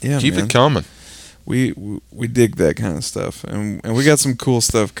 Yeah, keep it coming. We dig that kind of stuff, and we got some cool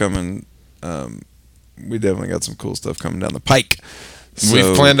stuff coming. We definitely got some cool stuff coming down the pike. So,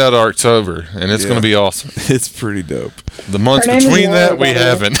 we've planned out October, and it's going to be awesome. It's pretty dope. The months between that, we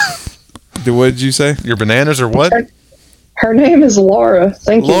haven't. What did you say? Your bananas are what? Her name is Laura.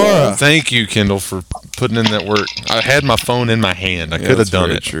 Thank you, Laura. Thank you, Kendall, for putting in that work. I had my phone in my hand. I could have done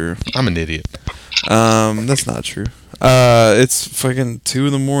it. True. I'm an idiot. That's not true. It's fucking 2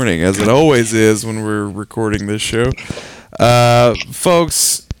 a.m, as it always is when we're recording this show.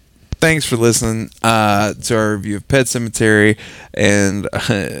 Folks, thanks for listening to our review of Pet Sematary and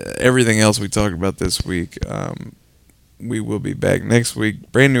everything else we talked about this week. We will be back next week.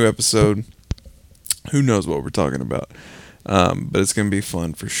 Brand new episode. Who knows what we're talking about? But it's going to be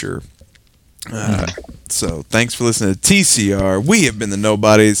fun for sure. So thanks for listening to TCR. We have been the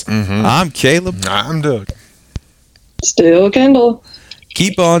Nobodies. Mm-hmm. I'm Caleb. I'm Doug. Still Kendall.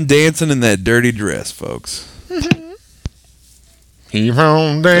 Keep on dancing in that dirty dress, folks. Keep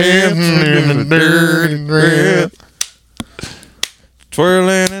on dancing in the dirty dress.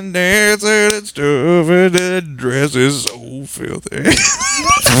 Twirling and dancing and stuff, and that dress is so filthy.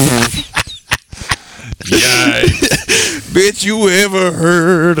 Yikes. Bitch, you ever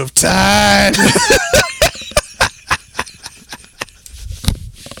heard of Tide?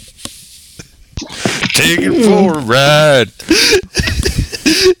 Take it for a ride.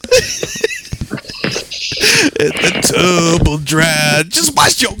 At the tub will dry. Just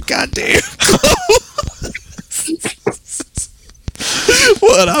wash your goddamn clothes.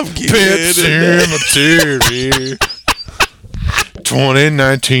 What I'm getting Pet Sematary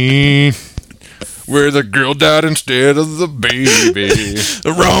 2019, where the girl died instead of the baby.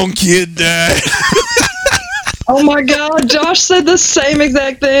 The wrong kid died. Oh my God, Josh said the same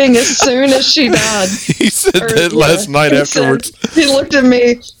exact thing as soon as she died. He said that last night afterwards. He looked at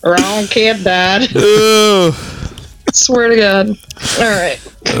me, wrong kid died. Swear to God. Alright.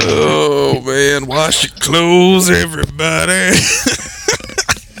 Oh man, wash your clothes, everybody.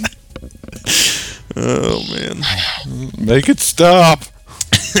 Oh man. Make it stop.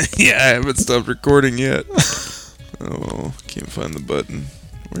 Yeah, I haven't stopped recording yet. Oh, can't find the button.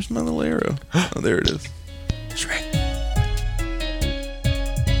 Where's my little arrow? Oh, there it is. Shrek.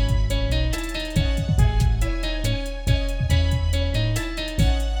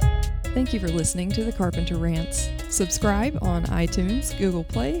 Thank you for listening to the Carpenter Rants. Subscribe on iTunes, Google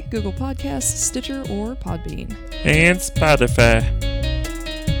Play, Google Podcasts, Stitcher, or Podbean. And Spotify.